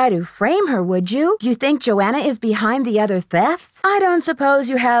wouldn't try to frame her, would you? Do you think Joanna is behind the other thefts? I don't suppose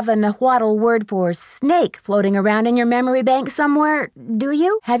you have a Nahuatl word for snake floating around in your memory bank somewhere, do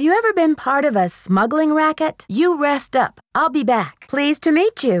you? Have you ever been part of a smuggling racket? You rest up. I'll be back. Pleased to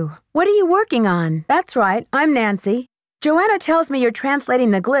meet you. What are you working on? That's right, I'm Nancy. Joanna tells me you're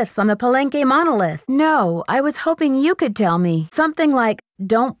translating the glyphs on the Palenque monolith. No, I was hoping you could tell me. Something like,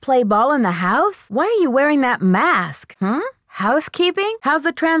 don't play ball in the house? Why are you wearing that mask? Housekeeping? How's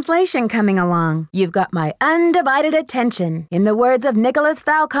the translation coming along? You've got my undivided attention. In the words of Nicholas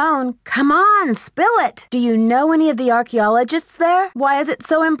Falcone, come on, spill it. Do you know any of the archaeologists there? Why is it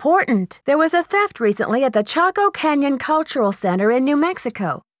so important? There was a theft recently at the Choco Canyon Cultural Center in New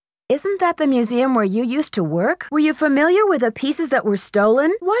Mexico. Isn't that the museum where you used to work? Were you familiar with the pieces that were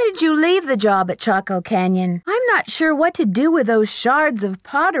stolen? Why did you leave the job at Choco Canyon? I'm not sure what to do with those shards of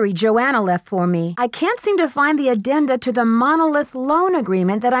pottery Joanna left for me. I can't seem to find the addenda to the monolith loan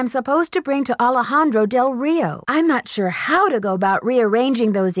agreement that I'm supposed to bring to Alejandro del Rio. I'm not sure how to go about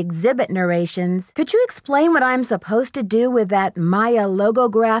rearranging those exhibit narrations. Could you explain what I'm supposed to do with that Maya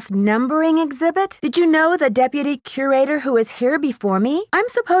logograph numbering exhibit? Did you know the deputy curator who was here before me? I'm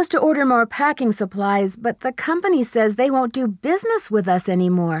supposed to order more packing supplies, but the company says they won't do business with us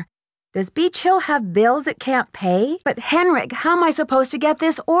anymore. Does Beach Hill have bills it can't pay? But Henrik, how am I supposed to get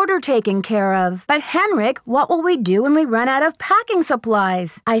this order taken care of? But Henrik, what will we do when we run out of packing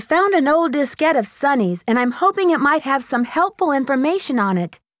supplies? I found an old diskette of Sonny's, and I'm hoping it might have some helpful information on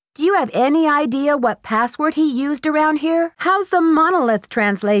it. Do you have any idea what password he used around here? How's the monolith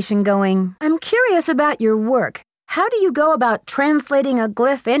translation going? I'm curious about your work. How do you go about translating a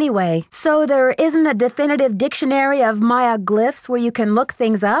glyph anyway? So there isn't a definitive dictionary of Maya glyphs where you can look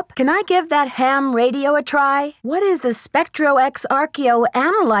things up? Can I give that ham radio a try? What is the SpectroX Archeo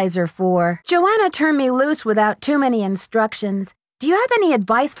Analyzer for? Joanna turned me loose without too many instructions. Do you have any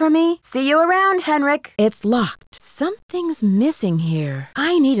advice for me? See you around, Henrik. It's locked. Something's missing here.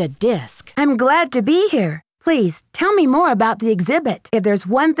 I need a disc. I'm glad to be here. Please, tell me more about the exhibit. If there's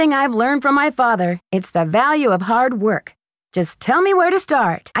one thing I've learned from my father, it's the value of hard work. Just tell me where to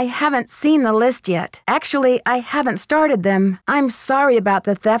start. I haven't seen the list yet. Actually, I haven't started them. I'm sorry about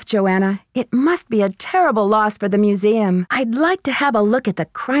the theft, Joanna. It must be a terrible loss for the museum. I'd like to have a look at the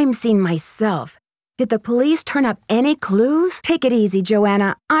crime scene myself. Did the police turn up any clues? Take it easy,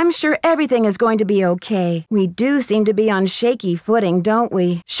 Joanna. I'm sure everything is going to be okay. We do seem to be on shaky footing, don't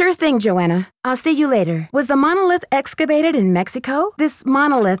we? Sure thing, Joanna. I'll see you later. Was the monolith excavated in Mexico? This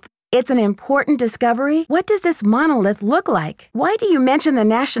monolith, it's an important discovery. What does this monolith look like? Why do you mention the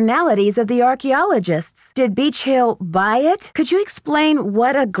nationalities of the archaeologists? Did Beach Hill buy it? Could you explain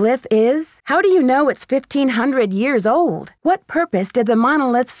what a glyph is? How do you know it's 1,500 years old? What purpose did the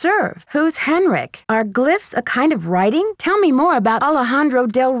monolith serve? Who's Henrik? Are glyphs a kind of writing? Tell me more about Alejandro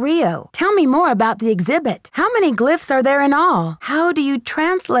del Rio. Tell me more about the exhibit. How many glyphs are there in all? How do you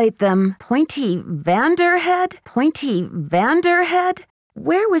translate them? Pointy Vanderhead? Pointy Vanderhead?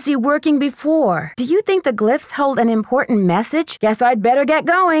 Where was he working before? Do you think the glyphs hold an important message? Guess I'd better get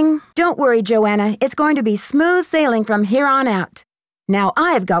going. Don't worry, Joanna. It's going to be smooth sailing from here on out. Now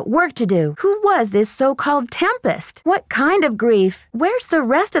I've got work to do. Who was this so-called Tempest? What kind of grief? Where's the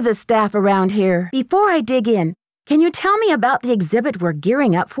rest of the staff around here? Before I dig in, can you tell me about the exhibit we're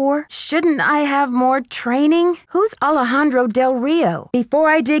gearing up for? Shouldn't I have more training? Who's Alejandro del Rio? Before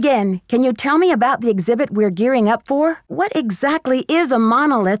I dig in, can you tell me about the exhibit we're gearing up for? What exactly is a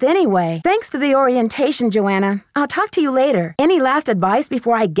monolith anyway? Thanks for the orientation, Joanna. I'll talk to you later. Any last advice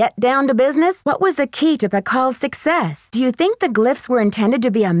before I get down to business? What was the key to Pakal's success? Do you think the glyphs were intended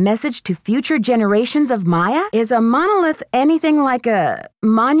to be a message to future generations of Maya? Is a monolith anything like a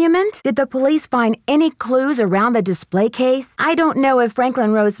monument? Did the police find any clues around the display case? I don't know if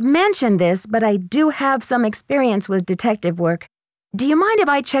Franklin Rose mentioned this, but I do have some experience with detective work. Do you mind if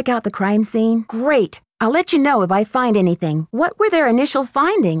I check out the crime scene? Great. I'll let you know if I find anything. What were their initial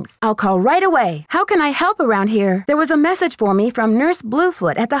findings? I'll call right away. How can I help around here? There was a message for me from Nurse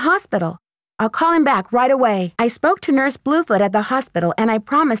Bluefoot at the hospital. I'll call him back right away. I spoke to Nurse Bluefoot at the hospital and I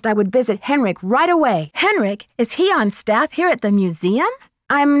promised I would visit Henrik right away. Henrik? Is he on staff here at the museum?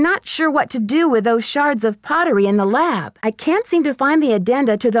 I'm not sure what to do with those shards of pottery in the lab. I can't seem to find the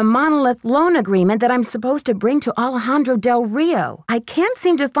addenda to the monolith loan agreement that I'm supposed to bring to Alejandro del Rio. I can't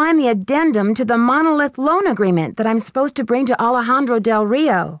seem to find the addendum to the monolith loan agreement that I'm supposed to bring to Alejandro del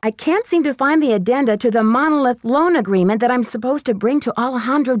Rio. I can't seem to find the addenda to the monolith loan agreement that I'm supposed to bring to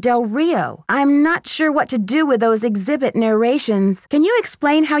Alejandro del Rio. I'm not sure what to do with those exhibit narrations. Can you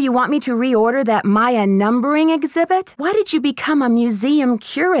explain how you want me to reorder that Maya numbering exhibit? Why did you become a museum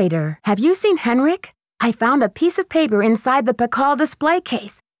curator? Have you seen Henrik? I found a piece of paper inside the Pakal display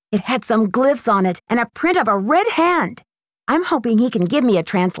case. It had some glyphs on it and a print of a red hand. I'm hoping he can give me a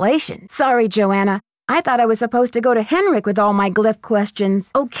translation. Sorry, Joanna. I thought I was supposed to go to Henrik with all my glyph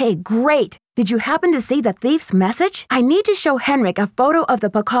questions. Okay, great. Did you happen to see the thief's message? I need to show Henrik a photo of the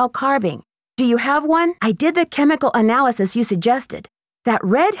Pakal carving. Do you have one? I did the chemical analysis you suggested. That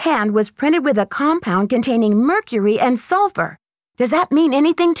red hand was printed with a compound containing mercury and sulfur. Does that mean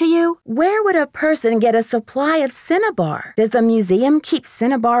anything to you? Where would a person get a supply of cinnabar? Does the museum keep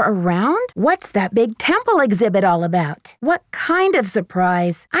cinnabar around? What's that big temple exhibit all about? What kind of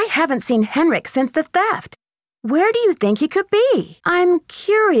surprise? I haven't seen Henrik since the theft. Where do you think he could be? I'm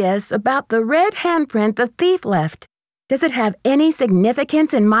curious about the red handprint the thief left. Does it have any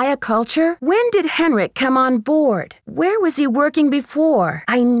significance in Maya culture? When did Henrik come on board? Where was he working before?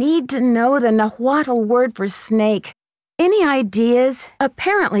 I need to know the Nahuatl word for snake. Any ideas?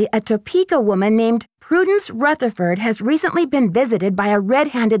 Apparently, a Topeka woman named Prudence Rutherford has recently been visited by a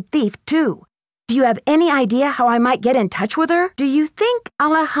red-handed thief, too. Do you have any idea how I might get in touch with her? Do you think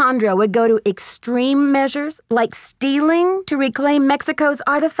Alejandro would go to extreme measures, like stealing, to reclaim Mexico's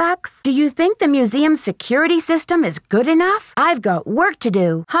artifacts? Do you think the museum's security system is good enough? I've got work to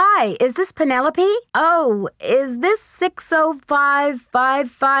do. Hi, is this Penelope? Oh, is this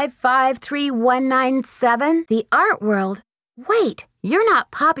 605-555-3197? The Art World? Wait, you're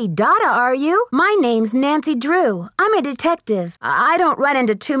not Poppy Dada, are you? My name's Nancy Drew. I'm a detective. I don't run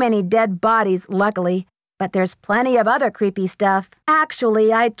into too many dead bodies, luckily. But there's plenty of other creepy stuff.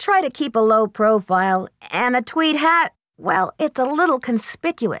 Actually, I try to keep a low profile. And the tweed hat, well, it's a little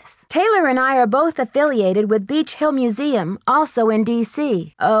conspicuous. Taylor and I are both affiliated with Beach Hill Museum, also in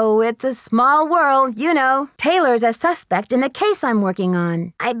D.C. Oh, it's a small world, you know. Taylor's a suspect in the case I'm working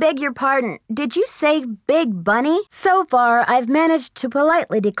on. I beg your pardon, did you say Big Bunny? So far, I've managed to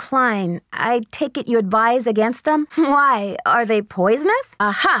politely decline. I take it you advise against them? Why, are they poisonous?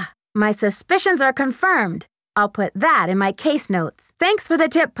 Aha! My suspicions are confirmed. I'll put that in my case notes. Thanks for the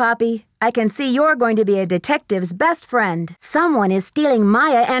tip, Poppy. I can see you're going to be a detective's best friend. Someone is stealing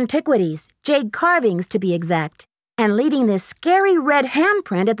Maya antiquities, jade carvings to be exact, and leaving this scary red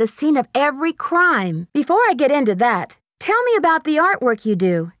handprint at the scene of every crime. Before I get into that, tell me about the artwork you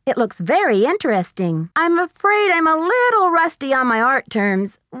do. It looks very interesting. I'm afraid I'm a little rusty on my art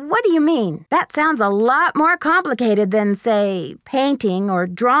terms. What do you mean? That sounds a lot more complicated than, say, painting or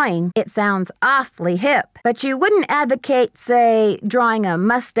drawing. It sounds awfully hip. But you wouldn't advocate, say, drawing a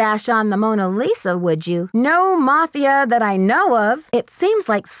mustache on the Mona Lisa, would you? No mafia that I know of. It seems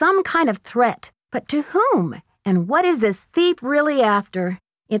like some kind of threat. But to whom? And what is this thief really after?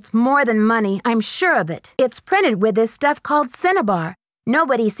 It's more than money, I'm sure of it. It's printed with this stuff called cinnabar.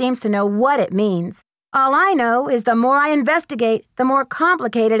 Nobody seems to know what it means. All I know is the more I investigate, the more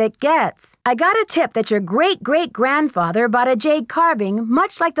complicated it gets. I got a tip that your great-great-grandfather bought a jade carving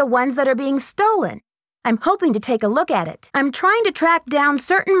much like the ones that are being stolen. I'm hoping to take a look at it. I'm trying to track down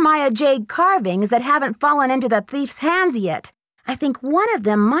certain Maya jade carvings that haven't fallen into the thief's hands yet. I think one of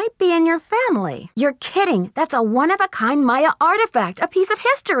them might be in your family. You're kidding. That's a one-of-a-kind Maya artifact, a piece of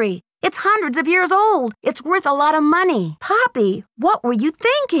history. It's hundreds of years old. It's worth a lot of money. Poppy, what were you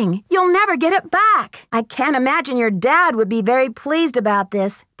thinking? You'll never get it back. I can't imagine your dad would be very pleased about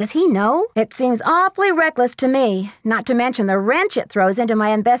this. Does he know? It seems awfully reckless to me, not to mention the wrench it throws into my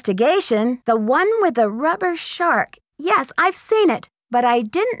investigation. The one with the rubber shark. Yes, I've seen it. But I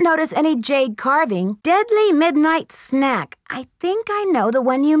didn't notice any jade carving. Deadly Midnight Snack. I think I know the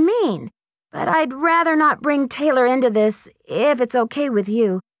one you mean. But I'd rather not bring Taylor into this, if it's okay with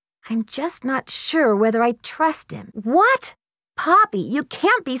you. I'm just not sure whether I trust him. What? Poppy, you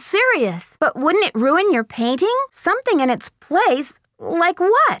can't be serious. But wouldn't it ruin your painting? Something in its place? Like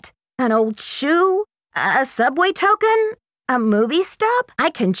what? An old shoe? A subway token? A movie stub?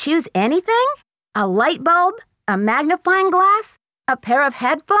 I can choose anything? A light bulb? A magnifying glass? A pair of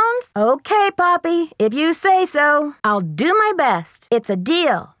headphones? Okay, Poppy, if you say so. I'll do my best. It's a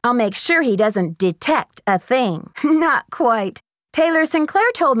deal. I'll make sure he doesn't detect a thing. Not quite. Taylor Sinclair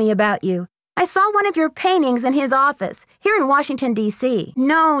told me about you. I saw one of your paintings in his office, here in Washington, D.C.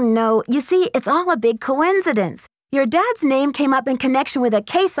 No. You see, it's all a big coincidence. Your dad's name came up in connection with a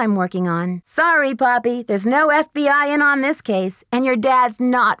case I'm working on. Sorry, Poppy, there's no FBI in on this case, and your dad's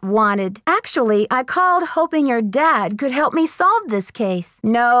not wanted. Actually, I called hoping your dad could help me solve this case.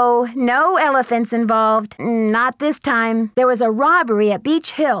 No elephants involved. Not this time. There was a robbery at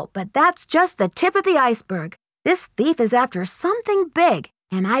Beach Hill, but that's just the tip of the iceberg. This thief is after something big,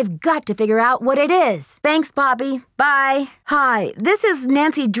 and I've got to figure out what it is. Thanks, Poppy. Bye. Hi, this is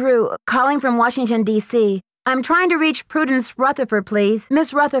Nancy Drew, calling from Washington, D.C. I'm trying to reach Prudence Rutherford, please.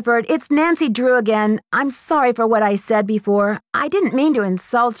 Miss Rutherford, it's Nancy Drew again. I'm sorry for what I said before. I didn't mean to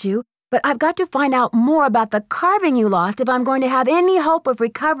insult you, but I've got to find out more about the carving you lost if I'm going to have any hope of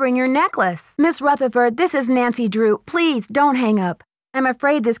recovering your necklace. Miss Rutherford, this is Nancy Drew. Please don't hang up. I'm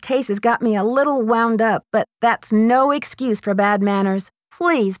afraid this case has got me a little wound up, but that's no excuse for bad manners.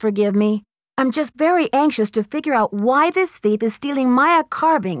 Please forgive me. I'm just very anxious to figure out why this thief is stealing Maya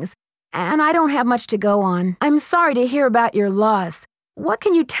carvings, and I don't have much to go on. I'm sorry to hear about your loss. What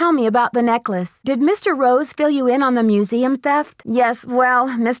can you tell me about the necklace? Did Mr. Rose fill you in on the museum theft? Yes, well,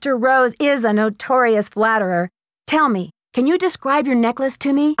 Mr. Rose is a notorious flatterer. Tell me, can you describe your necklace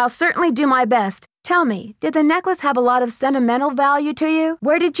to me? I'll certainly do my best. Tell me, did the necklace have a lot of sentimental value to you?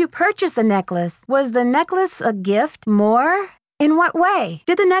 Where did you purchase the necklace? Was the necklace a gift? More? In what way?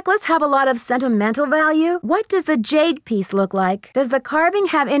 Did the necklace have a lot of sentimental value? What does the jade piece look like? Does the carving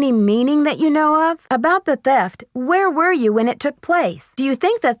have any meaning that you know of? About the theft, where were you when it took place? Do you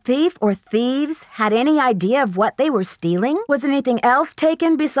think the thief or thieves had any idea of what they were stealing? Was anything else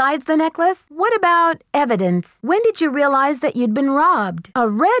taken besides the necklace? What about evidence? When did you realize that you'd been robbed? A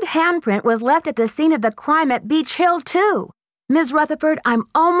red handprint was left at the scene of the crime at Beach Hill, too. Ms. Rutherford, I'm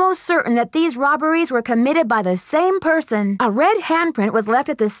almost certain that these robberies were committed by the same person. A red handprint was left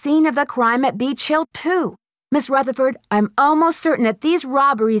at the scene of the crime at Beach Hill, too. Miss Rutherford, I'm almost certain that these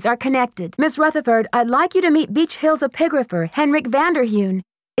robberies are connected. Miss Rutherford, I'd like you to meet Beach Hill's epigrapher, Henrik Vanderheun.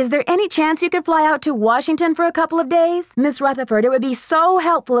 Is there any chance you could fly out to Washington for a couple of days? Miss Rutherford, it would be so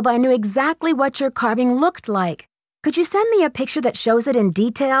helpful if I knew exactly what your carving looked like. Could you send me a picture that shows it in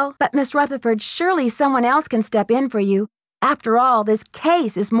detail? But Miss Rutherford, surely someone else can step in for you. After all, this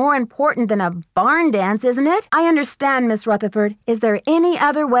case is more important than a barn dance, isn't it? I understand, Miss Rutherford. Is there any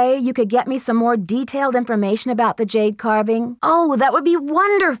other way you could get me some more detailed information about the jade carving? Oh, that would be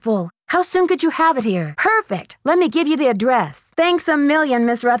wonderful. How soon could you have it here? Perfect. Let me give you the address. Thanks a million,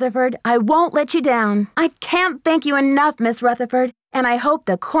 Miss Rutherford. I won't let you down. I can't thank you enough, Miss Rutherford. And I hope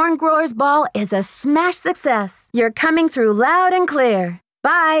the Corn Growers Ball is a smash success. You're coming through loud and clear.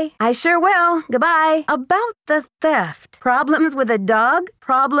 Bye. I sure will. Goodbye. About the theft. Problems with a dog?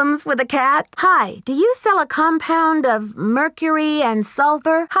 Problems with a cat? Hi, do you sell a compound of mercury and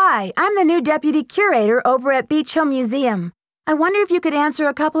sulfur? Hi, I'm the new deputy curator over at Beach Hill Museum. I wonder if you could answer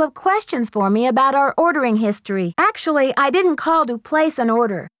a couple of questions for me about our ordering history. Actually, I didn't call to place an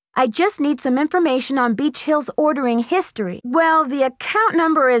order. I just need some information on Beach Hill's ordering history. Well, the account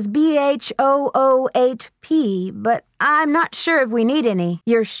number is BH008P, but I'm not sure if we need any.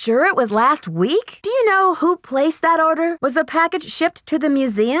 You're sure it was last week? Do you know who placed that order? Was the package shipped to the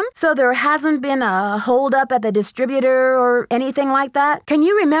museum? So there hasn't been a holdup at the distributor or anything like that? Can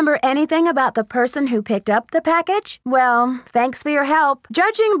you remember anything about the person who picked up the package? Well, thanks for your help.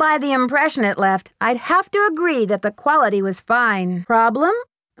 Judging by the impression it left, I'd have to agree that the quality was fine. Problem?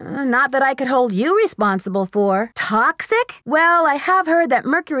 Not that I could hold you responsible for. Toxic? Well, I have heard that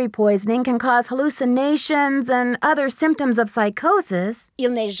mercury poisoning can cause hallucinations and other symptoms of psychosis. Il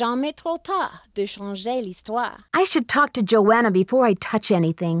n'est jamais trop tard de changer l'histoire. I should talk to Joanna before I touch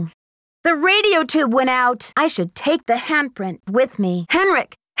anything. The radio tube went out. I should take the handprint with me.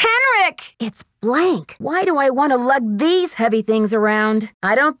 Henrik! Henrik! It's blank. Why do I want to lug these heavy things around?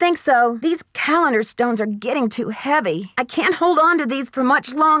 I don't think so. These calendar stones are getting too heavy. I can't hold on to these for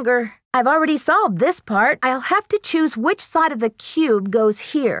much longer. I've already solved this part. I'll have to choose which side of the cube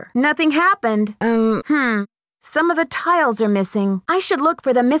goes here. Nothing happened. Some of the tiles are missing. I should look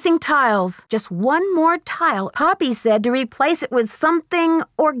for the missing tiles. Just one more tile. Poppy said to replace it with something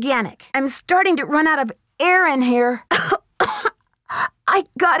organic. I'm starting to run out of air in here. I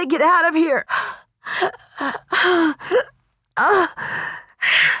gotta get out of here.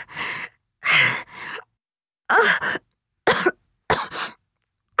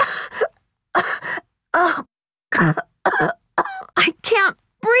 I can't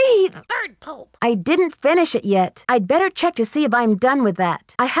breathe. Third I didn't finish it yet. I'd better check to see if I'm done with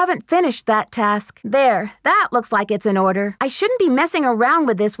that. I haven't finished that task. There, that looks like it's in order. I shouldn't be messing around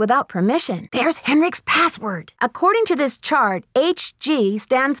with this without permission. There's Henrik's password. According to this chart, HG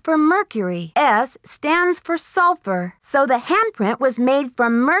stands for mercury. S stands for sulfur. So the handprint was made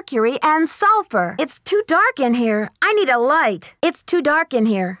from mercury and sulfur. It's too dark in here. I need a light. It's too dark in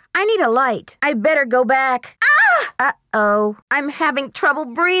here. I need a light. I better go back. Ah! Uh-oh. I'm having trouble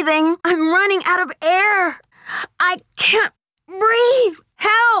breathing. I'm running out of air. I can't breathe.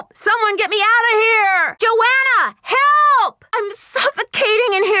 Help! Someone get me out of here! Joanna! Help! I'm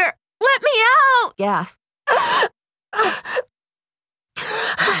suffocating in here. Let me out! Yes.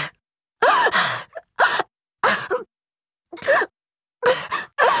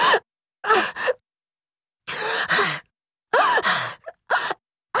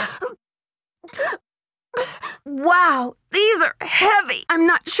 Wow, these are heavy. I'm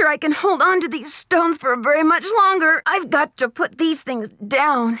not sure I can hold on to these stones for very much longer. I've got to put these things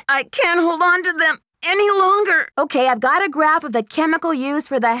down. I can't hold on to them any longer. Okay, I've got a graph of the chemical used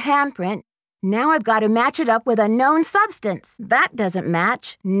for the handprint. Now I've got to match it up with a known substance. That doesn't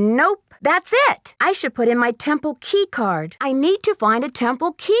match. Nope. That's it. I should put in my temple key card. I need to find a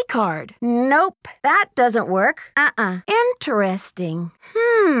temple key card. Nope. That doesn't work. Interesting.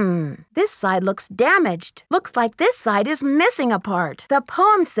 This side looks damaged. Looks like this side is missing a part. The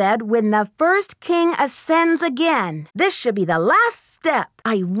poem said, when the first king ascends again. This should be the last step.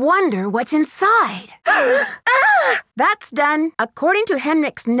 I wonder what's inside. That's done. According to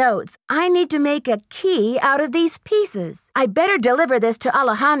Henrik's notes, I need to make a key out of these pieces. I better deliver this to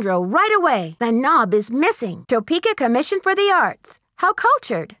Alejandro right away. The knob is missing. Topeka Commission for the Arts. How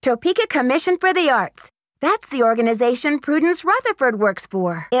cultured. Topeka Commission for the Arts. That's the organization Prudence Rutherford works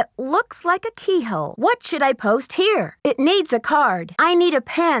for. It looks like a keyhole. What should I post here? It needs a card. I need a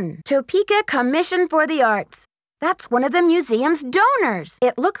pen. Topeka Commission for the Arts. That's one of the museum's donors.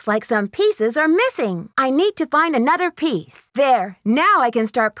 It looks like some pieces are missing. I need to find another piece. There, now I can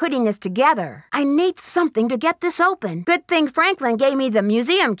start putting this together. I need something to get this open. Good thing Franklin gave me the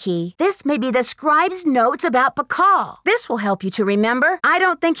museum key. This may be the scribe's notes about Bacall. This will help you to remember. I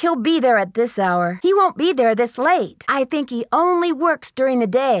don't think he'll be there at this hour. He won't be there this late. I think he only works during the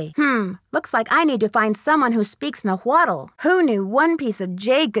day. Looks like I need to find someone who speaks Nahuatl. Who knew one piece of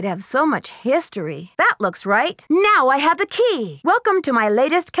jade could have so much history? That looks right. Now I have the key. Welcome to my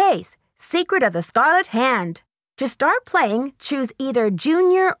latest case, Secret of the Scarlet Hand. To start playing, choose either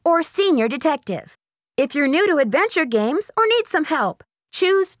junior or senior detective. If you're new to adventure games or need some help,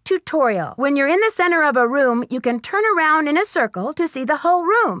 choose tutorial. When you're in the center of a room, you can turn around in a circle to see the whole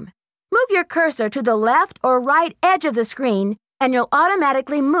room. Move your cursor to the left or right edge of the screen, and you'll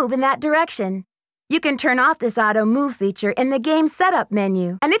automatically move in that direction. You can turn off this auto move feature in the game setup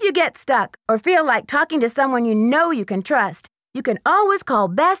menu. And if you get stuck or feel like talking to someone you know you can trust, you can always call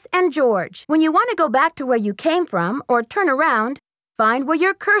Bess and George. When you want to go back to where you came from or turn around, find where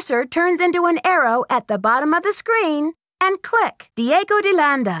your cursor turns into an arrow at the bottom of the screen and click Diego de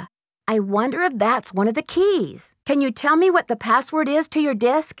Landa. I wonder if that's one of the keys. Can you tell me what the password is to your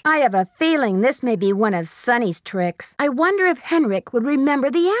disk? I have a feeling this may be one of Sonny's tricks. I wonder if Henrik would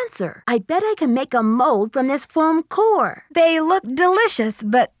remember the answer. I bet I can make a mold from this foam core. They look delicious,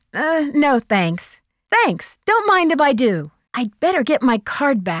 but, no thanks. Thanks, don't mind if I do. I'd better get my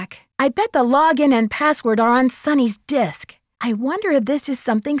card back. I bet the login and password are on Sonny's disk. I wonder if this is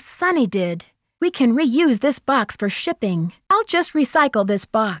something Sonny did. We can reuse this box for shipping. I'll just recycle this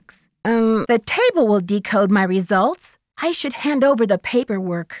box. The table will decode my results. I should hand over the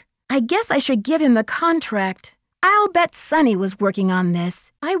paperwork. I guess I should give him the contract. I'll bet Sonny was working on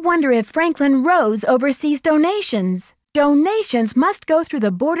this. I wonder if Franklin Rose oversees donations. Donations must go through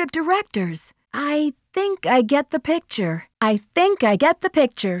the board of directors. I think I get the picture.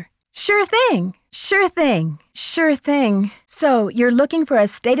 Sure thing. Sure thing. Sure thing. So, you're looking for a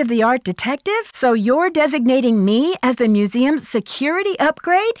state-of-the-art detective? So you're designating me as the museum's security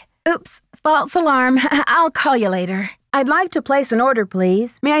upgrade? Oops, false alarm. I'll call you later. I'd like to place an order,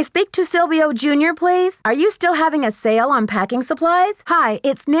 please. May I speak to Silvio Jr., please? Are you still having a sale on packing supplies? Hi,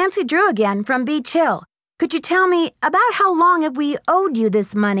 it's Nancy Drew again from Beach Hill. Could you tell me, about how long have we owed you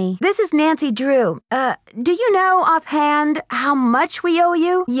this money? This is Nancy Drew. Do you know offhand how much we owe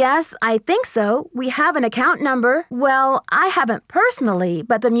you? Yes, I think so. We have an account number. Well, I haven't personally,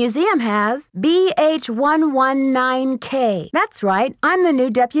 but the museum has. BH119K. That's right. I'm the new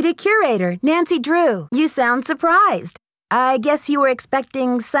deputy curator, Nancy Drew. You sound surprised. I guess you were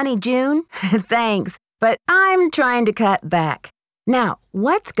expecting Sunny June? Thanks, but I'm trying to cut back. Now,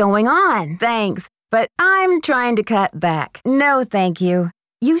 what's going on? Thanks. But I'm trying to cut back. No, thank you.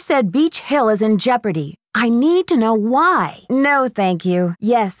 You said Beach Hill is in jeopardy. I need to know why. No, thank you.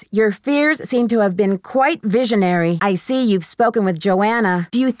 Yes, your fears seem to have been quite visionary. I see you've spoken with Joanna.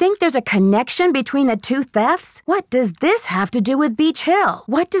 Do you think there's a connection between the two thefts? What does this have to do with Beach Hill?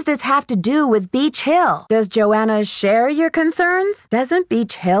 What does this have to do with Beach Hill? Does Joanna share your concerns? Doesn't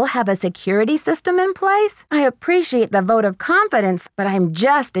Beach Hill have a security system in place? I appreciate the vote of confidence, but I'm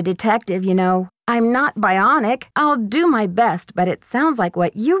just a detective, you know. I'm not bionic. I'll do my best, but it sounds like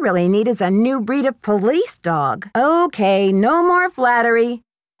what you really need is a new breed of police dog. Okay, no more flattery.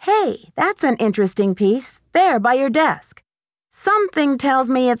 Hey, that's an interesting piece, there by your desk. Something tells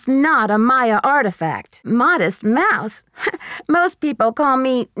me it's not a Maya artifact. Modest Mouse? Most people call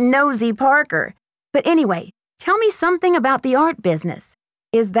me Nosy Parker. But anyway, tell me something about the art business.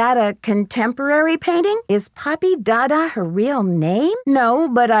 Is that a contemporary painting? Is Poppy Dada her real name? No,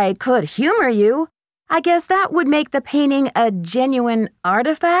 but I could humor you. I guess that would make the painting a genuine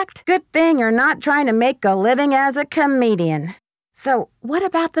artifact. Good thing you're not trying to make a living as a comedian. So, what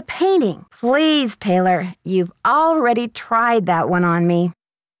about the painting? Please, Taylor, you've already tried that one on me.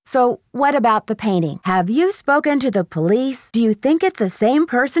 So, what about the painting? Have you spoken to the police? Do you think it's the same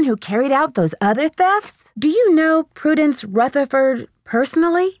person who carried out those other thefts? Do you know Prudence Rutherford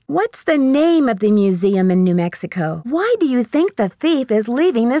personally? What's the name of the museum in New Mexico? Why do you think the thief is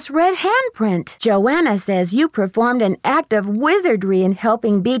leaving this red handprint? Joanna says you performed an act of wizardry in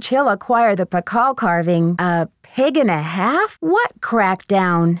helping Beach Hill acquire the Pakal carving. A pig and a half? What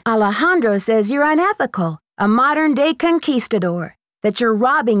crackdown? Alejandro says you're unethical, a modern-day conquistador, that you're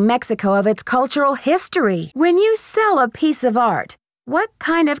robbing Mexico of its cultural history. When you sell a piece of art, what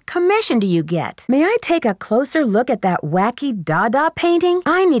kind of commission do you get? May I take a closer look at that wacky Dada painting?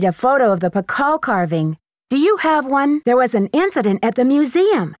 I need a photo of the Pakal carving. Do you have one? There was an incident at the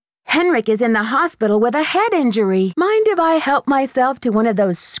museum. Henrik is in the hospital with a head injury. Mind if I help myself to one of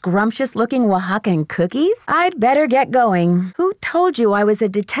those scrumptious-looking Oaxacan cookies? I'd better get going. Who told you I was a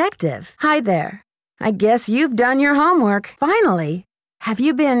detective? Hi there. I guess you've done your homework. Finally. Have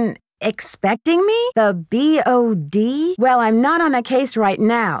you been expecting me? The BOD? Well, I'm not on a case right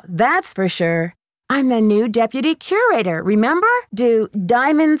now, that's for sure. I'm the new deputy curator, remember? Do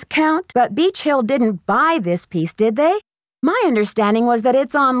diamonds count? But Beach Hill didn't buy this piece, did they? My understanding was that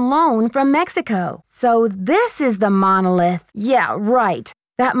it's on loan from Mexico. So this is the monolith. Yeah, right.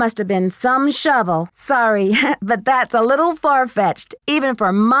 That must have been some shovel. Sorry, but that's a little far-fetched, even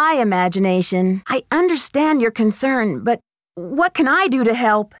for my imagination. I understand your concern, but what can I do to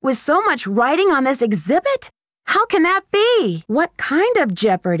help? With so much writing on this exhibit? How can that be? What kind of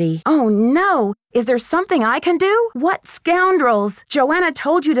jeopardy? Oh no, is there something I can do? What scoundrels? Joanna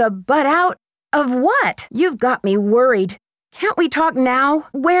told you to butt out? Of what? You've got me worried. Can't we talk now?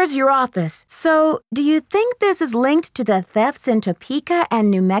 Where's your office? So, do you think this is linked to the thefts in Topeka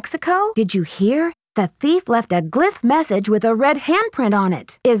and New Mexico? Did you hear? The thief left a glyph message with a red handprint on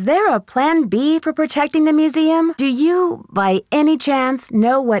it. Is there a plan B for protecting the museum? Do you, by any chance,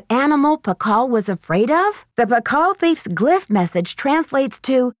 know what animal Pakal was afraid of? The Pakal thief's glyph message translates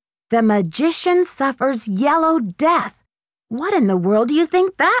to, "The magician suffers yellow death." What in the world do you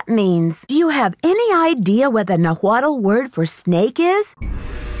think that means? Do you have any idea what the Nahuatl word for snake is?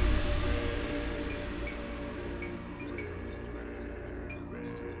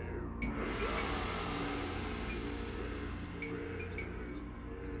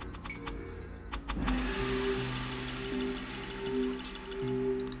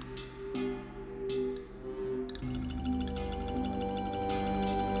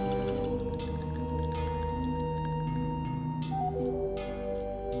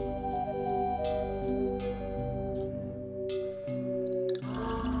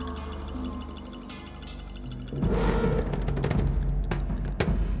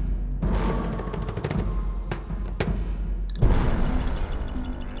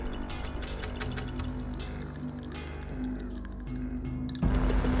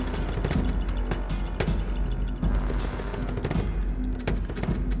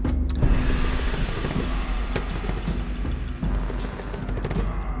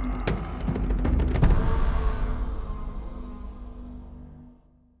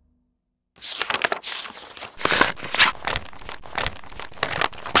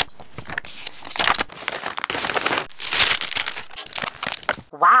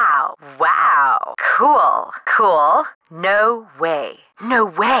 Wow. Cool. No way.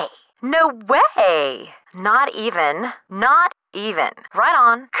 Not even. Right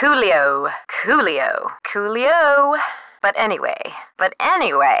on. Coolio. But anyway.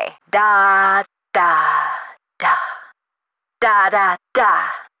 Da. Pop.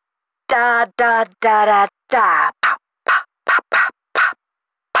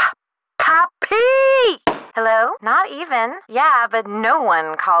 Hello? Not even. Yeah, but no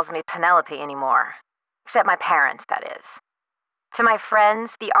one calls me Penelope anymore. Except my parents, that is. To my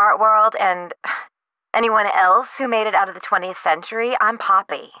friends, the art world, and anyone else who made it out of the 20th century, I'm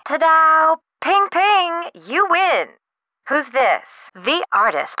Poppy. Ta-da! Ping ping! You win! Who's this? The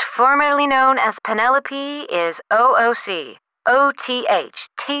artist, formerly known as Penelope, is OOC, OTH,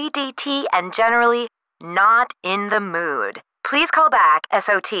 TDT, and generally not in the mood. Please call back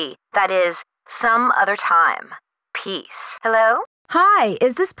SOT, that is, some other time. Peace. Hello? Hi,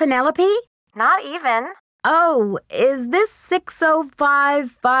 is this Penelope? Not even. Oh, is this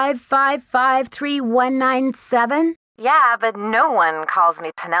 605-555-3197? Yeah, but no one calls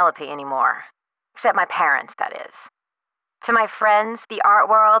me Penelope anymore. Except my parents, that is. To my friends, the art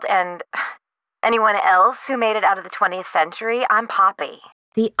world, and anyone else who made it out of the 20th century, I'm Poppy.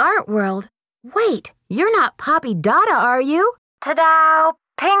 The art world? Wait, you're not Poppy Dada, are you? Ta-da!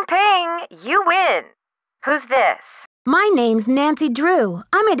 Ping ping! You win! Who's this? My name's Nancy Drew.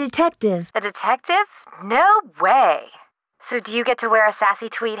 I'm a detective. A detective? No way! So do you get to wear a sassy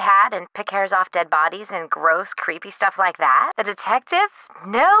tweed hat and pick hairs off dead bodies and gross, creepy stuff like that? A detective?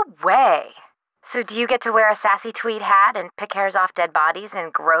 No way! So do you get to wear a sassy tweed hat and pick hairs off dead bodies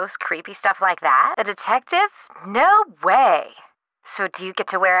and gross, creepy stuff like that? A detective? No way! So do you get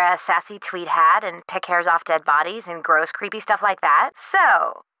to wear a sassy tweed hat and pick hairs off dead bodies and gross, creepy stuff like that?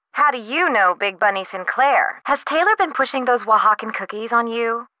 So, how do you know Big Bunny Sinclair? Has Taylor been pushing those Oaxacan cookies on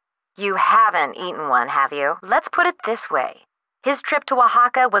you? You haven't eaten one, have you? Let's put it this way. His trip to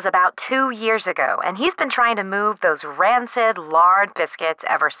Oaxaca was about 2 years ago, and he's been trying to move those rancid, lard biscuits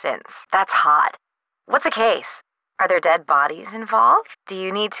ever since. That's hot. What's a case? Are there dead bodies involved? Do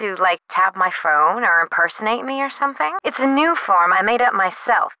you need to, tap my phone or impersonate me or something? It's a new form I made up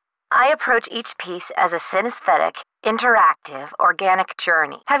myself. I approach each piece as a synesthetic, interactive, organic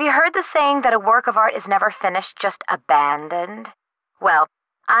journey. Have you heard the saying that a work of art is never finished, just abandoned? Well,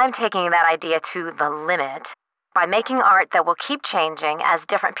 I'm taking that idea to the limit by making art that will keep changing as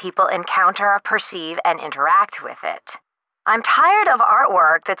different people encounter, perceive, and interact with it. I'm tired of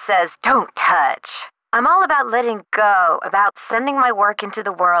artwork that says, "Don't touch." I'm all about letting go, about sending my work into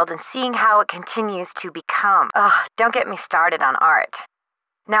the world and seeing how it continues to become. Ugh, don't get me started on art.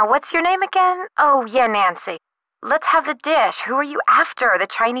 Now, what's your name again? Oh, yeah, Nancy. Let's have the dish. Who are you after? The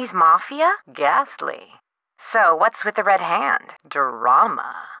Chinese mafia? Ghastly. So, what's with the red hand?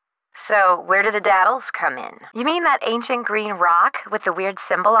 Drama. So, where do the daddles come in? You mean that ancient green rock with the weird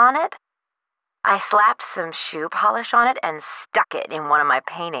symbol on it? I slapped some shoe polish on it and stuck it in one of my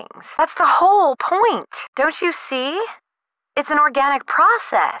paintings. That's the whole point. Don't you see? It's an organic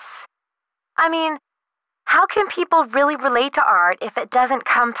process. I mean, how can people really relate to art if it doesn't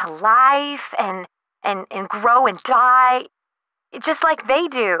come to life and grow and die just like they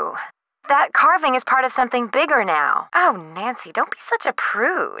do? That carving is part of something bigger now. Oh, Nancy, don't be such a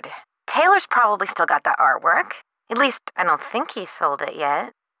prude. Taylor's probably still got that artwork. At least, I don't think he sold it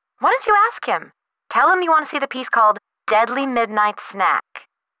yet. Why don't you ask him? Tell him you want to see the piece called Deadly Midnight Snack.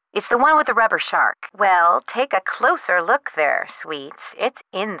 It's the one with the rubber shark. Well, take a closer look there, sweets. It's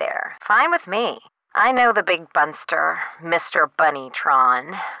in there. Fine with me. I know the big bunster, Mr.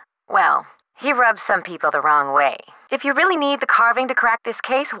 Bunnytron. Well, he rubs some people the wrong way. If you really need the carving to crack this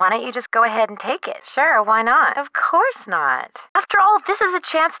case, why don't you just go ahead and take it? Sure, why not? Of course not. After all, this is a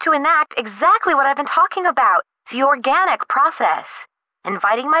chance to enact exactly what I've been talking about. The organic process.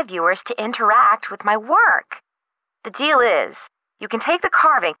 Inviting my viewers to interact with my work. The deal is, you can take the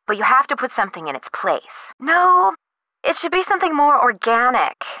carving, but you have to put something in its place. No, it should be something more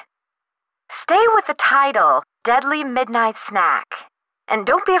organic. Stay with the title, Deadly Midnight Snack, and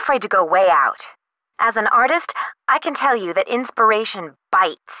don't be afraid to go way out. As an artist, I can tell you that inspiration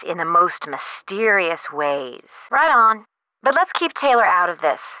bites in the most mysterious ways. Right on. But let's keep Taylor out of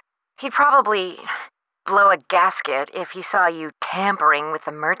this. He'd probably blow a gasket if he saw you tampering with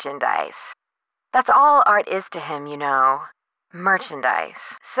the merchandise. That's all art is to him, you know. Merchandise.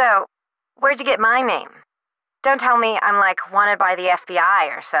 So, where'd you get my name? Don't tell me I'm wanted by the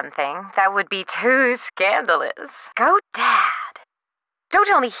FBI or something. That would be too scandalous. Go, Dad. Don't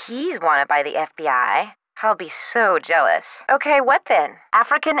tell me he's wanted by the FBI. I'll be so jealous. Okay, what then?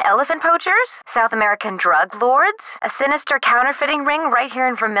 African elephant poachers? South American drug lords? A sinister counterfeiting ring right here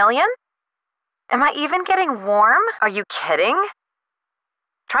in Vermilion? Am I even getting warm? Are you kidding?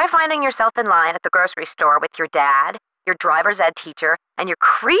 Try finding yourself in line at the grocery store with your dad, your driver's ed teacher, and your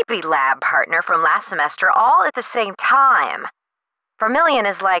creepy lab partner from last semester all at the same time. Vermilion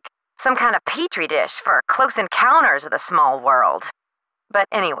is like some kind of petri dish for close encounters of the small world. But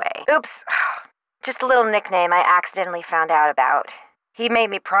anyway, oops, just a little nickname I accidentally found out about. He made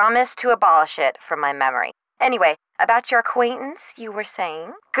me promise to abolish it from my memory. Anyway, about your acquaintance, you were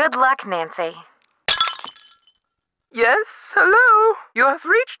saying? Good luck, Nancy. Yes, hello. You have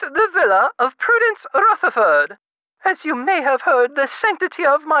reached the villa of Prudence Rutherford. As you may have heard, the sanctity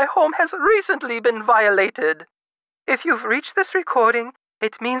of my home has recently been violated. If you've reached this recording,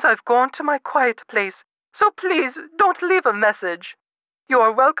 it means I've gone to my quiet place, so please don't leave a message. You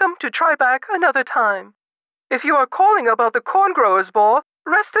are welcome to try back another time. If you are calling about the Corn Growers Ball,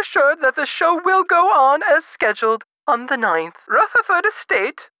 rest assured that the show will go on as scheduled on the 9th. Rutherford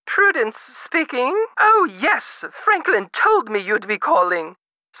Estate, Prudence speaking. Oh yes, Franklin told me you'd be calling.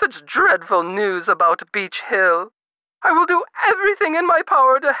 Such dreadful news about Beach Hill. I will do everything in my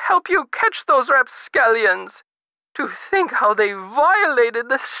power to help you catch those rapscallions. To think how they violated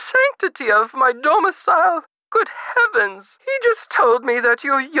the sanctity of my domicile. Good heavens! He just told me that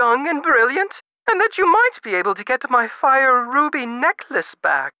you're young and brilliant, and that you might be able to get my fire ruby necklace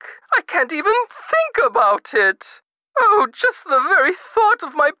back. I can't even think about it. Oh, just the very thought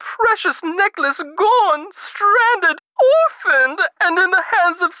of my precious necklace gone, stranded, orphaned, and in the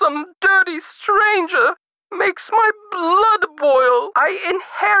hands of some dirty stranger makes my blood boil. I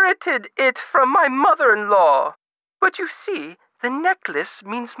inherited it from my mother-in-law. But you see, the necklace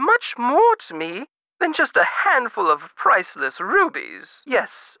means much more to me than just a handful of priceless rubies.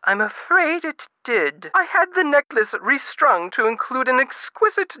 Yes, I'm afraid it did. I had the necklace restrung to include an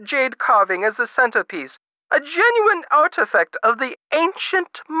exquisite jade carving as the centerpiece, a genuine artifact of the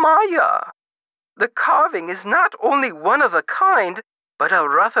ancient Maya. The carving is not only one of a kind, but a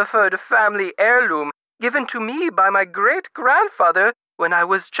Rutherford family heirloom given to me by my great-grandfather when I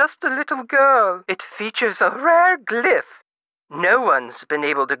was just a little girl. It features a rare glyph. No one's been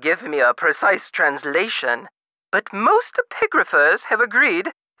able to give me a precise translation, but most epigraphers have agreed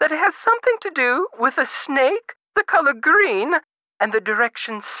that it has something to do with a snake, the color green, and the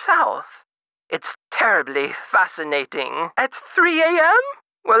direction south. It's terribly fascinating. At 3 a.m.?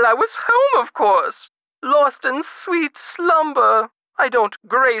 Well, I was home, of course, lost in sweet slumber. I don't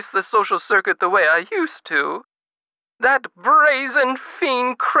grace the social circuit the way I used to. That brazen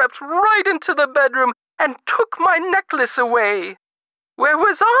fiend crept right into the bedroom and took my necklace away. Where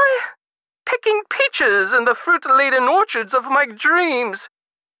was I? Picking peaches in the fruit-laden orchards of my dreams.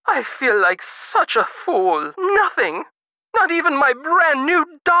 I feel like such a fool. Nothing. Not even my brand new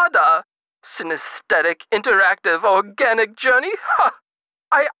Dada. Synesthetic, interactive, organic journey? Ha!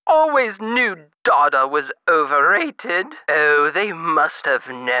 I always knew Dada was overrated. Oh, they must have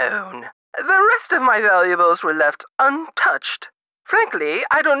known. The rest of my valuables were left untouched. Frankly,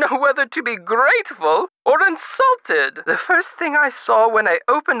 I don't know whether to be grateful or insulted. The first thing I saw when I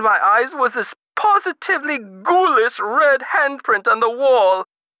opened my eyes was this positively ghoulish red handprint on the wall.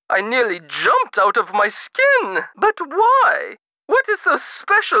 I nearly jumped out of my skin. But why? What is so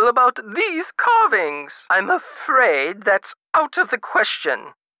special about these carvings? I'm afraid that's out of the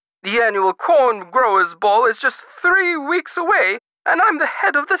question. The annual Corn Growers Ball is just 3 weeks away, and I'm the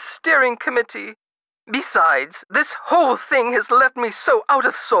head of the steering committee. Besides, this whole thing has left me so out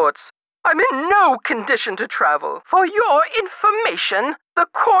of sorts. I'm in no condition to travel. For your information, the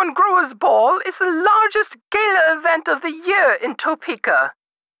Corn Growers Ball is the largest gala event of the year in Topeka.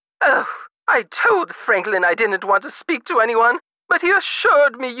 Oh, I told Franklin I didn't want to speak to anyone, but he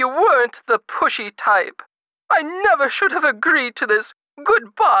assured me you weren't the pushy type. I never should have agreed to this.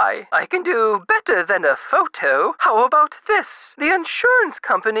 Goodbye. I can do better than a photo. How about this? The insurance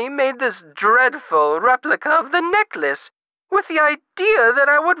company made this dreadful replica of the necklace with the idea that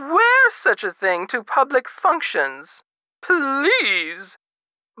I would wear such a thing to public functions. Please.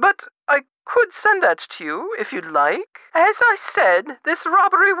 But I could send that to you if you'd like. As I said, this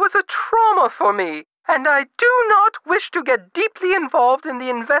robbery was a trauma for me, and I do not wish to get deeply involved in the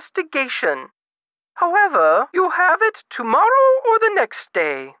investigation. However, you'll have it tomorrow or the next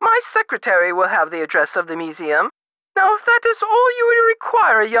day. My secretary will have the address of the museum. Now, if that is all you will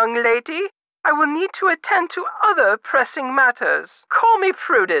require, young lady, I will need to attend to other pressing matters. Call me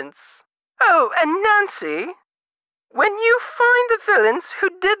Prudence. Oh, and Nancy, when you find the villains who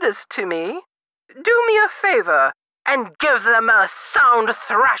did this to me, do me a favor and give them a sound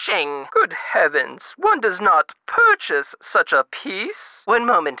thrashing. Good heavens, one does not purchase such a piece. One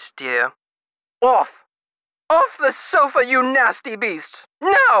moment, dear. Off! Off the sofa, you nasty beast!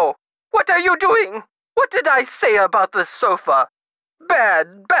 Now! What are you doing? What did I say about the sofa?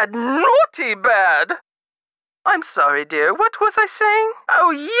 Bad, bad, naughty bad! I'm sorry, dear. What was I saying?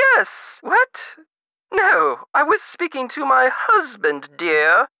 Oh, yes! What? No, I was speaking to my husband,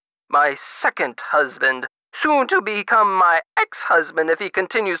 dear. My second husband. Soon to become my ex-husband if he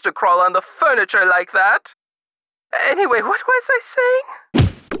continues to crawl on the furniture like that. Anyway, what was I saying?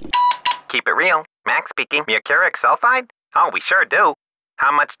 Keep it real. Max speaking. Mercuric sulfide? Oh, we sure do.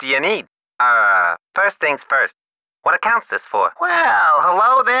 How much do you need? First things first. What account's this for? Well,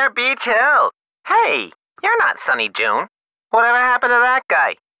 hello there, Beach Hill. Hey, you're not Sunny June. Whatever happened to that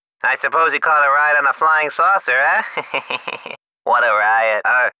guy? I suppose he caught a ride on a flying saucer, huh? What a riot.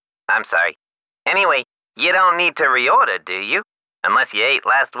 I'm sorry. Anyway, you don't need to reorder, do you? Unless you ate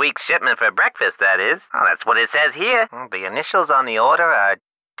last week's shipment for breakfast, that is. Oh, that's what it says here. The initials on the order are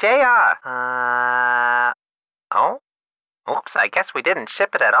JR. Oh? Oops, I guess we didn't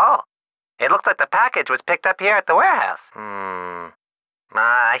ship it at all. It looks like the package was picked up here at the warehouse.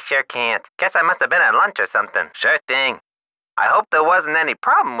 I sure can't. Guess I must have been at lunch or something. Sure thing. I hope there wasn't any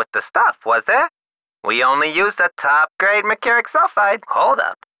problem with the stuff, was there? We only used the top-grade mercuric sulfide. Hold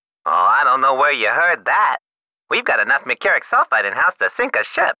up. Oh, I don't know where you heard that. We've got enough mercuric sulfide in-house to sink a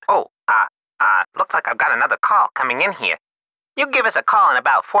ship. Oh, looks like I've got another call coming in here. You give us a call in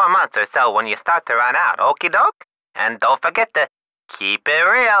about 4 months or so when you start to run out, okie doke? And don't forget to keep it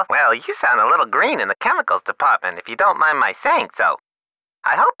real. Well, you sound a little green in the chemicals department, if you don't mind my saying so.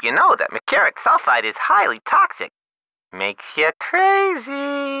 I hope you know that mercuric sulfide is highly toxic. Makes you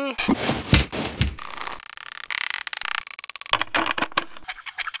crazy.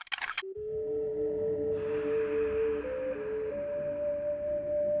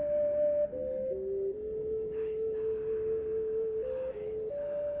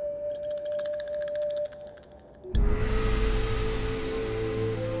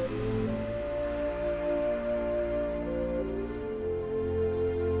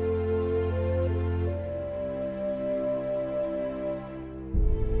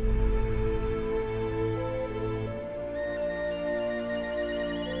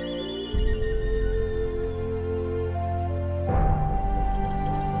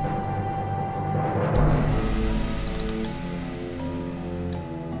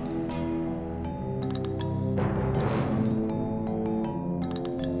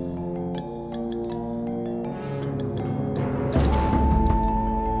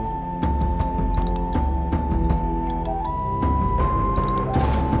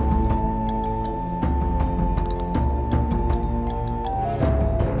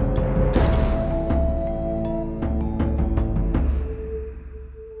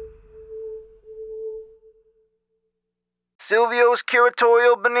 Silvio's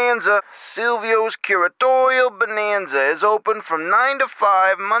Curatorial Bonanza. Silvio's Curatorial Bonanza is open from 9 to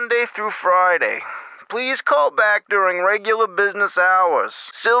 5 Monday through Friday. Please call back during regular business hours.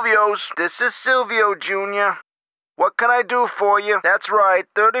 Silvio's, this is Silvio Jr. What can I do for you? That's right,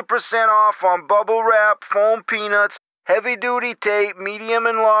 30% off on bubble wrap, foam peanuts, heavy-duty tape, medium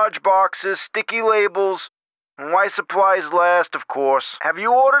and large boxes, sticky labels, and why supplies last, of course. Have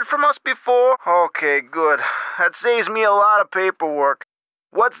you ordered from us before? Okay, good. That saves me a lot of paperwork.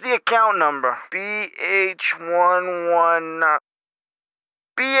 What's the account number?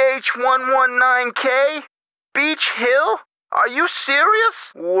 BH119K? Beach Hill? Are you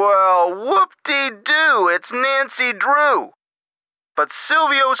serious? Well, whoop-de-doo, it's Nancy Drew. But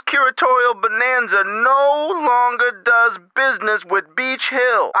Silvio's Curatorial Bonanza no longer does business with Beach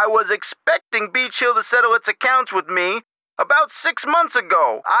Hill. I was expecting Beach Hill to settle its accounts with me about 6 months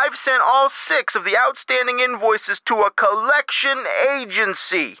ago. I've sent all 6 of the outstanding invoices to a collection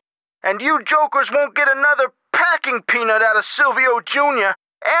agency. And you jokers won't get another packing peanut out of Silvio Jr.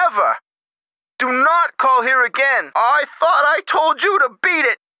 ever. Do not call here again. I thought I told you to beat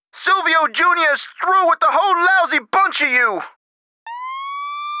it. Silvio Jr. is through with the whole lousy bunch of you.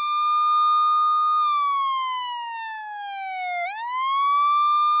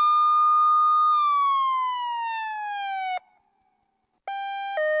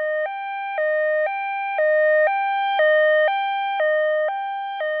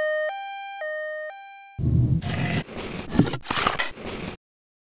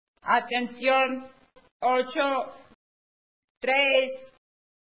 Atención, 8, 3,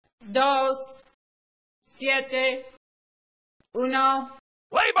 2, 7, 1.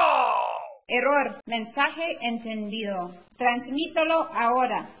 Error. Mensaje entendido. Transmítalo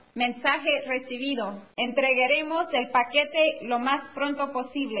ahora. Mensaje recibido. Entregaremos el paquete lo más pronto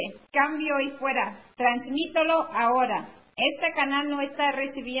posible. Cambio y fuera. Transmítalo ahora. Este canal no está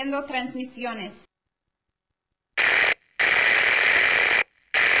recibiendo transmisiones.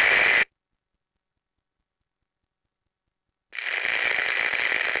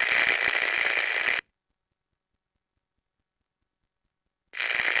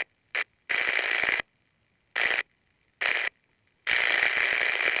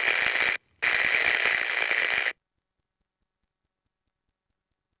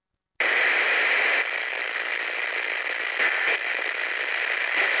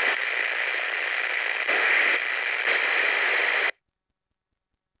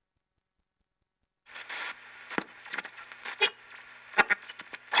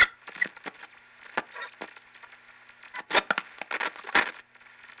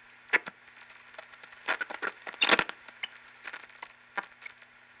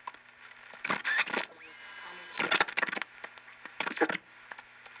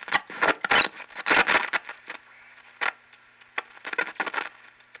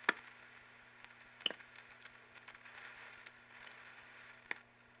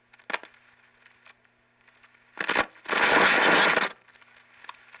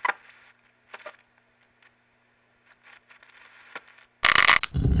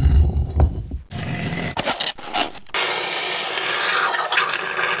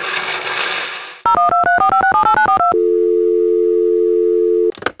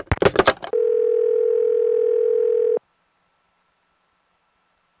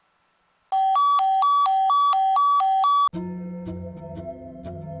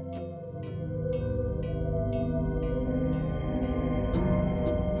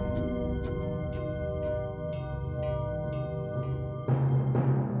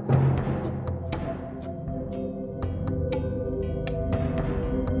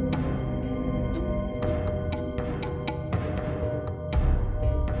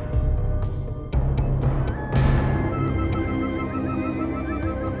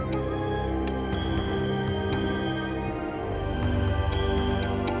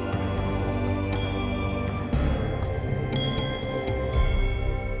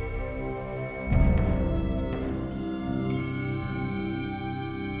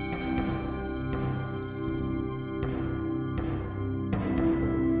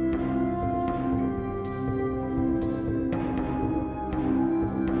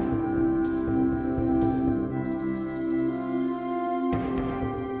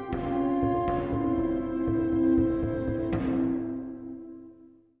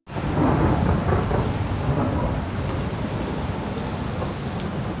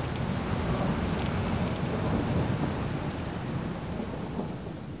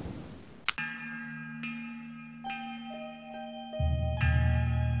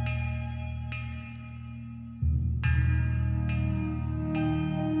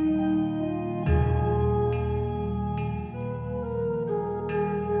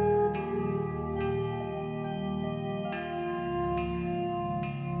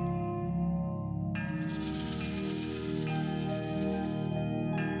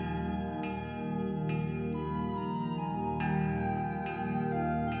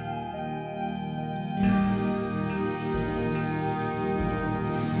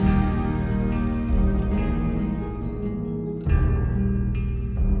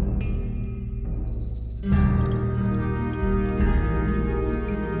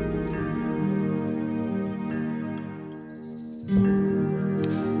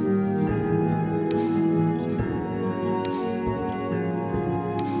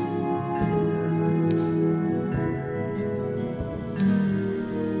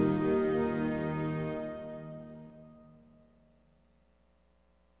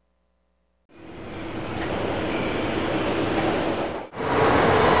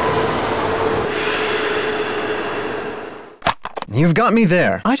 You've got me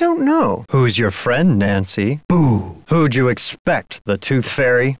there. I don't know. Who's your friend, Nancy? Boo. Who'd you expect? The Tooth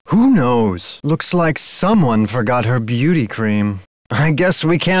Fairy? Who knows? Looks like someone forgot her beauty cream. I guess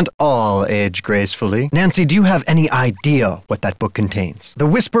we can't all age gracefully. Nancy, do you have any idea what that book contains? The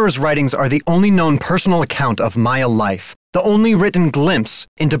Whisperer's writings are the only known personal account of Maya life, the only written glimpse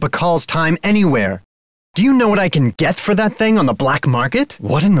into Bakal's time anywhere. Do you know what I can get for that thing on the black market?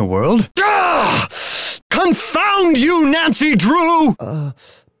 What in the world? Ah! Confound you, Nancy Drew!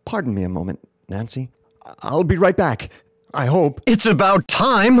 Pardon me a moment, Nancy. I'll be right back. I hope. It's about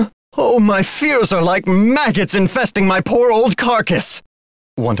time! Oh, my fears are like maggots infesting my poor old carcass.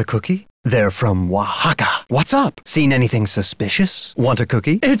 Want a cookie? They're from Oaxaca. What's up? Seen anything suspicious? Want a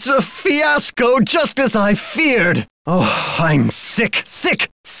cookie? It's a fiasco, just as I feared. Oh, I'm sick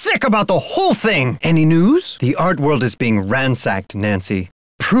about the whole thing. Any news? The art world is being ransacked, Nancy.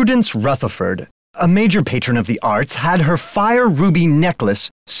 Prudence Rutherford, a major patron of the arts, had her fire ruby necklace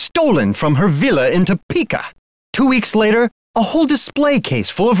stolen from her villa in Topeka. 2 weeks later, a whole display case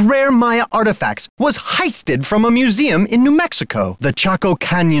full of rare Maya artifacts was heisted from a museum in New Mexico, the Choco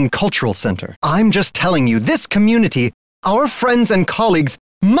Canyon Cultural Center. I'm just telling you, this community, our friends and colleagues,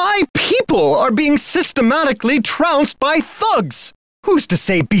 my people are being systematically trounced by thugs. Who's to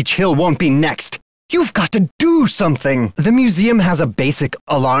say Beach Hill won't be next? You've got to do something. The museum has a basic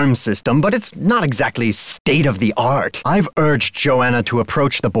alarm system, but it's not exactly state-of-the-art. I've urged Joanna to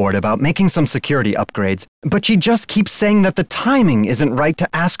approach the board about making some security upgrades, but she just keeps saying that the timing isn't right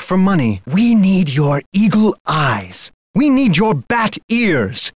to ask for money. We need your eagle eyes. We need your bat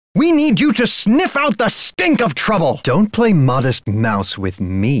ears. We need you to sniff out the stink of trouble. Don't play modest mouse with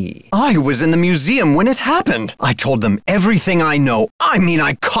me. I was in the museum when it happened. I told them everything I know. I mean,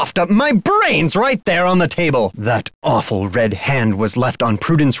 I coughed up my brains right there on the table. That awful red hand was left on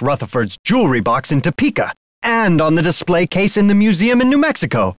Prudence Rutherford's jewelry box in Topeka and on the display case in the museum in New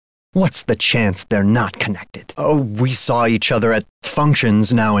Mexico. What's the chance they're not connected? Oh, we saw each other at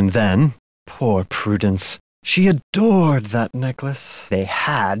functions now and then. Poor Prudence. She adored that necklace. They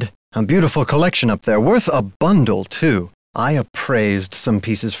had a beautiful collection up there, worth a bundle, too. I appraised some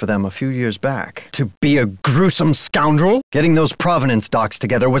pieces for them a few years back. To be a gruesome scoundrel, getting those provenance docs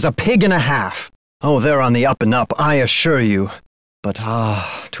together was a pig and a half. Oh, they're on the up and up, I assure you. But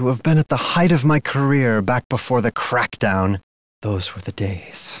to have been at the height of my career back before the crackdown, those were the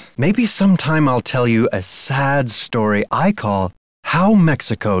days. Maybe sometime I'll tell you a sad story I call How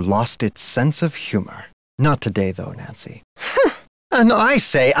Mexico Lost Its Sense of Humor. Not today, though, Nancy. And I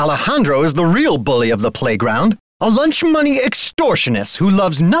say Alejandro is the real bully of the playground. A lunch money extortionist who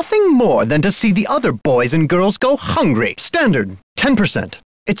loves nothing more than to see the other boys and girls go hungry. Standard, 10%.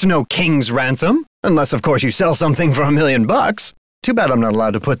 It's no king's ransom, unless, of course, you sell something for $1 million. Too bad I'm not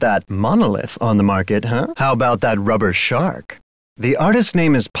allowed to put that monolith on the market, huh? How about that rubber shark? The artist's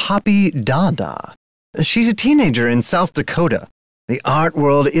name is Poppy Dada. She's a teenager in South Dakota. The art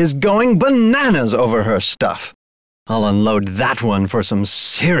world is going bananas over her stuff. I'll unload that one for some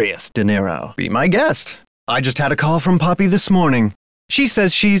serious dinero. Be my guest. I just had a call from Poppy this morning. She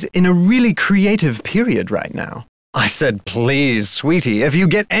says she's in a really creative period right now. I said, please, sweetie, if you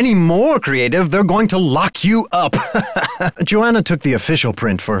get any more creative, they're going to lock you up. Joanna took the official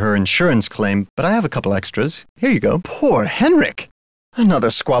print for her insurance claim, but I have a couple extras. Here you go. Poor Henrik.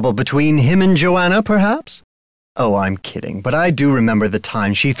 Another squabble between him and Joanna, perhaps? Oh, I'm kidding, but I do remember the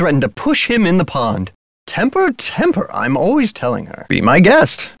time she threatened to push him in the pond. Temper, I'm always telling her. Be my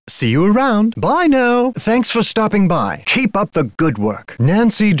guest. See you around. Bye now. Thanks for stopping by. Keep up the good work.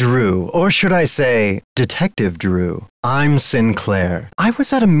 Nancy Drew, or should I say, Detective Drew. I'm Sinclair. I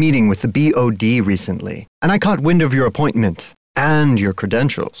was at a meeting with the BOD recently, and I caught wind of your appointment and your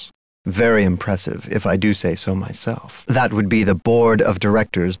credentials. Very impressive, if I do say so myself. That would be the board of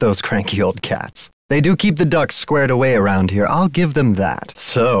directors, those cranky old cats. They do keep the ducks squared away around here, I'll give them that.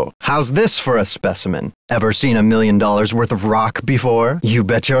 So, how's this for a specimen? Ever seen $1 million worth of rock before? You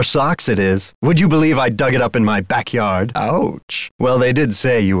bet your socks it is. Would you believe I dug it up in my backyard? Ouch. Well, they did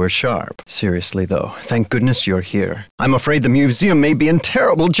say you were sharp. Seriously, though, thank goodness you're here. I'm afraid the museum may be in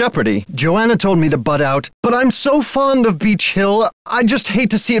terrible jeopardy. Joanna told me to butt out, but I'm so fond of Beach Hill, I just hate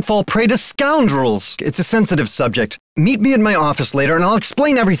to see it fall prey to scoundrels. It's a sensitive subject. Meet me in my office later and I'll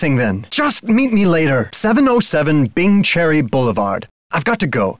explain everything then. Just meet me later. 707 Bing Cherry Boulevard. I've got to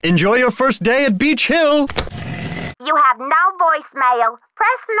go. Enjoy your first day at Beach Hill. You have no voicemail.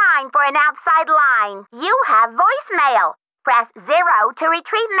 Press 9 for an outside line. You have voicemail. Press 0 to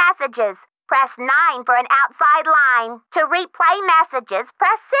retrieve messages. Press 9 for an outside line. To replay messages,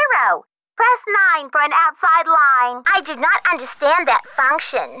 press 0. Press 9 for an outside line. I do not understand that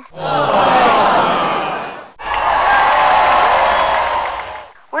function.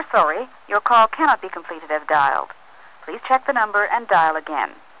 We're sorry. Your call cannot be completed as dialed. Please check the number and dial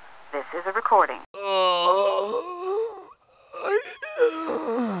again. This is a recording.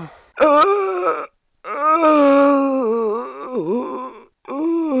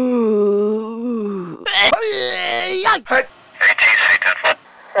 ATC 10-4.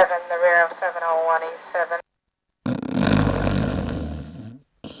 7, the rear of 701 East 7.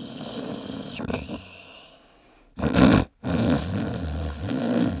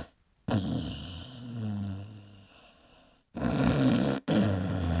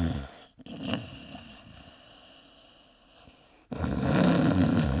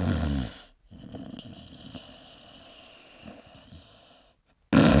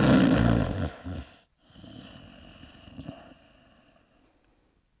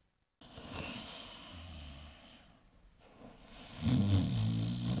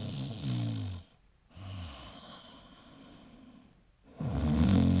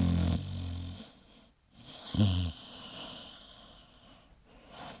 Mm-hmm.